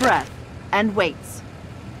holds its breath and waits.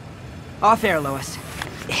 Off air, Lois.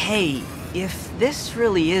 Hey, if this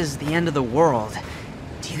really is the end of the world,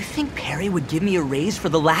 do you think Perry would give me a raise for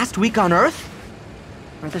the last week on Earth?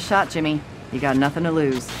 Worth a shot, Jimmy. You got nothing to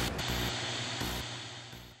lose.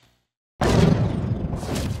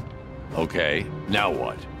 Okay, now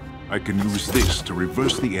what? I can use this to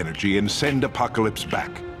reverse the energy and send Apocalypse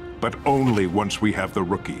back. But only once we have the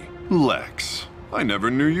rookie. Lex, I never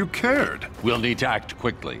knew you cared. We'll need to act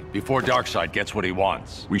quickly, before Darkseid gets what he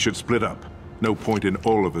wants. We should split up. No point in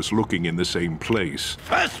all of us looking in the same place.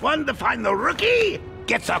 First one to find the rookie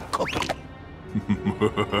gets a cookie.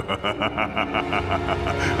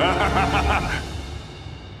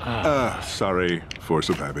 Sorry, force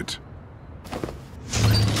of habit.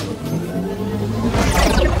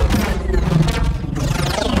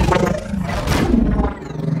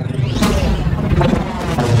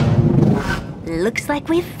 Looks like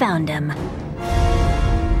we've found him.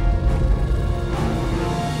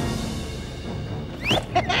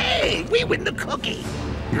 Hey, we win the cookie.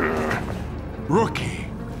 Rookie.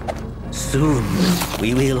 Soon,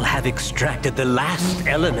 we will have extracted the last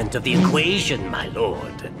element of the equation, my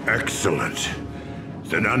lord. Excellent.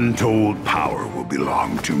 Then untold power will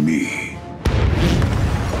belong to me.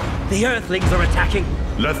 The Earthlings are attacking.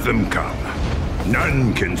 Let them come.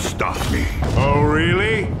 None can stop me. Oh,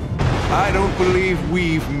 really? I don't believe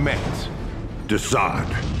we've met. Desaad,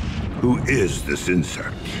 who is this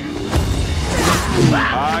insect?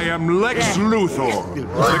 I am Lex Luthor,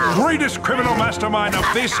 the greatest criminal mastermind of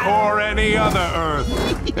this or any other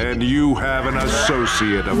Earth. And you have an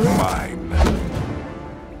associate of mine.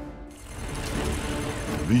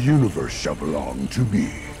 The universe shall belong to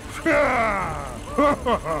me.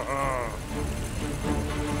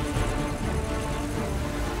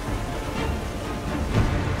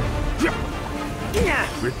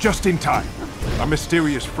 We're just in time. Our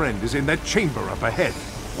mysterious friend is in that chamber up ahead.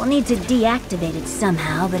 We'll need to deactivate it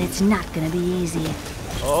somehow, but it's not gonna be easy.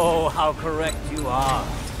 Oh, how correct you are.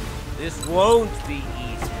 This won't be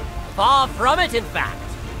easy. Far from it, in fact.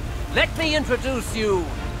 Let me introduce you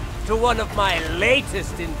to one of my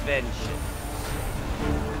latest inventions.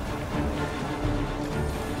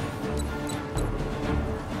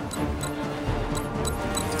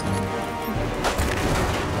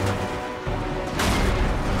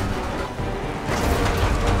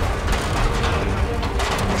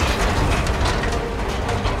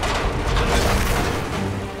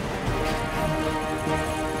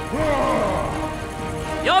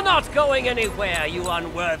 You're not going anywhere, you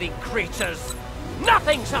unworthy creatures!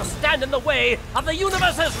 Nothing shall stand in the way of the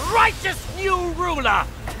universe's righteous new ruler!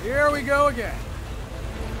 Here we go again.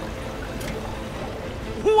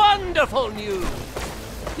 Wonderful news!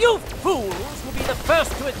 You fools will be the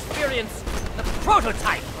first to experience the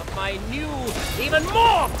prototype of my new, even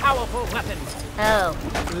more powerful weapon. Oh,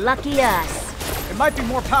 lucky us. It might be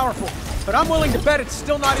more powerful, but I'm willing to bet it's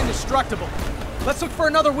still not indestructible. Let's look for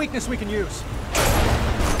another weakness we can use.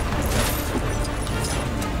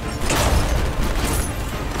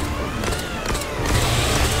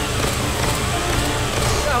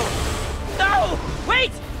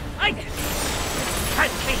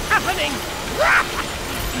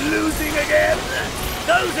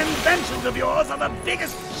 inventions of yours are the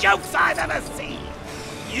biggest jokes I've ever seen!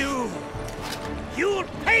 You'll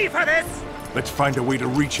pay for this! Let's find a way to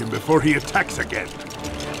reach him before he attacks again.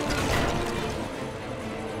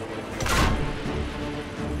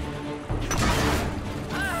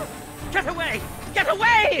 Get away! Get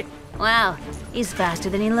away! Wow, he's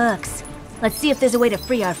faster than he looks. Let's see if there's a way to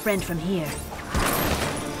free our friend from here.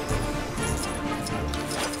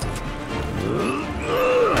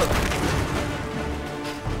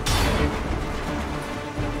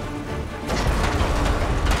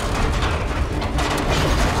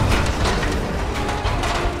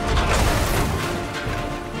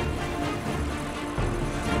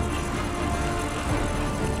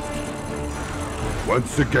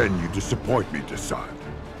 Once again, you disappoint me, Desan.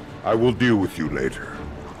 I will deal with you later.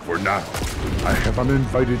 For now, I have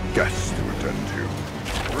uninvited guests to attend to.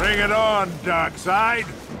 Bring it on, Darkseid.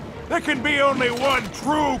 There can be only one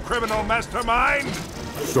true criminal mastermind.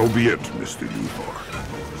 So be it, Mr. Luthor.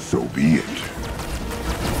 So be it.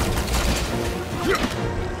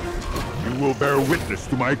 You will bear witness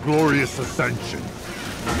to my glorious ascension.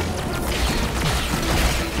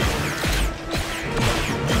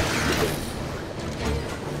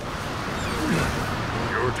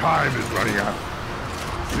 Your time is running out.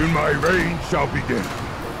 Soon my reign shall begin.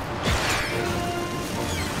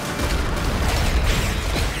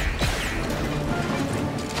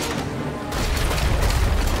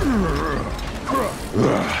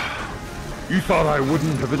 You thought I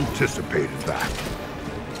wouldn't have anticipated that.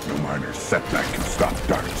 No minor setback can stop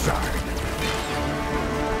Darkseid.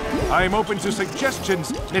 I'm open to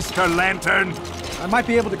suggestions, Mr. Lantern. I might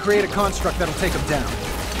be able to create a construct that'll take him down,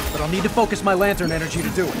 but I'll need to focus my lantern energy to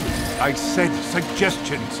do it. I said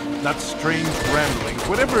suggestions, not strange ramblings.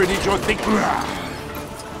 Whatever it is you're thinking.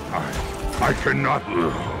 I cannot.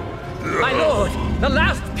 My lord, the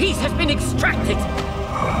last piece has been extracted.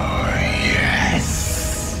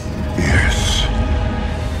 Yes. Yes.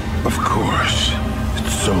 Of course.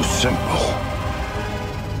 It's so simple.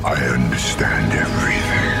 I understand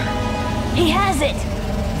everything. He has it!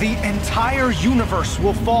 The entire universe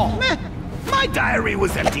will fall. My diary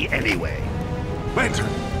was empty anyway. Lantern,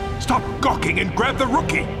 stop gawking and grab the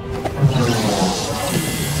rookie.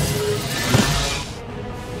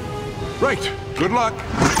 Right. Good luck.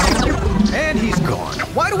 And he's gone.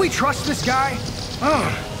 Why do we trust this guy?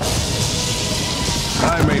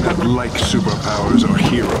 I may not like superpowers or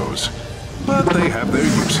heroes, but they have their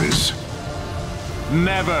uses.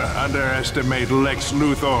 Never underestimate Lex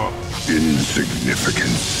Luthor. Insignificant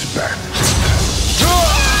spat.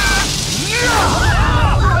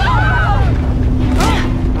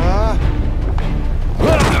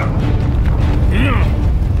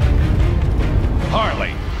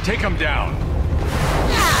 Harley, take him down.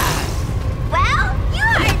 Well, you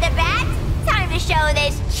heard the bat. Time to show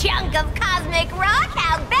this chunk of cosmic rock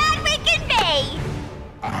how bad we can be.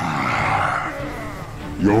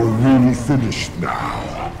 You're really finished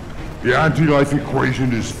now. The anti-life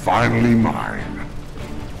equation is finally mine.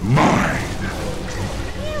 Mine!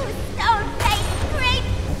 You stone-faced creep!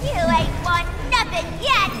 You ain't won nothing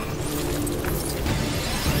yet!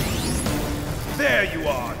 There you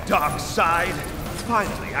are, Darkseid.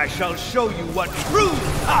 Finally, I shall show you what true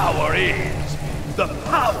power is. The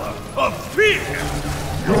power of fear!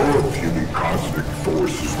 Your puny cosmic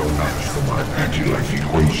force is no match for my anti-life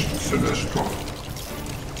equation, Sinestro.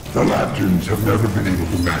 The Lanterns have never been able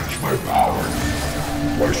to match my powers.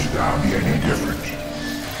 Why should I be any different?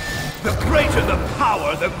 The greater the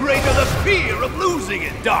power, the greater the fear of losing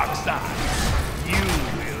it, Darkseid. You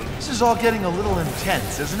will... This is all getting a little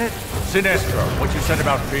intense, isn't it? Sinestro, what you said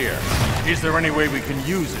about fear. Is there any way we can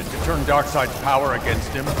use it to turn Darkseid's power against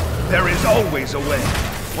him? There is always a way.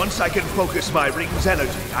 Once I can focus my ring's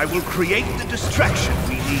energy, I will create the distraction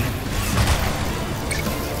we need.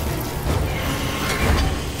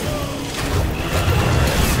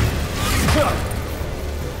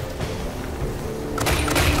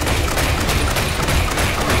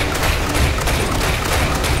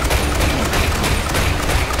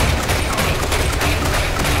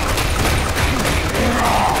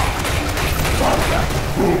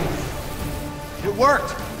 It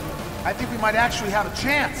worked. I think we might actually have a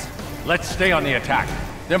chance. Let's stay on the attack.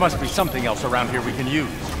 There must be something else around here we can use.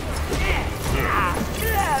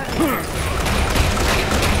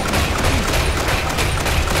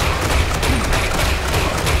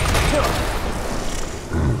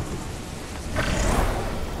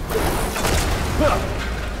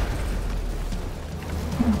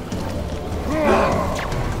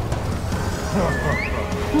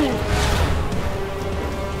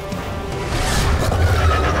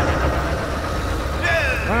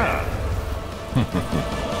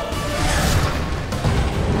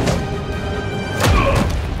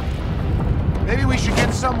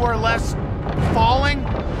 somewhere less falling?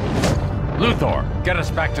 Luthor, get us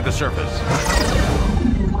back to the surface.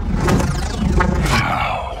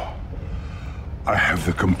 Now, I have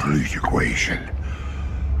the complete equation.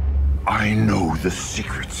 I know the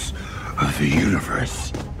secrets of the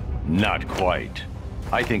universe. Not quite.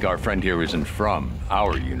 I think our friend here isn't from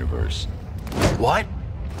our universe. What?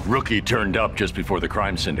 Rookie turned up just before the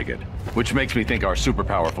crime syndicate, which makes me think our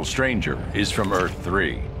super-powerful stranger is from Earth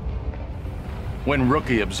 3. When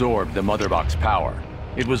Rookie absorbed the Mother Box power,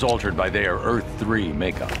 it was altered by their Earth 3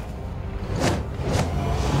 makeup.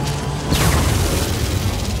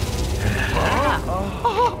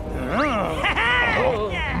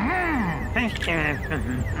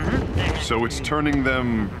 So it's turning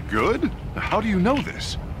them good? How do you know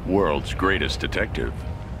this? World's greatest detective.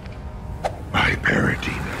 My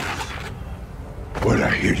parademons. What a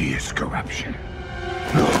hideous corruption.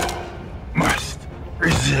 No, must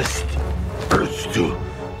resist. Urge to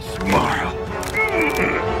smile.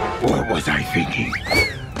 What was I thinking?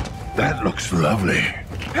 That looks lovely.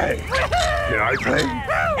 Hey, can I play?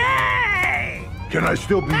 Can I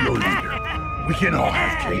still be your leader? We can all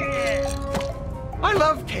have cake. I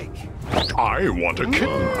love cake. I want a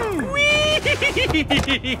kitten.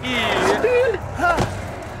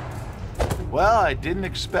 Well, I didn't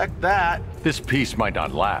expect that. This piece might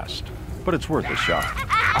not last, but it's worth a shot.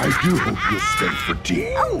 I do hope you'll stay for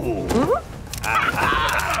tea.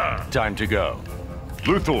 Time to go.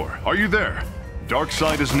 Luthor, are you there?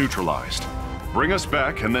 Darkseid is neutralized. Bring us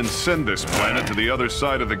back and then send this planet to the other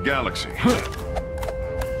side of the galaxy. Well,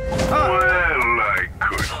 I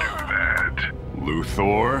could do that.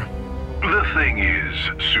 Luthor? The thing is,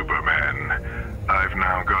 Superman, I've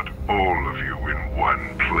now got all of you in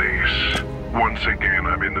one place. Once again,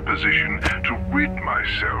 I'm in the position to rid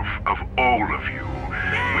myself of all of you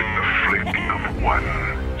with the flick of one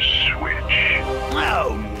switch.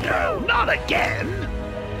 Oh, no, not again!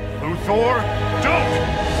 Luthor, don't!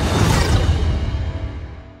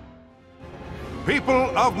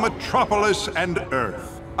 People of Metropolis and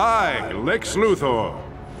Earth, I, Lex Luthor,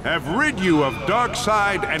 have rid you of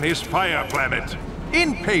Darkseid and his fire planet.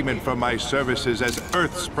 In payment for my services as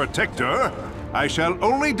Earth's protector, I shall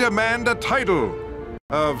only demand a title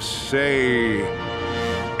of, say,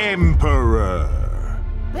 Emperor.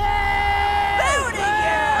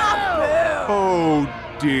 Oh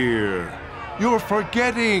dear, you're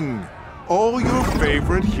forgetting. All your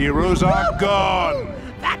favorite heroes are gone.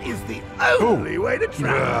 That is the only way to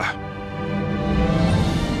travel.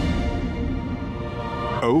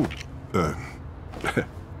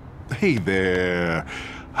 Hey there.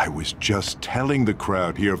 I was just telling the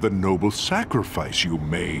crowd here of the noble sacrifice you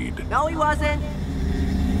made. No, he wasn't.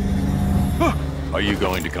 Are you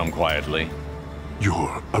going to come quietly?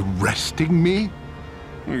 You're arresting me?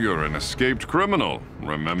 You're an escaped criminal,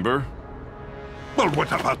 remember? Well,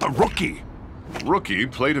 what about the Rookie? Rookie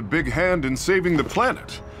played a big hand in saving the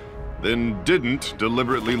planet, then didn't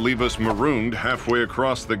deliberately leave us marooned halfway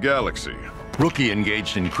across the galaxy. Rookie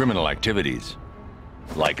engaged in criminal activities.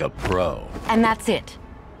 Like a pro. And that's it?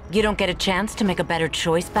 You don't get a chance to make a better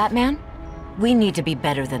choice, Batman? We need to be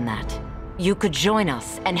better than that. You could join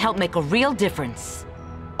us and help make a real difference.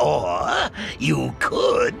 Or you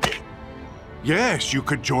could. Yes, you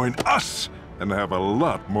could join us and have a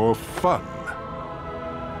lot more fun.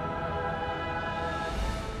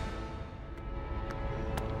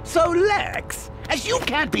 So, Lex, as you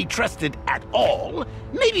can't be trusted at all,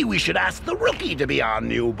 maybe we should ask the Rookie to be our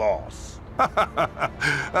new boss.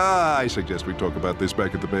 I suggest we talk about this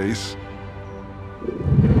back at the base.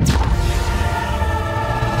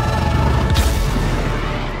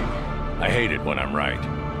 I hate it when I'm right.